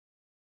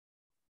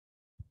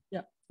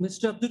 Yeah,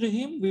 Mr.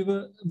 Abdurrahim, we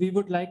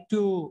would like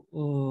to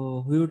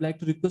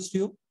request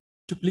you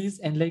to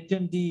please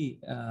enlighten the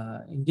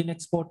Indian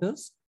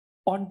exporters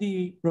on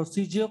the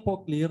procedure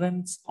for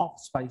clearance of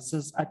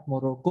spices at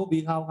Morocco.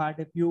 We have had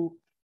a few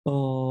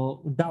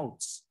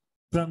doubts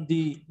from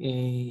the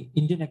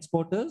Indian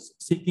exporters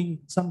seeking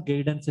some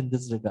guidance in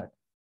this regard.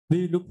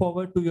 We look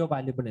forward to your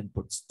valuable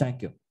inputs.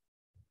 Thank you.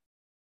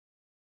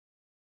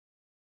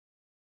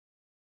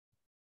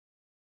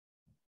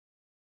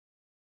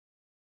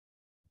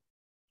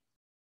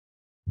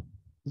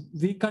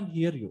 We can't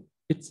hear you.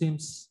 It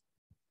seems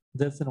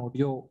there's an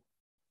audio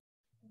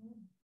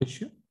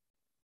issue.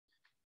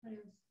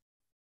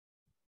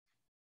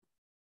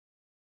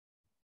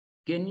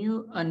 Can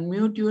you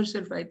unmute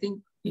yourself? I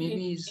think maybe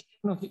he's...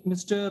 No,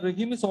 Mr.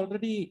 Rahim is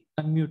already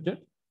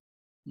unmuted.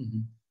 Mm-hmm.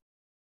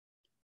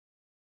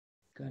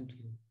 Can't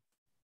hear.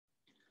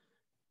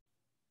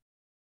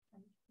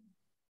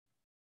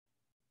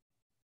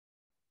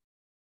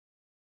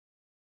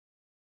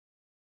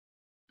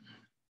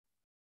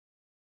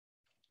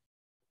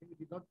 We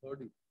did not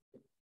heard it.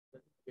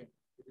 We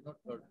did not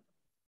heard.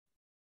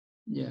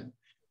 Yeah.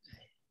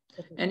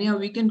 Anyhow,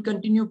 we can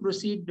continue,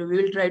 proceed. We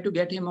will try to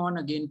get him on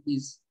again,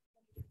 please.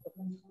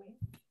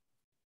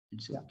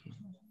 It's okay.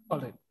 All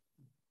right.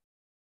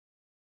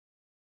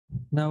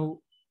 Now,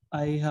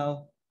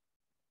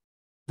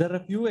 there are a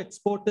few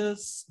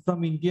exporters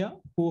from India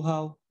who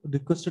have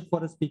requested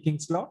for a speaking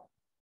slot.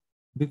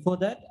 Before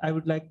that, I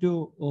would like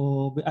to,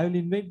 I will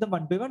invite them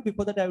one by one.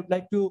 Before that, I would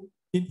like to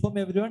inform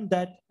everyone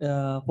that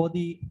for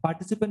the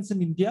participants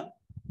in India,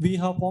 we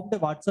have formed a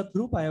WhatsApp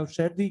group. I have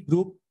shared the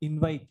group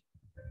invite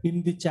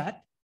in the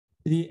chat.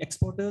 The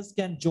exporters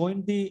can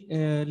join the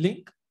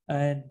link,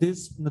 and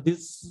this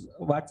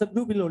WhatsApp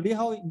group will only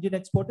have Indian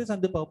exporters,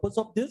 and the purpose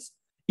of this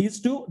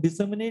is to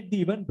disseminate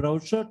the event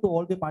brochure to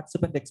all the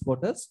participant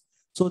exporters.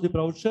 So the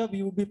brochure,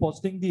 we will be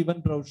posting the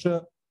event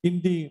brochure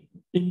in the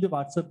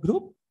WhatsApp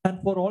group,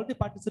 and for all the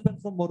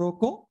participants from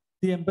Morocco,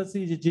 the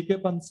embassy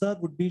GK Pansar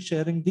would be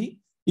sharing the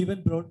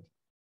event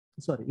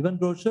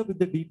brochure with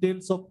the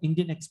details of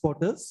Indian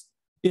exporters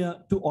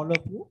to all of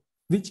you,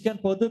 which can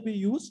further be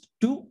used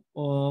to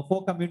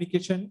for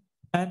communication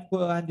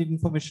and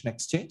information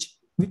exchange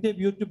with a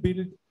view to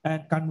build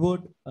and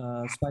convert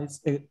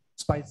spice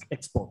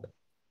export.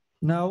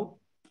 Now,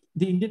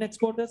 the Indian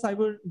exporters,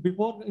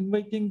 before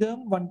inviting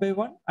them one by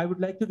one, I would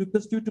like to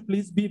request you to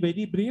please be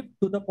very brief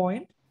to the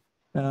point,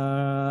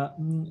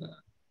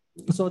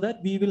 so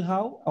that we will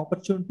have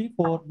opportunity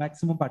for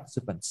maximum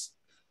participants.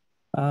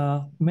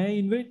 May I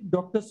invite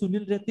Dr.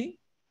 Sunil Reddy?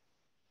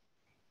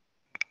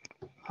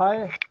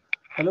 Hi,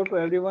 hello to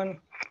everyone.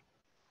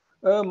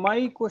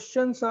 My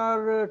questions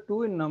are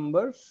two in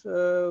numbers.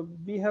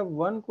 We have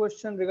one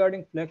question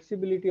regarding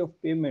flexibility of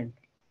payment.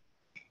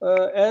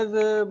 As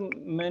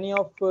many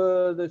of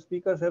the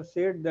speakers have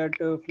said that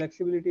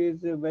flexibility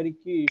is a very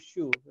key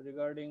issue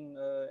regarding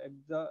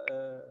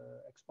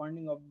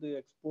expanding of the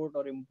export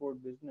or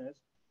import business.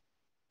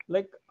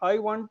 Like, I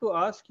want to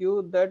ask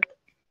you that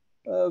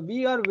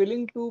we are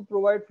willing to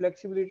provide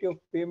flexibility of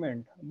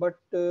payment, but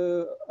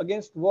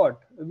against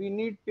what? We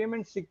need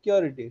payment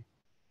security.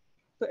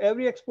 So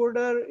every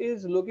exporter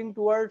is looking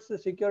towards the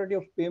security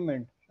of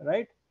payment,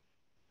 right?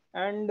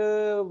 And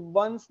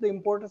once the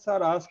importers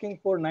are asking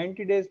for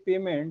 90 days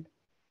payment,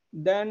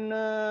 then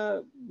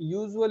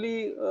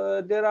usually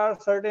there are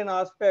certain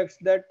aspects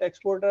that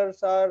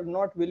exporters are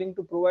not willing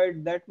to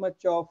provide that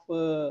much of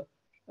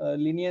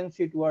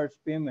leniency towards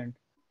payment.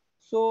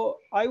 So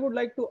I would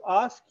like to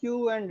ask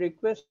you and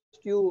request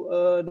you,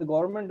 the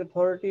government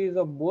authorities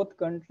of both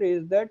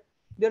countries, that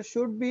there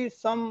should be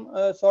some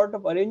sort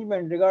of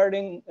arrangement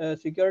regarding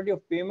security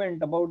of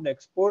payment about the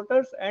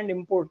exporters and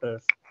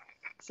importers.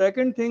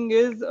 Second thing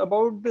is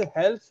about the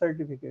health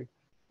certificate.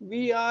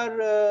 We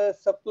are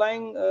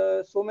supplying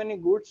so many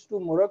goods to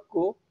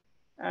Morocco,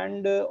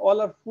 and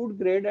all are food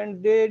grade,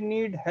 and they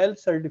need health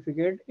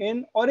certificate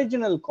in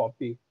original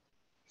copy.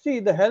 See,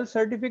 the health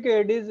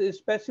certificate is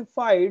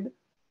specified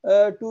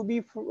to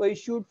be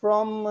issued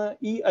from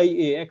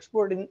EIA,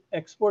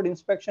 Export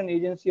Inspection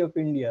Agency of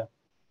India,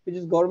 which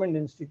is government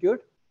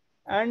institute.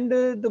 And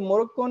the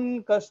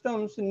Moroccan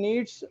customs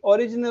needs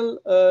original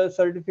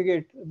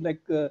certificate,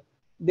 like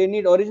they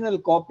need original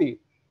copy.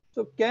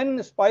 So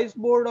can Spice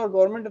Board or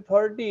government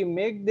authority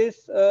make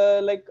this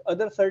like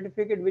other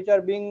certificate which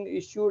are being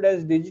issued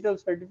as digital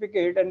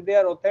certificate and they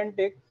are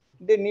authentic?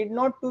 They need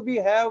not to be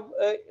have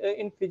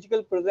in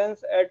physical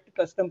presence at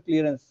custom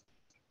clearance,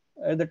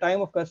 at the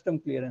time of custom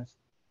clearance.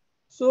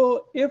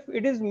 So if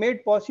it is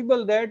made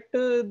possible that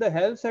the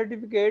health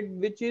certificate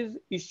which is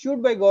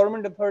issued by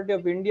Government Authority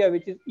of India,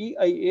 which is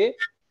EIA,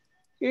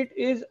 it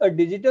is a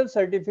digital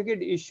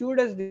certificate issued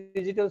as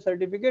digital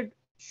certificate,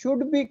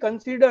 should be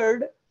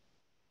considered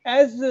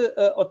as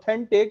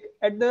authentic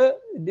at the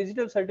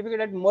digital certificate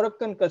at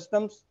Moroccan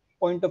customs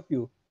point of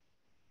view.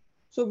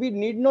 So we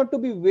need not to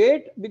be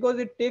wait, because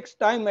it takes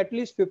time, at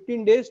least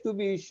 15 days to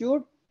be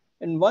issued.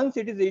 And once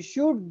it is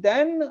issued,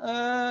 then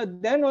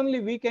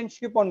only we can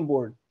ship on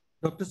board.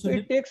 Dr. So Sunil,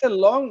 it takes a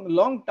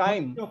long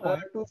time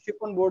to ship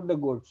on board the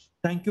goods.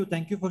 Thank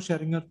you for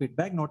sharing your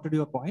feedback. Noted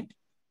your point.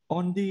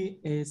 On the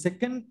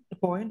second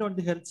point on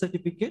the health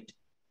certificate,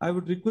 I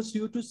would request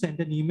you to send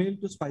an email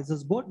to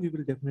Spices Board. We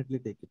will definitely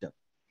take it up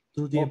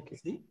through the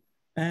embassy.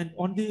 And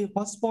on the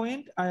first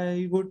point,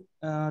 I would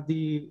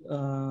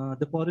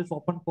the floor is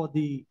open for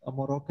the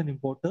Moroccan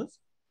importers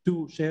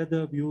to share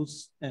their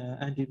views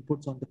and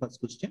inputs on the first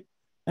question.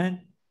 And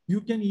you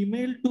can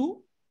email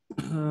to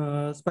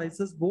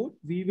Spices Board.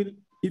 We will,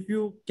 if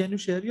you can, you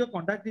share your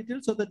contact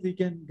details so that we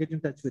can get in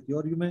touch with you,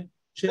 or you may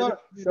share.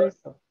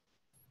 Sure.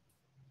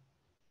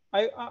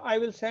 I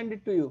will send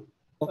it to you.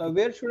 Okay.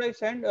 Where should I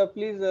send?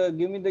 Please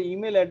give me the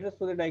email address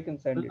so that I can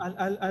send it.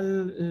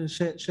 I'll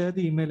share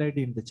the email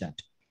ID in the chat.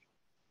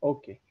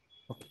 Okay.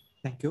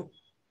 Thank you.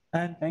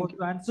 And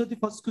to answer the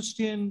first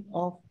question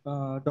of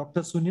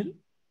Dr. Sunil,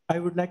 I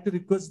would like to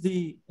request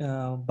the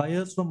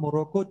buyers from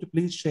Morocco to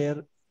please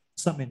share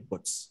some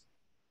inputs.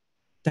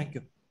 Thank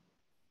you.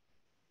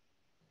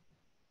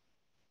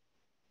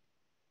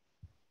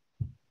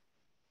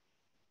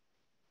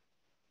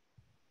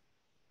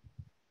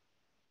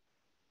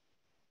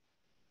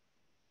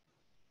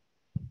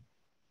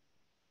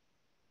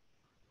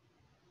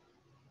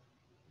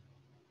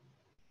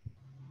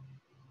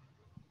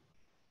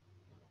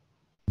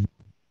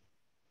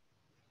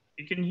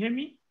 You can hear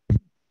me?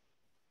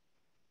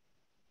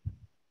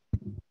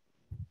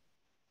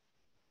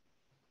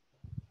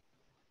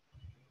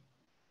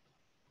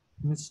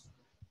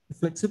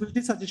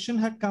 Flexibility suggestion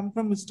had come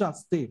from Mr.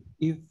 Asteb.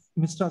 If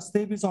Mr.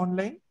 Asteb is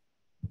online,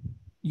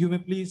 you may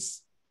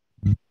please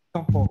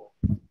come forward.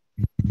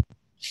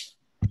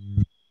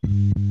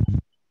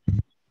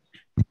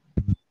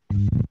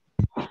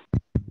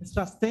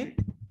 Mr. Asteb?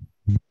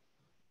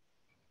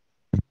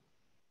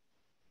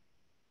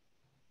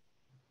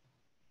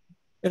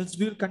 Else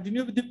we will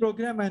continue with the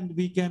program, and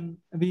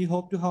we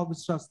hope to have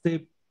Mr.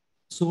 Asteb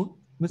soon.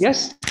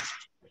 Yes.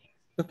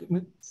 Okay.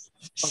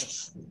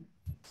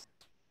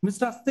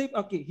 Mr. Asteb,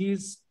 okay, he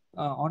is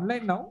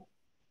online now.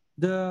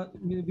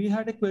 We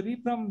had a query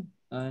from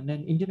an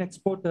Indian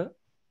exporter.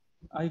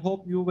 I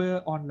hope you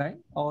were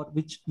online, or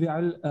which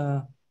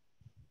I'll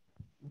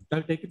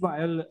take it.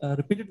 I'll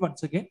repeat it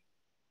once again.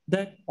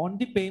 That on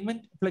the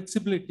payment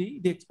flexibility,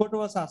 the exporter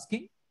was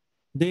asking.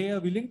 They are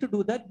willing to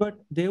do that, but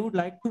they would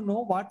like to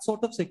know what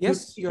sort of security.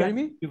 Yes, you hear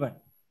me? Given.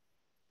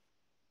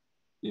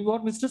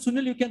 Mr.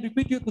 Sunil, you can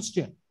repeat your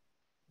question.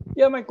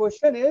 Yeah, my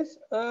question is,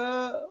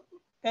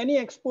 any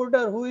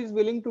exporter who is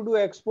willing to do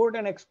export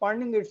and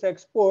expanding its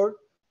export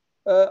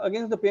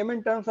against the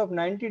payment terms of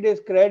 90 days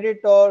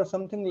credit or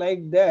something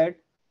like that,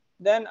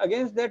 then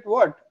against that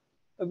what?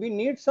 We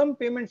need some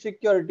payment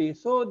security.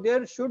 So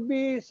there should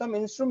be some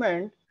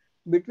instrument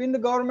between the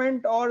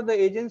government or the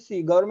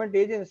agency, government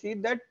agency,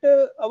 that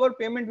our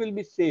payment will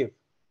be safe,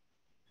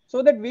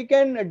 so that we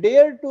can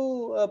dare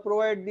to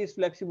provide these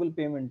flexible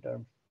payment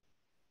terms.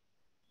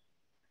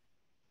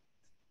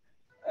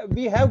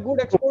 We have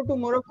good export to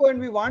Morocco and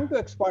we want to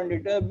expand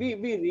it. We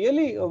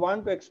really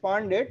want to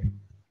expand it,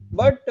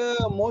 but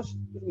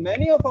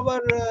many of our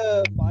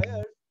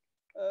buyers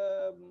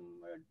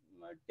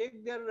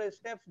take their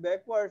steps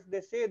backwards.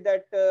 They say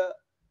that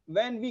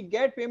when we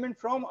get payment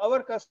from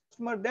our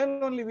customer,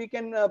 then only we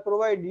can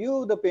provide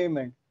you the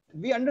payment.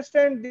 We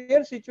understand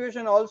their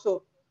situation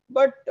also,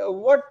 but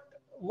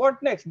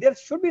what next? There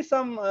should be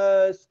some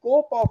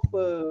scope of,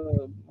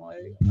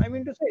 I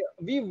mean to say,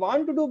 we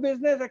want to do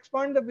business,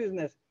 expand the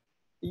business.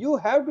 You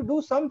have to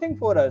do something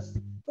for us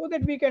so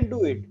that we can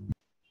do it.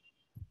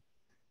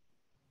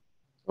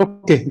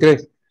 Okay,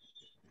 great.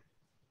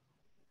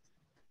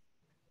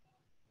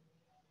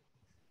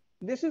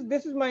 This is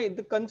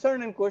the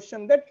concern and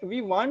question, that we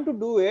want to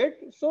do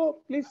it. So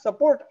please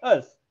support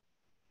us.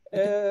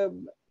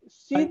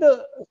 See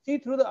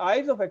through the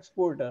eyes of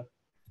exporter.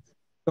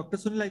 Dr.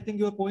 Sunil, I think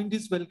your point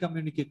is well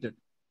communicated.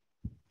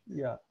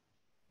 Yeah.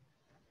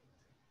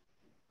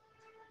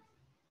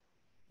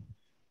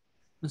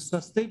 Mr.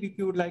 Astev, if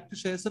you would like to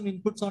share some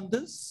inputs on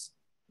this,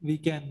 we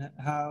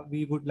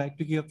would like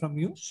to hear from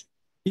you.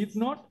 If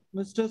not,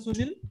 Mr.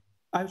 Sunil,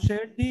 I've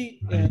shared the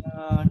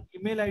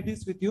email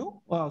IDs with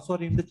you,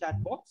 sorry, in the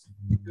chat box.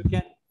 You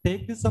can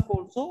take this up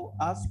also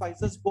as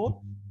Spices Board.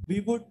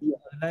 We would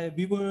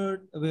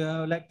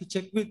like to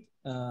check with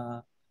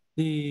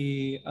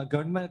the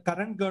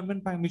current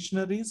government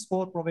missionaries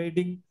for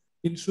providing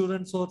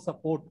insurance or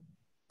support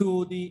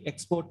to the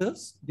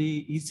exporters,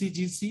 the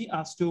ECGC,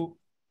 as to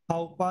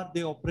how far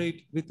they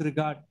operate with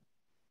regard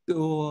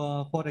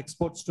to for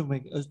exports to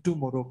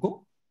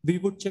Morocco. We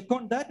would check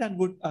on that and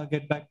would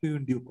get back to you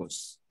in due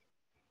course.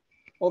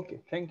 Okay,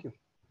 thank you.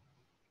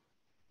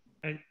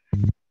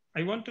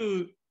 I want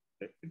to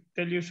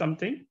tell you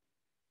something.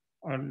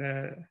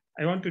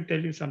 I want to tell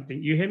you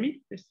something. You hear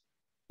me? Yes.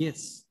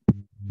 Yes.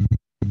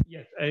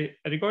 Yes.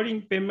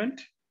 Regarding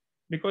payment,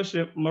 because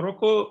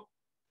Morocco,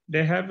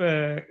 they have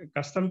a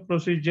custom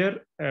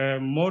procedure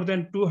more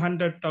than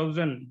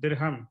 200,000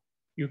 dirham.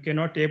 You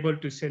cannot able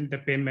to send the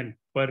payment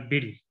per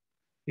bill.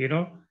 You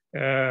know,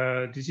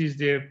 this is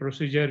the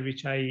procedure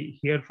which I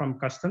hear from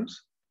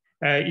customs.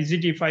 Is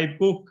it if I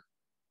book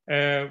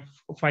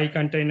 5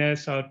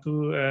 containers or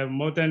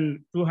more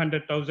than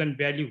 200,000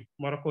 value,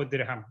 Morocco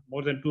dirham,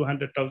 more than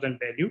 200,000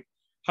 value,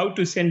 how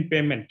to send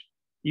payment?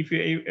 If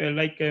you,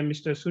 like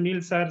Mr.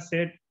 Sunil sir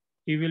said,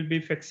 he will be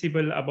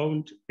flexible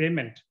about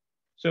payment.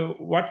 So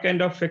what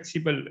kind of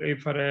flexible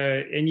for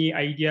any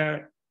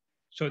idea,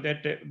 so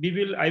that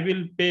I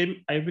will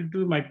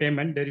do my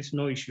payment, there is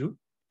no issue.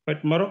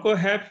 But Morocco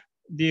have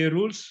the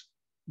rules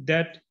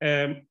that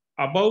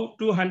above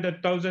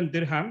 200,000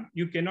 dirham,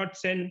 you cannot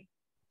send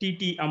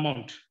TT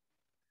amount.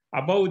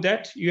 Above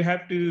that, you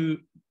have to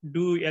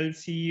do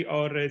LC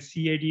or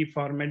CAD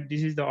format.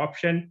 This is the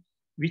option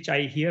which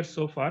I hear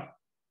so far.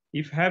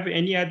 If have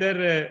any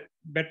other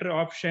better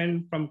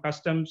option from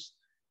customs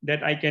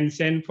that I can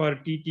send for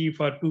TT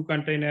for 2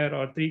 container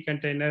or 3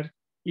 container,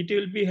 it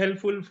will be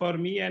helpful for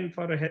me and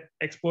for an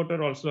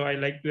exporter also. I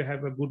like to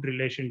have a good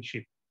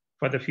relationship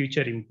for the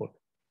future import.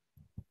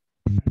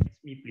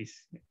 Next, me, please.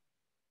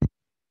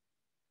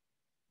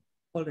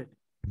 All right.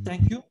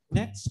 Thank you.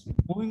 Next,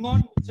 moving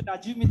on, Mr.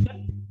 Rajiv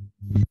Mittal.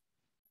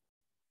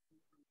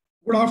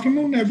 Good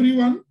afternoon,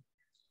 everyone.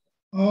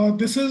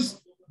 This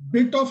is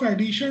bit of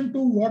addition to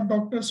what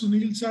Dr.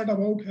 Sunil said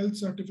about health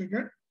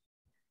certificate.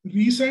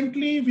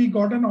 Recently, we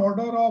got an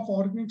order of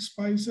organic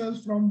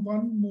spices from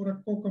one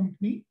Morocco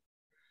company.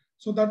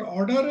 So that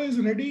order is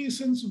ready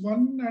since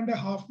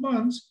 1.5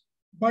 months,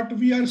 but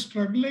we are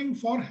struggling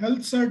for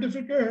health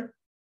certificate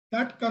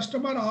that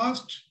customer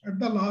asked at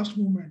the last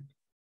moment.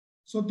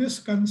 So this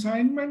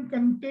consignment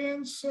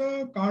contains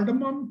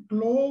cardamom,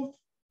 clove,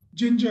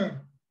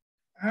 ginger,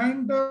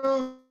 and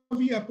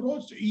we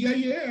approached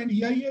EIA, and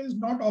EIA is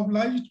not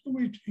obliged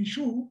to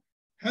issue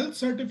health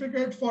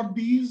certificate for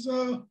these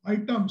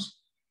items.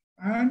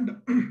 And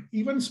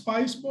even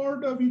Spice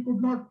Board, we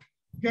could not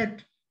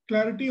get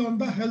clarity on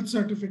the health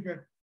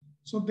certificate.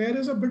 So there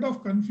is a bit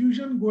of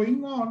confusion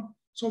going on.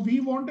 So we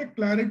want a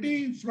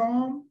clarity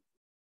from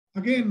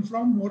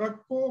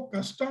Morocco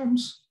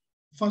Customs.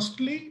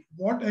 Firstly,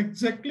 what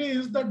exactly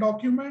is the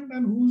document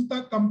and who's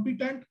the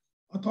competent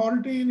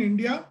authority in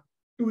India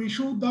to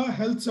issue the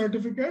health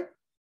certificate?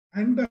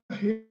 And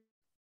here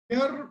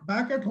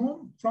back at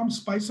home from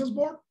Spices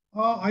Board,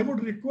 I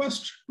would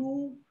request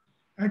to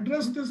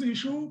address this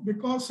issue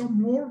because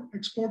some more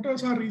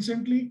exporters are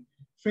recently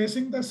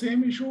facing the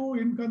same issue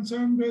in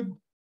concern with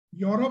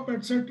Europe,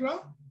 etc.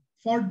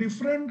 for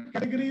different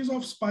categories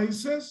of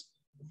spices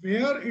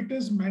where it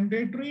is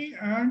mandatory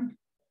and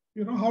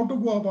how to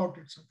go about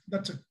it. So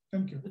that's it.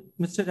 Thank you.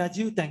 Mr.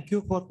 Rajiv, thank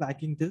you for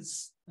flagging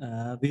this.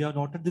 We have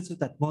noted this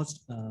with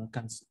utmost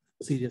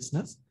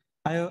seriousness.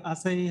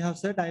 As I have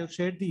said, I have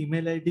shared the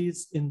email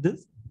IDs in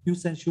this. You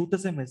can shoot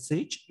us a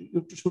message,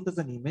 you shoot us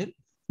an email.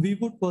 We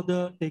would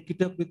further take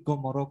it up with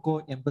Morocco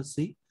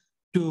Embassy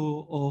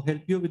to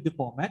help you with the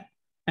format.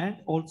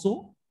 And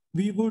also,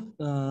 we would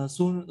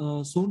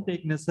soon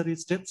take necessary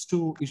steps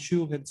to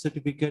issue health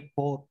certificate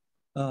for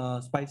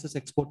spices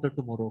exported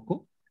to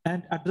Morocco.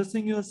 And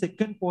addressing your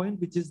second point,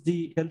 which is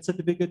the health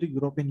certificate to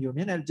European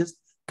Union, I'll just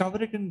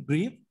cover it in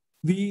brief.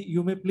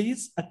 You may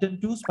please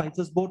attend to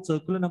Spices Board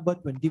Circular number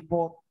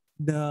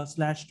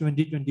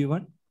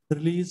 24/2021,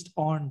 released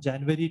on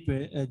January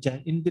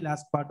in the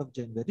last part of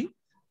January,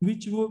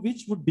 which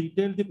would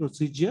detail the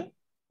procedure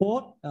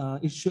for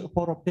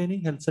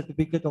obtaining health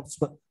certificate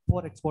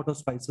for export of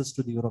spices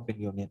to the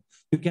European Union.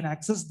 You can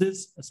access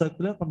this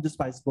circular from the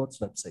Spice Board's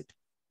website.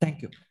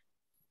 Thank you.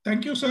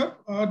 Thank you, sir.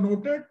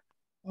 Noted.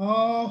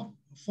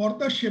 For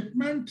the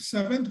shipment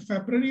 7th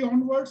February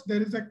onwards,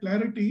 there is a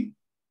clarity,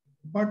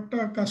 but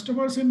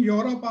customers in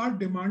Europe are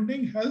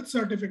demanding health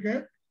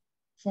certificate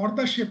for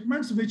the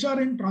shipments which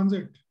are in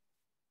transit.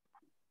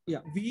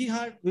 Yeah,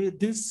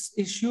 this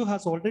issue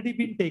has already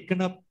been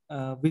taken up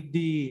with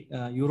the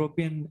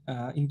European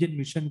Indian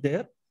mission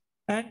there,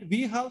 and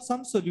we have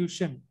some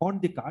solution on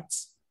the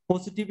cards.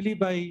 Positively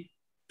by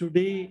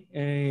today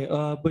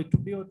or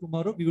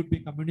tomorrow, we would be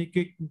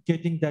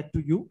communicating that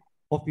to you.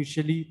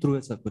 officially through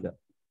a circular.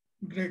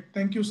 Great.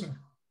 Thank you, sir.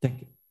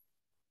 Thank you.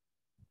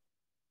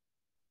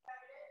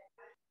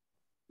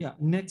 Yeah,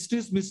 next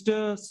is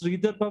Mr.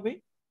 Sridhar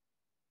Pave.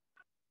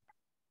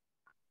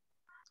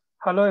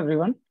 Hello,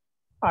 everyone.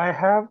 I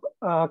have,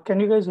 can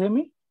you guys hear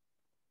me?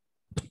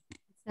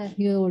 Sir,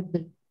 you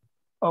would.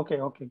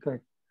 Okay,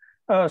 great.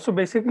 So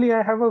basically,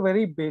 I have a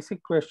very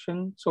basic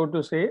question, so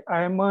to say.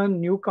 I am a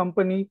new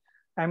company,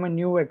 I'm a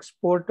new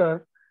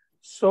exporter.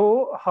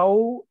 So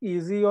how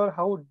easy or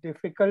how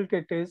difficult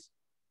it is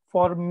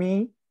for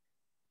me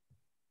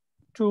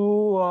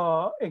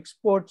to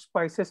export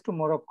spices to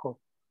Morocco?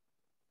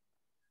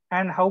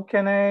 And how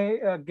can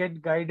I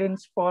get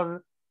guidance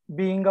for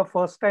being a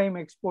first-time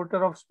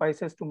exporter of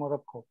spices to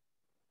Morocco?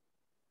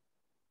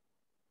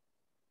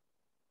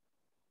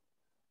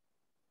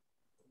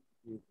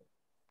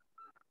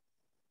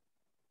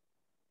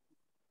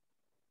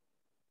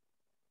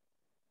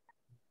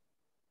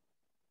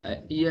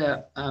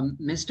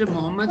 Mr.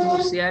 Mohammed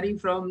Mursiari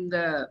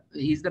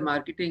he's the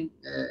marketing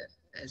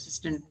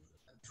assistant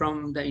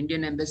from the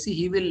Indian Embassy.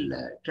 He will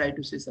try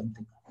to say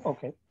something.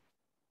 Okay.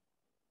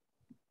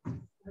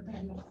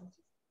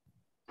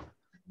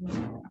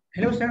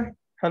 Hello, sir.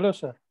 Hello,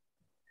 sir.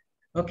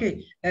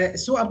 Okay,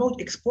 so about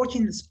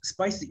exporting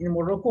spices in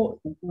Morocco,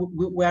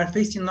 we are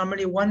facing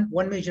normally one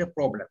major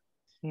problem.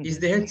 Is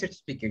the health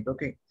certificate,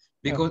 okay?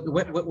 Because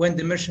when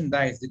the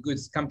merchandise, the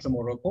goods come to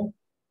Morocco,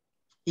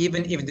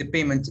 even if the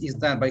payment is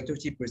done by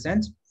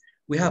 30%,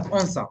 we have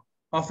ONSA,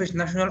 Office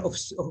National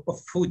of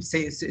Food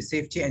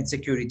Safety and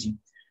Security.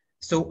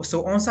 So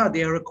ONSA,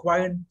 they are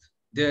requiring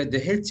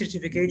the health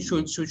certificate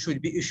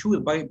should be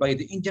issued by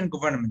the Indian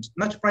government,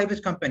 not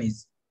private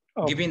companies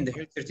giving the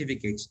health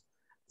certificates.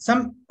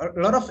 A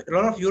lot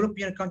of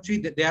European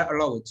countries that they are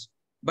allowed,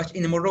 but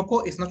in Morocco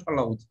it's not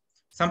allowed.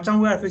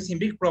 Sometimes we are facing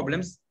big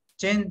problems.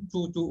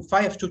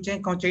 5 to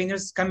 10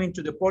 containers coming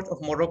to the port of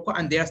Morocco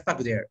and they are stuck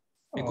there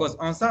because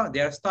ONSA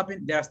they are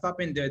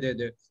stopping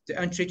the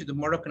entry to the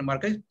Moroccan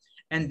market,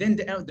 and then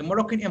the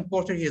Moroccan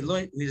importer he is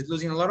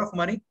losing a lot of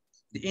money.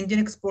 The Indian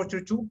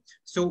exporter too.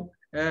 So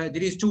there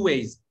is two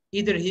ways.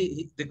 Either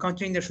the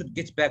container should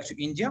get back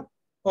to India,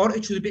 or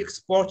it should be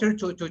exported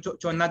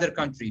to another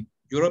country,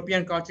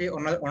 European country or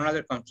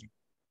another country.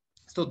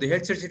 So the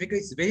health certificate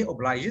is very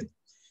obliged,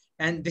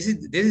 and this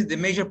is the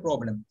major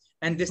problem.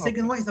 And the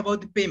second one is about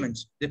the payment.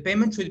 The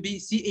payment should be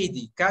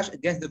CAD, cash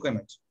against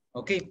document.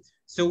 Okay.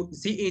 So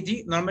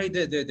CAD normally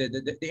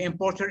the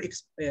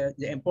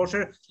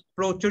importer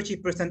flow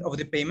 30% of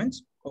the payment.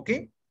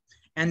 Okay.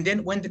 And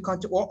then when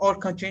all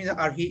containers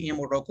are here in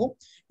Morocco,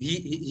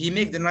 he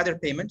makes another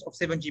payment of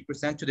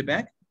 70% to the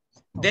bank.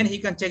 Then he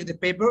can take the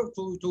paper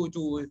to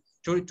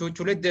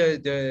let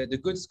the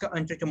goods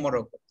enter to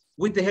Morocco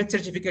with the health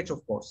certificate,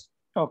 of course.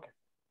 Okay.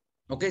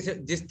 Okay. So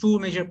there's two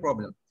major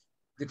problems.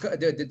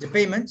 The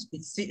payment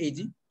is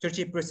CAD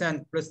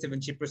 30% plus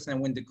 70%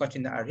 when the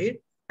containers are here,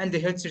 and the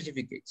health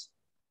certificates.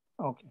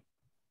 Okay.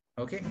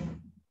 Okay.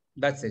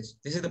 That's it.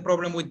 This is the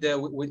problem with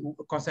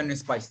concerning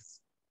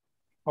spices.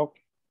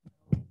 Okay.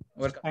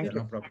 Welcome. Thank you.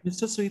 No problem.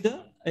 Mr.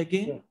 Sridhar,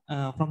 again,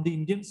 from the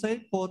Indian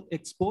side for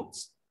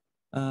exports,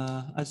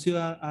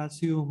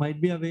 as you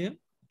might be aware,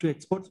 to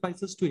export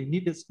spices to any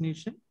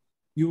destination,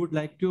 you would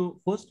like to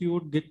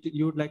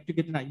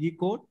get an IE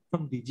code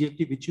from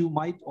DGFT, which you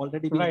might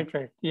already be right.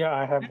 Yeah,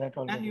 I have that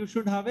already. And you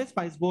should have a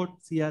Spice Board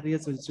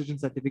CRES registration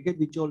certificate,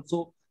 which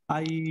also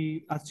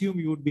I assume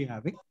you would be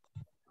having.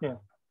 Yeah.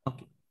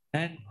 Okay.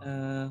 And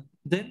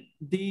then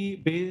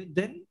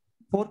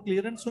for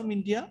clearance from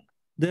India,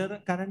 there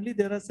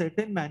are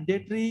certain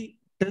mandatory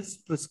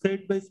tests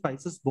prescribed by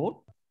Spices Board,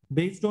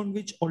 based on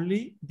which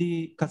only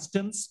the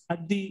customs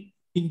at the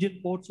Indian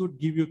ports would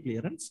give you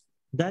clearance.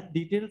 That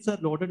details are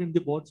loaded in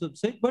the board's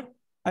website, but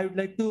I would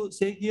like to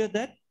say here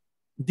that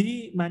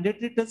the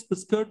mandatory tests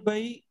prescribed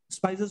by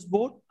Spices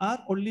Board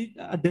are only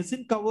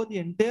doesn't cover the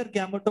entire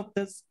gamut of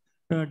tests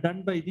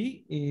done by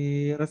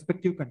the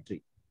respective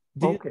country.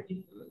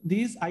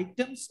 These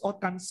items or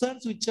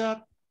concerns which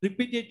are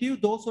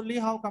repetitive, those only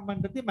have come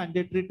under the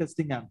mandatory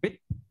testing ambit.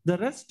 The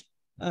rest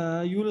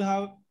you will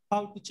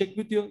have to check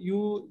with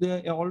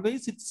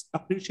always it's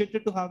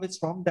appreciated to have a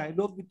strong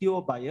dialogue with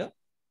your buyer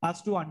as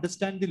to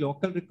understand the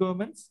local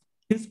requirements,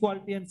 his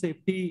quality and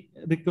safety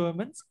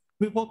requirements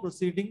before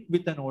proceeding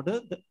with an order,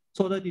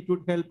 so that it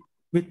would help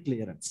with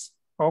clearance.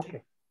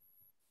 Okay.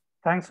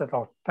 Thanks a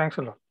lot.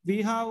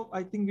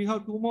 I think we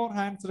have two more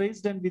hands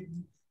raised, and with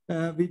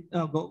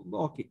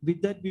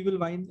that we will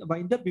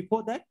wind up.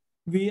 Before that,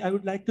 I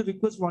would like to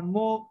request one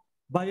more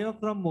buyer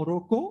from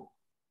Morocco.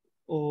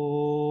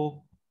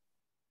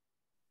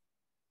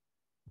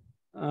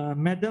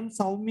 Madam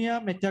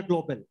Saumia Meta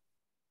Global.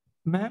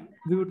 Ma'am,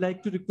 we would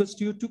like to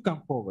request you to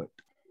come forward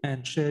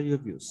and share your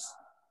views.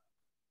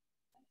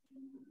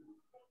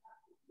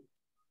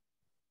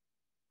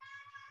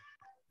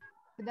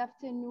 Good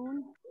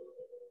afternoon.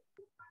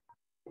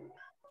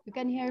 You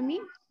can hear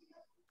me?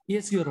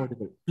 Yes, you are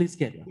audible. Please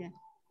carry on. Yeah.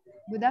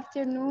 Good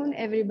afternoon,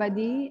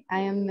 everybody. I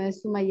am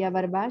Sumaya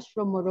Barbash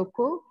from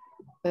Morocco.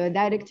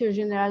 Director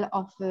General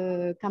of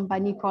a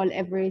company called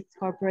Everest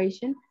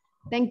Corporation.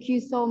 Thank you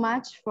so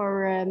much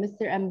for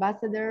Mr.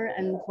 Ambassador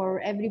and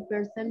for every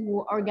person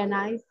who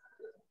organized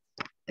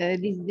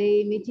this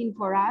day meeting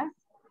for us.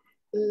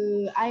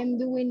 I am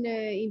doing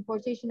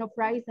importation of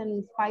rice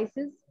and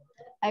spices.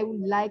 I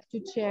would like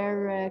to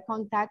share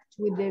contact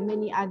with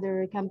many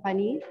other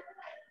companies.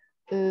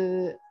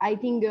 I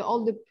think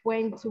all the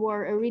points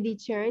were already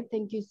shared.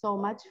 Thank you so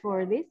much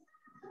for this.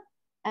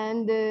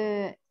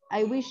 And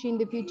I wish in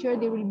the future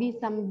there will be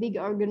some big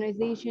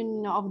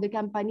organization of the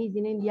companies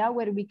in India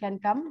where we can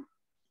come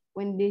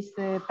when this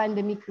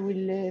pandemic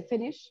will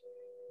finish.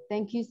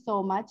 Thank you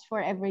so much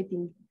for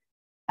everything.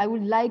 I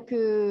would like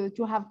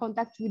to have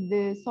contact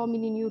with so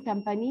many new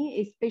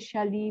companies,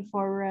 especially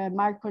for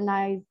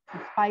marconized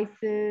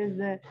spices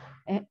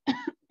and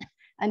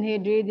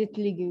hydrated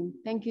legumes.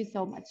 Thank you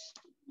so much.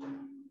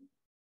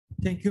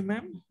 Thank you,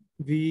 ma'am.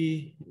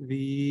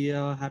 We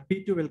are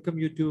happy to welcome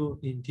you to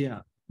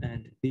India,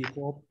 and we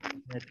hope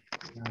that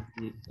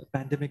the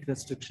pandemic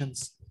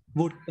restrictions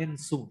would end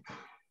soon,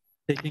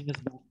 taking us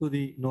back to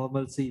the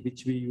normalcy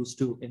which we used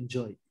to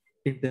enjoy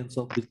in terms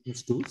of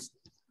business tools.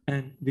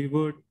 And we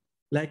would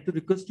like to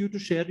request you to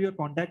share your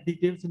contact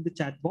details in the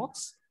chat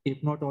box,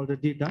 if not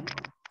already done,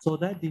 so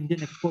that the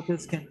Indian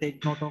exporters can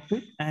take note of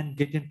it and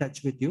get in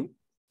touch with you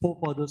for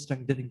further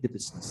strengthening the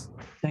business.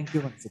 Thank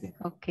you once again.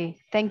 Okay,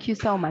 thank you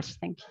so much.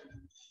 Thank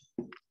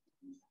you.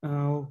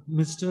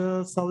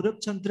 Mr.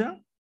 Saurabh Chandra,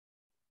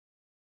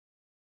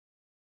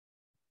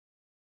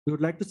 you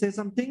would like to say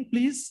something,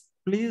 please?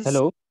 Please.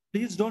 Hello.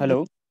 Please don't.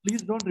 Hello.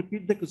 Please don't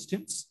repeat the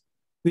questions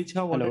which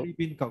have Hello. already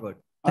been covered.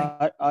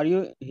 Are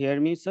you hear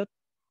me, sir?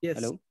 Yes.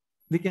 Hello.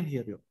 We can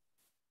hear you.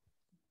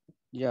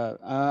 Yeah,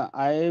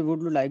 I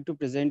would like to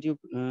present you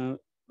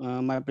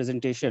my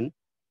presentation.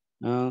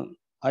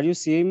 Are you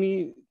seeing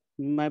me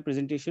my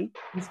presentation?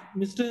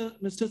 Mr.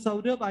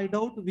 Saurabh, I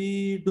doubt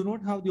we do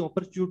not have the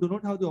opportunity. You do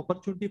not have the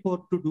opportunity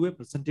to do a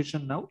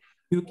presentation now.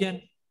 You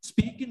can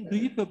speak in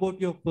brief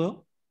about your firm,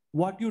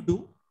 what you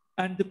do,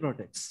 and the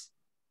products.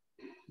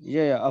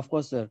 Yeah, of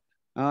course, sir.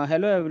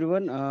 Hello,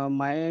 everyone.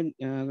 My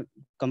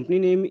company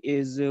name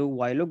is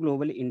Vilo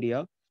Global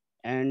India,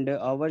 and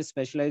our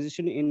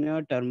specialization in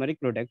a turmeric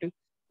product.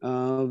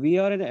 We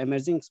are an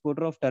emerging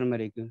exporter of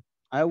turmeric.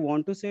 I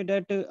want to say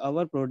that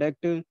our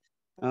product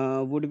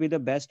would be the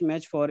best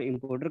match for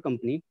importer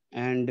company,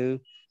 and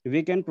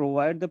we can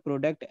provide the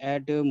product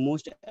at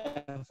most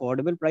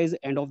affordable price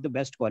and of the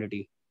best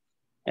quality.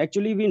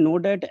 Actually, we know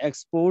that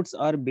exports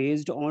are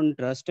based on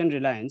trust and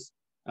reliance.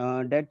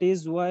 That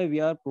is why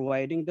we are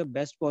providing the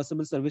best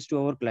possible service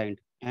to our client,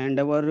 and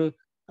our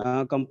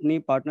company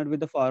partnered with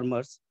the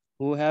farmers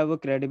who have a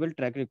credible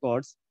track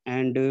records,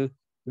 and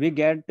we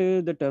get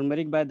the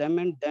turmeric by them,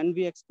 and then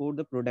we export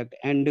the product,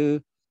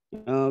 and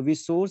we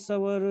source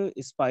our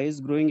spice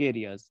growing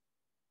areas.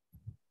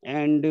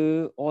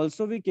 And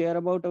also we care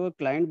about our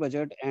client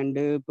budget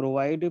and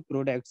provide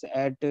products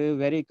at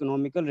very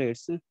economical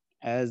rates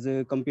as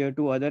compared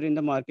to other in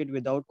the market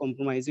without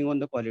compromising on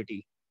the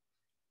quality.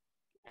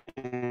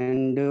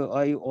 And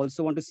I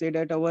also want to say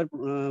that our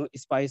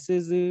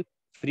spices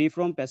free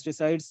from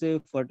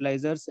pesticides,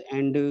 fertilizers,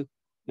 and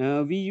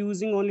we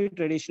using only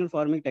traditional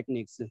farming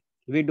techniques.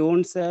 We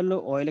don't sell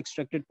oil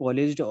extracted,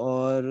 polished,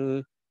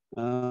 or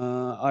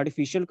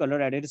artificial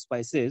color added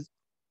spices.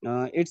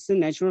 Its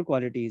natural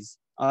qualities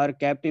are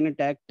kept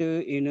intact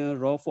in a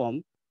raw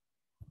form,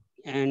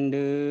 and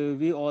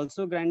we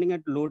also grinding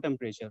at low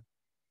temperature.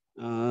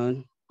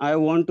 I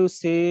want to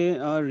say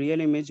a real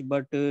image,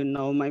 but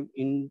now my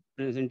in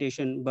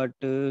presentation, but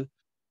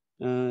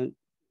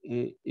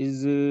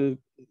is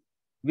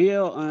we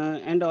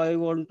and I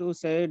want to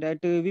say that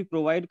we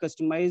provide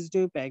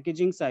customized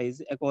packaging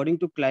size according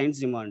to client's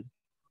demand.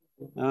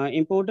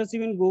 Importers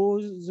even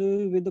goes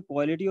with the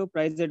quality or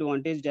price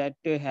advantage that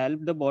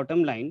help the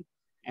bottom line.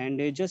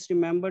 And just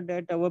remember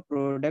that our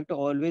product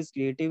always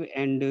creative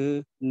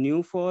and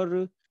new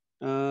for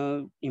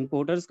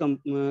importers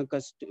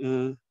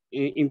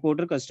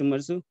importer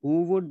customers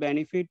who would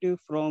benefit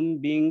from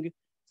being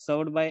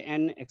served by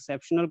an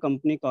exceptional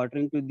company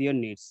catering to their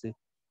needs.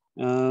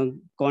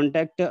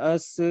 Contact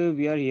us.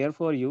 We are here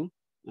for you.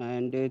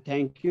 And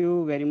thank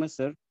you very much,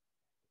 sir.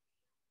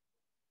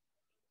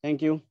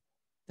 Thank you.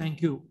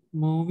 Thank you.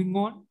 Moving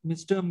on,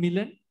 Mr.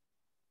 Milan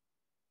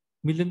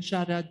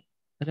Shah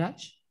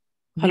Raj.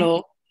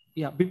 Hello.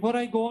 Yeah, before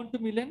I go on to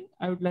Milan,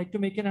 I would like to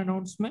make an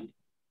announcement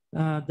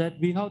that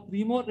we have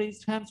 3 more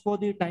raised hands for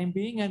the time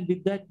being, and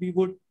with that we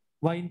would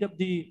wind up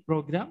the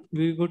program.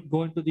 We would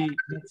go into the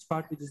next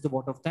part, which is the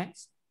vote of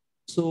thanks.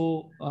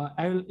 So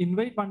I will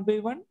invite one by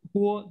one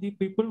who are the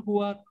people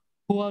who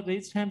are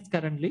raised hands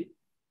currently.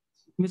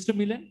 Mr.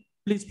 Milan,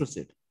 please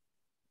proceed.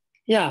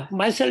 Yeah,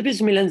 myself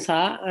is Milan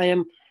Shah.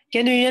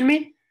 Can you hear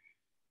me?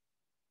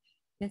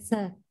 Yes,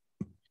 sir.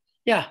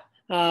 Yeah,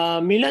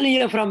 Milan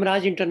here from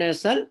Raj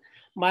International.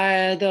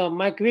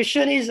 My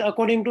question is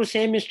according to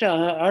say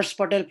Mr. Harsh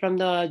Patel from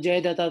the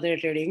Jai Dattatreya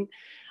Trading.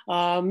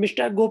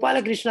 Mr.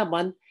 Gopala Krishna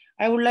Band,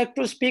 I would like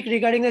to speak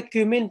regarding the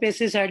cumin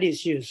pesticide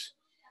issues.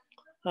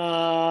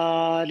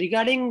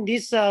 regarding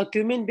this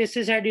cumin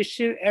pesticide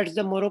issue at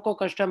the Morocco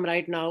custom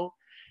right now,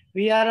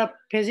 we are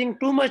facing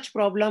too much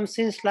problem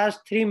since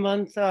last 3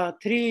 months.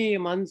 3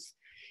 months,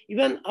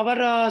 even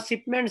our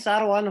shipments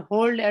are on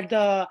hold at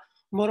the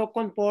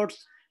Moroccan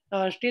ports.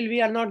 Still,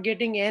 we are not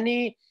getting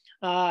any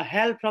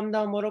help from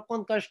the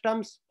Moroccan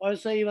customs,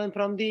 also even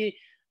from the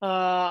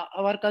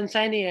our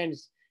consignee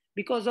ends.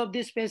 Because of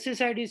these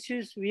pesticide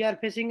issues, we are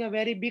facing a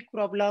very big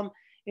problem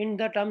in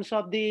the terms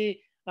of the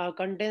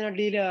container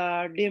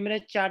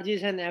demurrage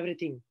charges and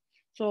everything.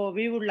 So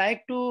we would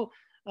like to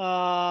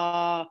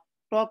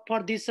talk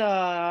for this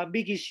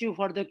big issue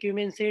for the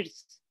cumin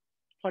seeds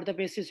for the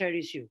pesticide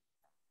issue.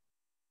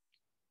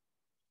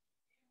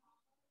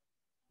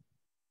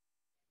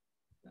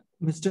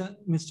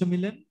 Mr.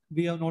 Milan,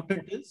 we have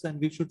noted this and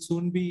we should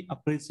soon be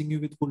appraising you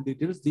with full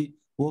details. The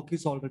work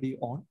is already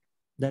on.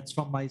 That's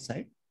from my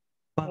side.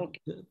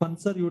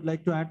 Pansar, you would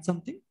like to add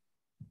something?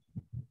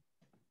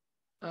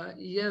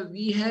 Yeah,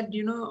 we had,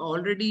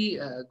 already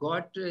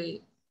got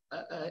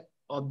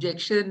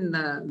objection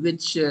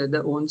which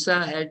the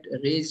ONSA had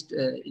raised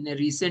in a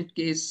recent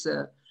case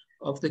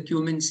of the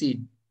cumin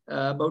seed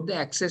about the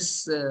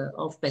access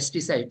of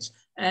pesticides.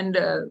 And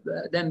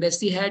the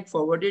embassy had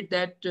forwarded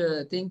that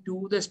thing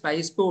to the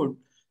Spice Board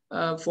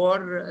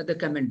for the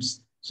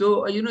comments.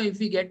 So, if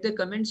we get the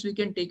comments, we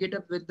can take it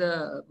up with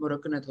the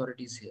Moroccan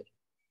authorities here.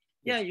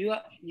 Yeah, you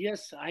are.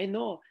 Yes, I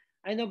know.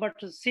 But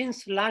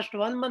since last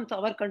 1 month,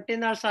 our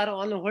containers are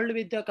on hold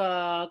with the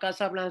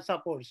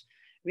Casablanca ports.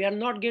 We are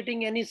not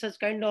getting any such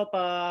kind of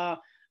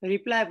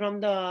reply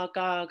from the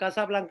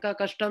Casablanca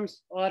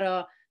customs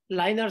or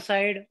liner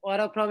side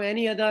or from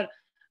any other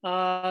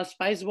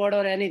spice board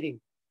or anything.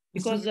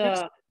 Because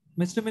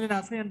Mr. Milan,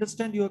 as I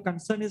understand, your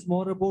concern is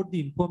more about the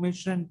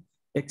information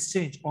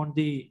exchange on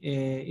the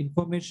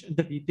information,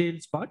 the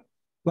details part.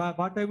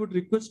 What I would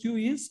request you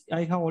is,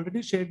 I have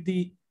already shared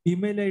the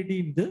email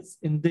ID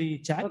in the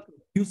chat. Okay.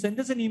 You send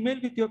us an email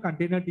with your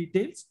container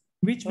details,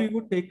 which we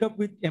would take up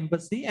with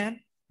embassy. And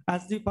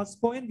as the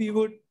first point, we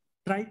would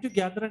try to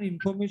gather an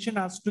information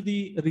as to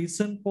the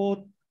reason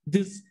for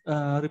this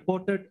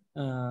reported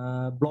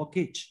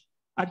blockage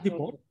at the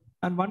port.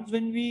 And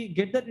when we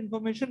get that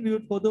information, we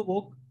would further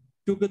work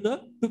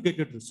together to get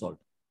it resolved.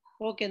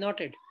 Okay,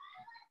 noted.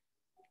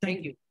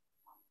 Thank you.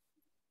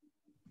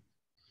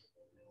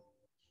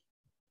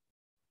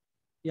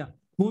 Yeah,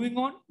 moving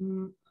on,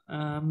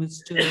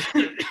 Mr.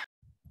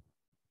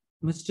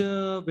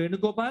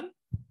 Venugopal.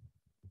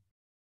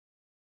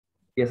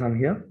 Yes, I'm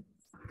here.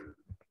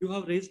 You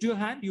have raised your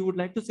hand. You would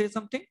like to say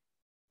something?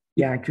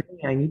 Yeah, actually,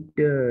 I need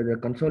the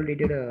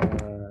consolidated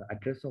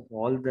address of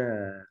all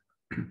the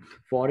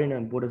foreign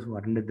importers who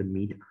attended the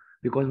meet,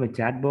 because my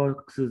chat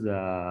box is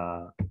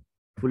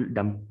full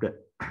dumped.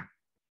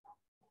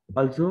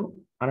 Also,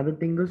 another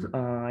thing is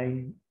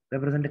I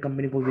represent a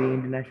company called VA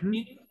International.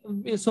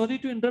 Sorry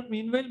to interrupt.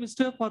 Meanwhile,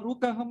 Mr.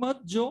 Farooq Ahmad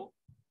Joe,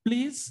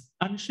 please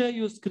unshare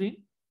your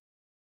screen.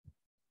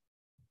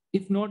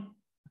 If not,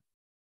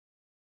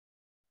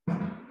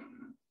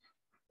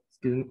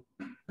 excuse me.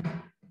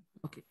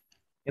 Okay.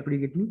 Could you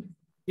get me?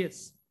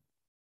 Yes.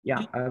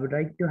 Yeah, I would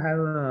like to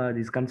have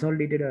these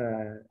consolidated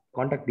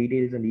contact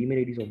details and email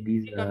IDs of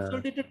these.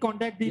 Consolidated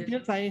contact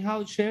details. Yes. I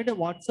have shared a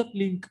WhatsApp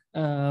link,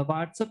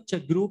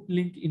 WhatsApp group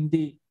link in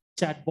the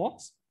chat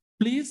box.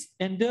 Please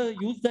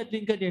use that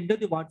link and enter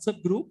the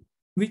WhatsApp group,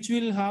 which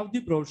will have the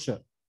brochure.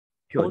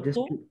 Sure,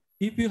 also,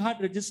 if you had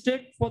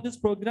registered for this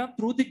program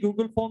through the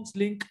Google Forms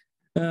link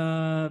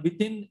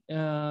within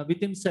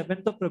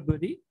 7th of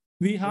February,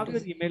 we have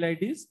your email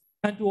IDs,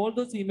 and to all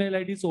those email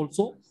IDs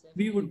also,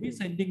 we would be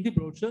sending the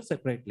brochure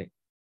separately.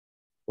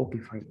 Okay,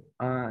 fine.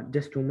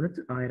 Just 2 minutes.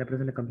 I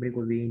represent a company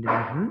called VA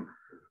International.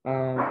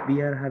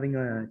 We are having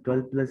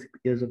 12 plus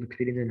years of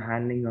experience in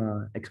handling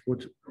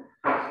exports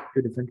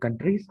to different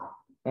countries.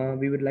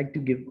 We would like to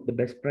give the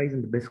best price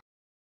and the best.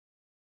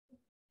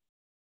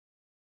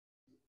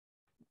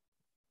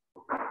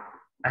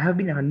 I have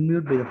been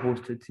unmuted by the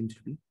host, it seems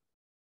to be.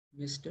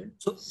 Mr.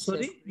 So,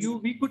 sorry,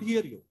 we could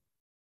hear you.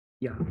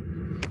 Yeah.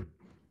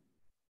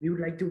 We would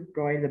like to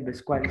provide the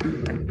best quality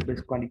and the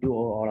best quantity to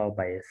all our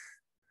buyers.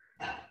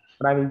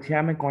 But I will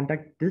share my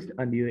contact list,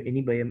 and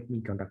any buyer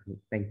may contact me.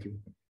 Thank you.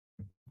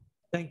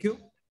 Thank you.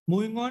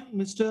 Moving on,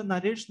 Mr.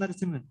 Naresh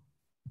Narasimhan.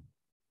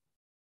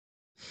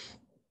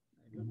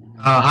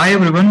 Hi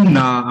everyone.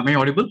 Am I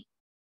audible?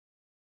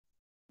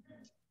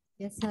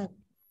 Yes, sir.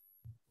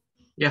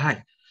 Yeah,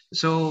 hi.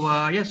 So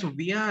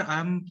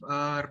I'm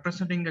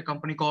representing a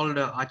company called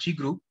Achi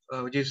Group,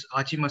 which is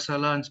Achi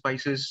Masala and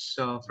Spices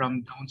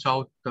from down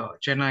south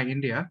Chennai,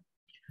 India.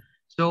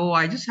 So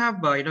I just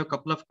have a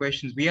couple of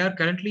questions. We are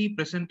currently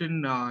present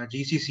in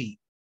GCC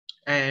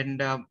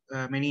and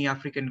many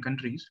African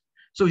countries.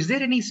 So is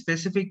there any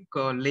specific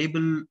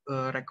label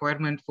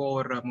requirement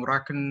for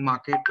Moroccan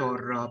market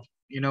or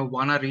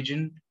WANA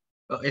region,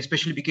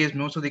 especially because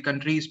most of the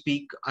countries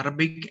speak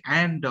Arabic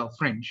and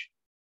French?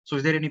 So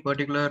is there any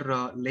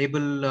particular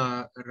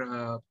label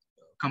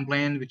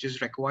compliance which is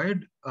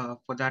required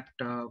for that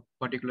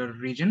particular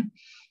region?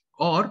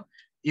 Or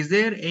is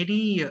there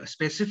any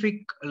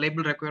specific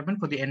label requirement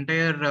for the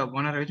entire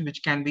one region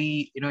which can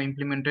be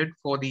implemented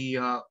for the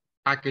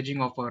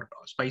packaging of our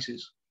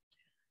spices?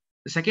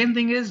 The second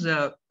thing is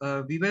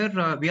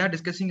we are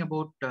discussing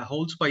about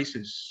whole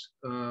spices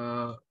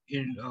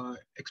in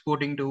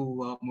exporting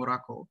to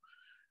Morocco.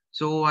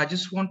 So I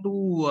just want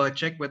to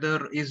check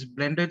whether is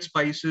blended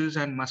spices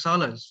and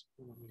masalas,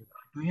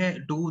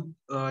 do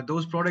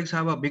those products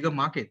have a bigger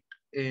market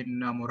in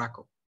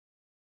Morocco?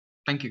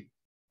 Thank you.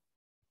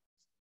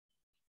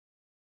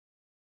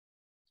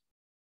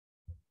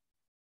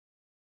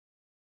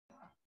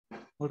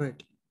 All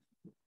right.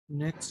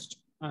 Next,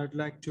 I'd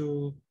like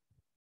to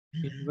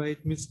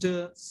invite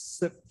Mr.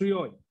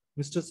 Sefrioy.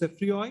 Mr.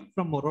 Sefrioy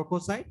from Morocco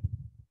side.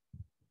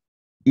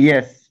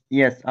 Yes,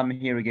 I'm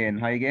here again.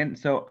 Hi again.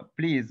 So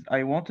please,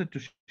 I wanted to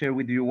share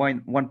with you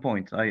one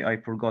point I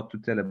forgot to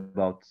tell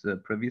about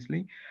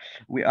previously.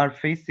 We are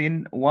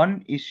facing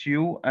one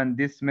issue, and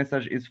this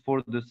message is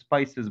for the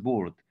Spices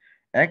Board.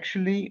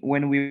 Actually,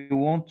 when we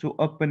want to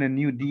open a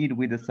new deal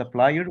with a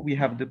supplier, we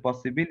have the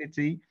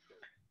possibility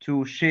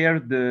to share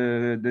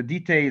the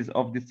details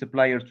of the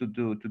supplier to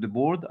the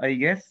board, I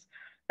guess,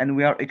 and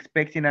we are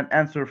expecting an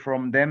answer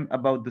from them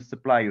about the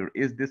supplier.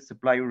 Is this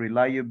supplier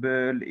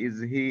reliable? Is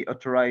he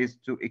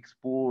authorized to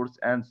export,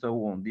 and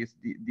so on? This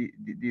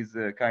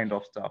kind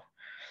of stuff.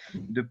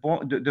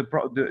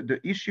 The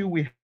issue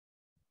we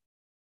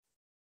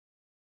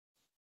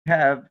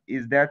have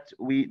is that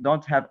we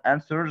don't have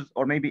answers,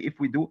 or maybe if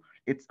we do,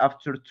 it's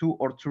after 2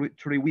 or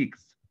 3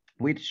 weeks,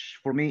 which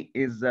for me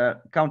is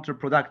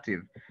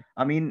counterproductive.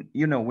 I mean,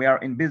 we are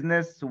in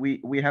business,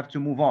 we have to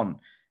move on.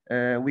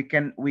 We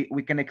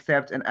can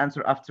accept an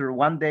answer after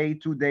 1 day,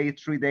 2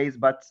 days, 3 days,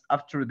 but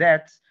after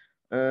that,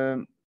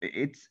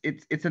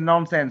 it's a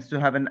nonsense to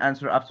have an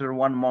answer after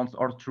 1 month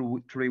or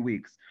 3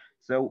 weeks.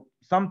 So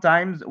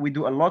sometimes we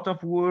do a lot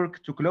of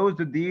work to close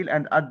the deal,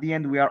 and at the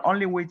end we are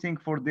only waiting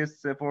for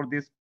this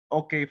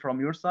okay from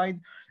your side,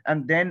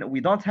 and then we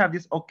don't have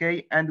this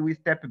okay, and we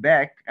step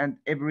back, and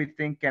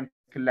everything can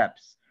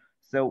collapse.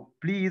 So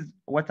please,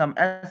 what I'm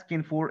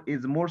asking for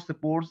is more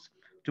support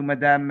to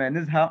Madame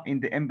Nizha in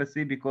the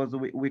embassy, because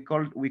we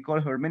call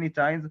her many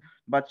times,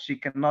 but she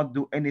cannot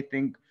do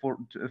anything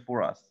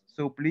for us.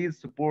 So please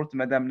support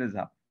Madame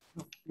Nizha.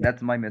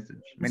 That's my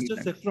message. Many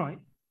Mr. thanks. Sefroy,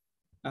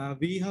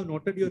 we have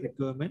noted your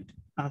requirement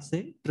as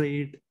a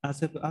trade,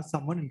 as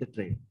someone in the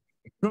trade.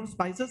 From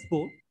Spices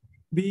Board,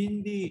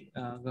 being the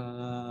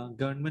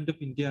government of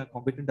India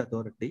competent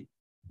authority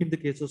in the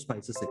case of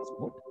spices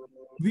export,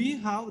 we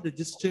have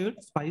registered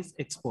spice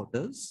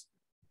exporters,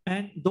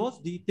 and those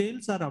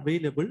details are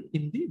available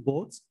in the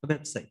board's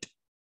website.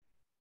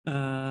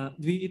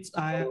 It's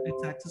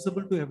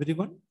accessible to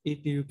everyone.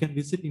 You can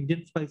visit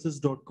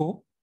indianspices.com,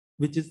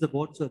 which is the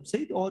board's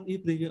website, or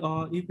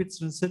if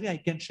it's necessary, I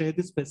can share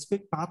the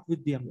specific path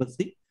with the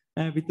embassy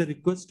with a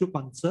request to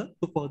Pansar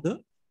to further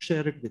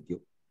share it with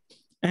you.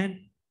 And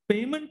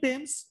payment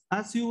terms,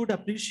 as you would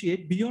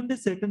appreciate, beyond a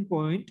certain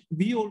point,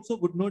 we also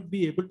would not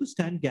be able to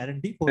stand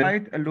guarantee for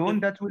right alone.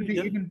 That would be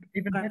even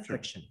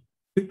transaction,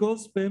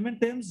 because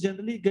payment terms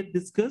generally get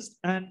discussed,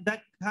 and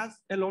that has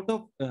a lot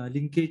of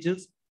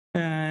linkages.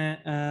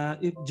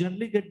 It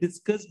generally get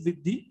discussed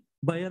with the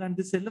buyer and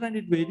the seller, and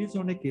it varies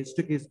on a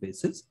case-to-case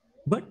basis.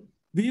 But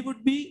we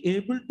would be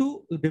able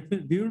to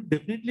we will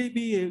definitely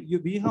be.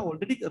 We have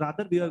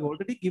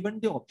already given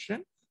the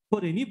option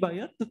for any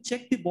buyer to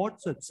check the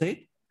board's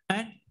website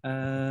and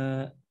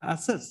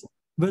assess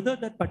whether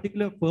that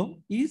particular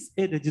firm is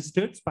a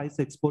registered spice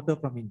exporter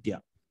from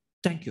India.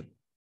 Thank you.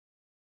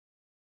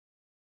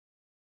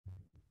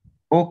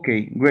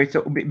 Okay, great.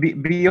 So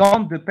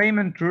beyond the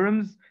payment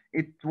terms,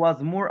 it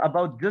was more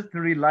about just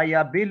the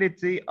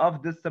reliability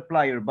of the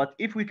supplier. But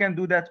if we can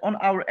do that on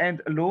our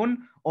end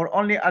alone, or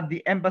only at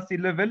the embassy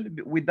level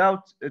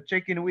without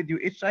checking with you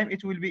each time,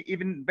 it will be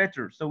even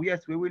better. So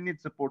yes, we will need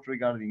support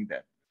regarding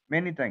that.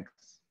 Many thanks.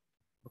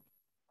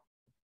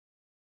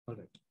 All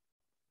right.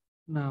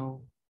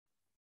 Now,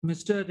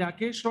 Mr.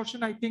 Rakesh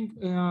Roshan, I think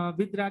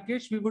with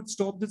Rakesh, we would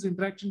stop this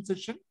interaction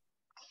session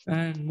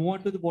and move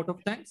on to the vote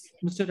of thanks.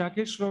 Mr.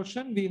 Rakesh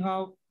Roshan, we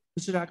have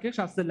Mr. Rakesh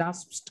as the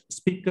last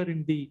speaker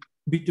in the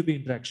B2B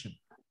interaction.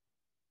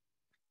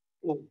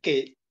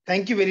 Okay,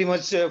 thank you very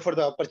much for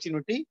the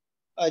opportunity.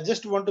 I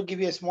just want to give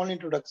you a small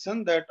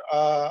introduction that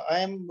I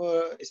am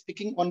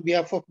speaking on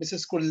behalf of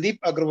Mrs. Kuldeep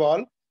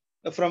Agrawal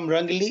from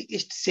Rangli,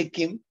 East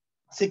Sikkim.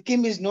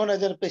 Sikkim is known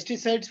as a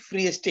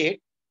pesticides-free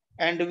state,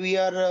 and we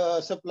are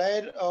a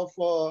supplier of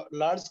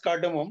large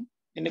cardamom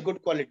in a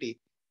good quality.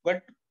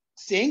 But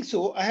saying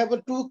so, I have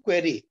a two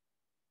query.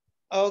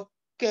 A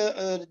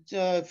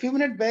few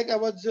minutes back, I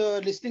was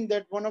listening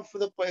that one of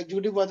the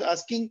executive was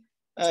asking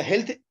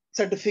health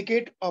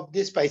certificate of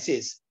the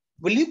spices.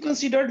 Will you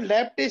consider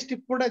lab test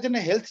report as a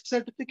health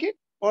certificate,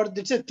 or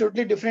it's a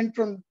totally different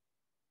from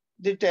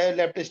the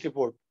lab test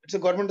report? It's a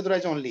government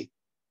authorized only.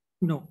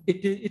 No,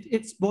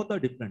 it's both are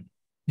different.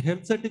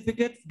 Health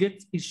certificate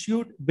gets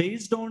issued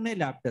based on a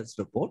lab test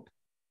report,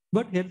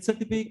 but health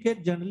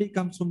certificate generally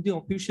comes from the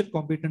official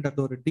competent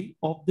authority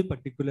of the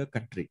particular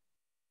country.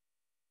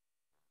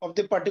 of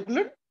the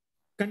particular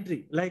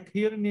country. Like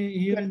here in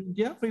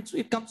India,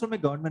 it comes from a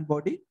government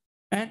body,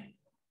 and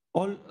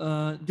all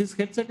these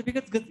health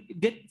certificates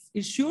get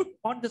issued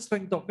on the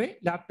strength of a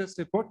lab test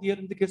report. Here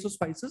in the case of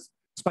spices,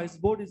 Spice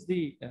Board is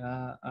the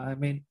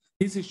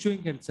is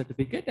issuing health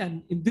certificate,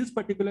 and in this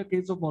particular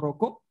case of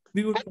Morocco,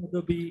 we would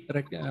further be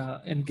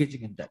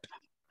engaging in that.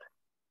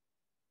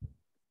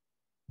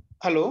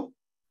 Hello,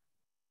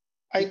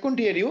 I couldn't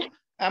hear you.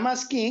 I'm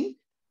asking,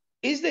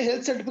 is the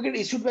health certificate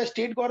issued by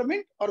state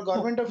government or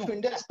government of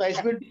India?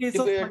 Spice Board. In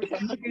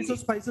the case of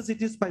spices,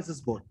 it is Spices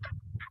Board.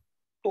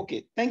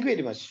 Okay, thank you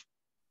very much.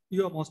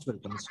 You are most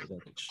welcome, Mr.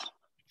 Rajesh.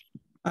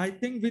 I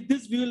think with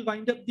this we will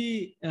wind up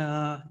the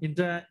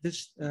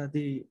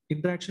the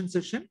interaction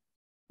session.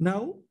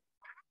 Now,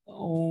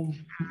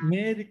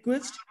 may I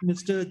request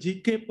Mr.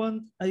 G.K.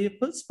 Pant,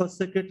 IFS, First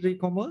Secretary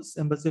Commerce,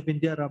 Embassy of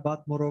India, Rabat,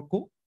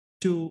 Morocco,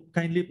 to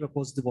kindly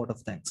propose the vote of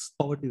thanks.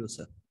 Over to you,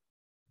 sir.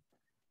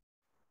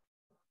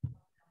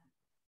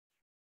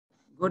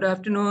 Good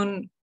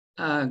afternoon,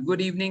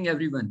 good evening,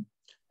 everyone.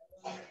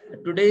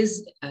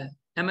 Today's,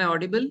 am I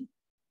audible?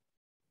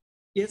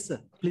 Yes, sir.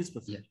 Please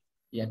proceed.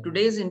 Yeah.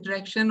 Today's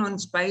interaction on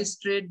spice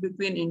trade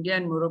between India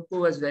and Morocco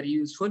was very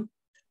useful.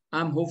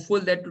 I'm hopeful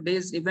that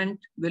today's event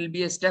will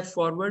be a step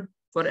forward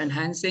for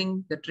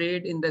enhancing the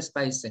trade in the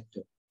spice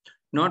sector.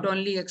 Not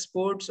only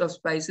exports of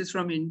spices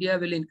from India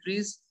will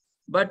increase,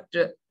 but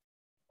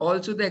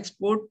also the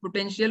export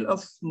potential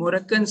of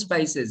Moroccan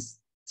spices,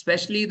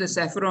 especially the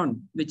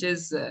saffron, which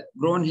is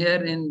grown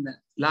here in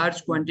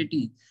large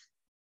quantity.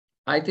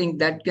 I think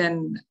that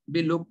can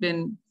be looked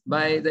in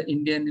by the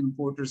Indian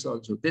importers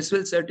also. This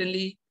will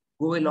certainly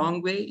go a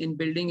long way in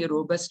building a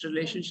robust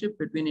relationship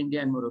between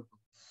India and Morocco.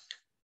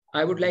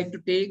 I'd like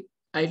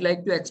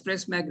to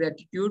express my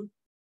gratitude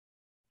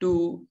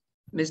to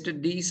Mr.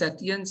 D.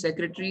 Satyan,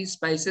 Secretary,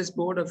 Spices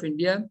Board of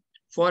India,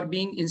 for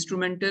being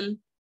instrumental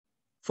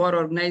for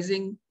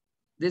organizing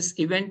this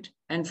event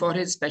and for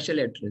his special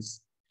address.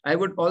 I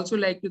would also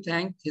like to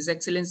thank His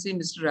Excellency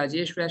Mr.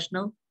 Rajesh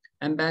Vaishnav,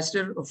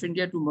 Ambassador of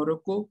India to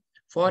Morocco,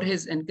 for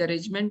his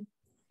encouragement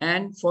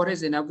and for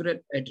his inaugural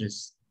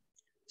address.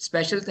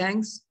 Special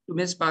thanks to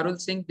Ms. Parul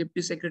Singh,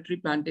 Deputy Secretary,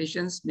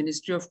 Plantations,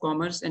 Ministry of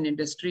Commerce and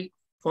Industry,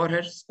 for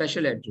her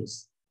special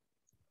address.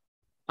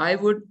 I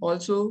would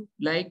also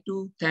like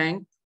to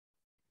thank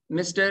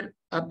Mr.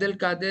 Abdel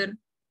Kader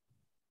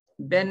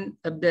Ben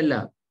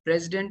Abdallah,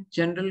 President,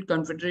 General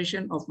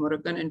Confederation of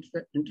Moroccan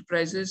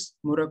Enterprises,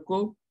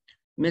 Morocco,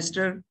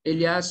 Mr.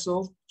 Ilyas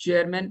Sof,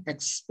 Chairman,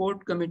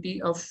 Export Committee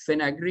of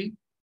FENAGRI,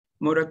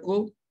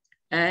 Morocco,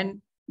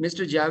 and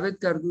Mr. Javed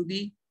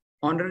Kardoudi,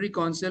 Honorary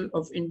Consul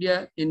of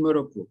India in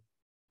Morocco.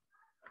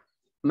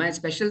 My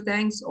special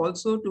thanks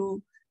also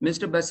to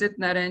Mr. Basit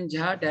Narayan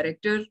Jha,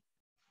 Director,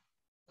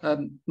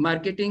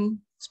 Marketing,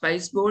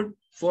 Spice Board,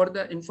 for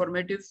the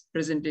informative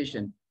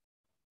presentation.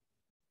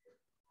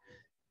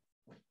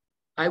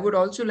 I would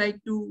also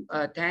like to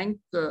thank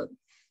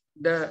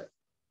the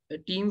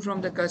team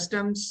from the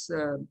Customs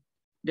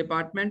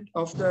Department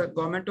of the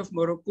Government of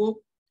Morocco,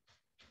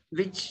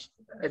 which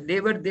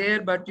they were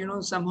there, but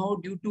somehow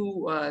due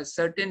to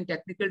certain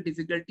technical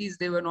difficulties,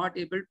 they were not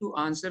able to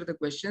answer the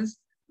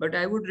questions. But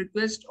I would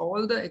request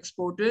all the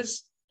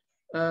exporters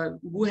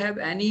who have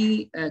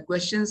any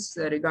questions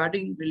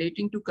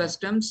relating to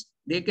customs,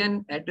 they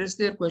can address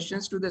their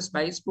questions to the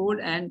Spice Board,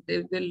 and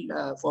they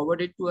will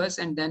forward it to us,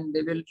 and then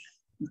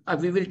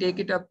we will take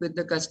it up with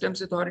the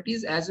customs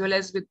authorities as well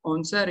as with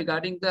ONSA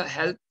regarding the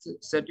health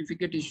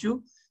certificate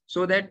issue,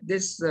 so that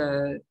this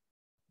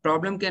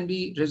problem can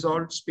be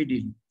resolved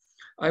speedily.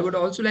 I would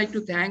also like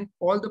to thank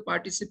all the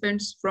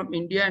participants from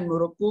India and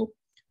Morocco,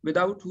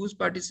 without whose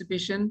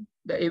participation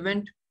the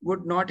event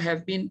would not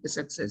have been a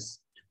success.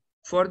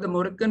 For the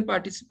Moroccan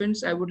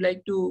participants, I would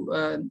like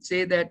to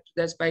say that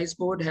the Spice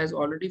Board has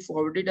already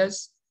forwarded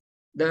us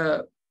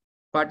the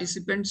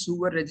participants who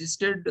were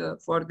registered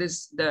for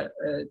this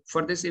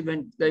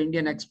event, the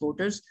Indian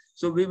exporters.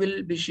 So we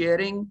will be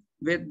sharing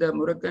with the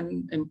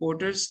Moroccan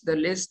importers the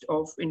list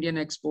of Indian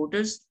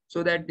exporters,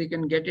 so that they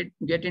can get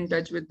in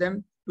touch with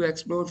them to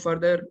explore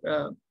further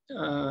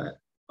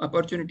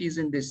opportunities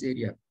in this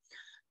area.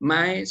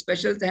 My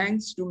special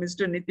thanks to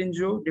Mr. Nitin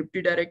Jo,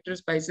 Deputy Director,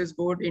 Spices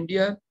Board,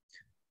 India,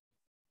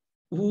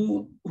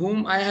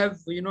 whom I have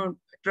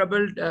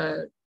troubled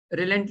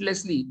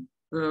relentlessly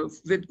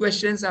with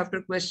questions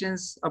after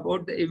questions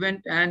about the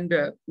event, and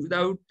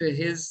without him,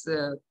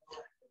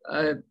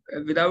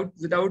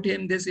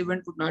 this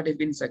event would not have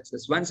been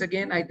success. Once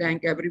again, I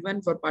thank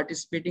everyone for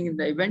participating in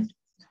the event.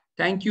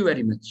 Thank you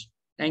very much.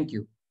 Thank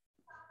you.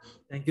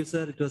 Thank you,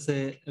 sir. It was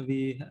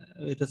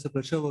a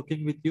pleasure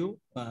working with you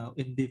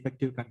in the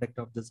effective conduct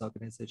of this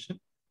organization.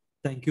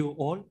 Thank you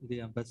all, the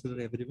ambassador,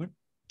 everyone,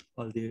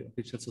 all the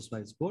officials of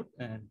Spice Board,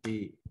 and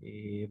the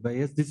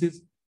buyers.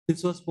 This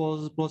was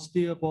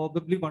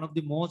probably one of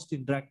the most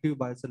interactive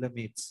buyer-seller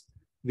meets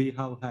we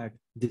have had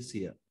this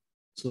year.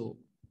 So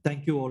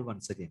thank you all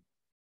once again.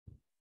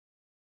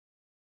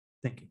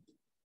 Thank you.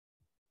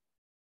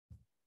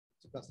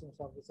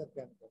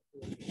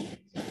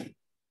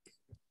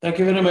 Thank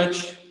you very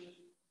much.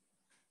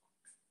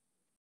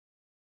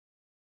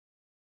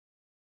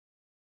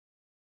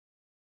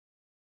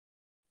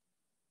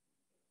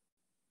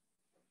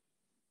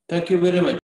 Thank you very much.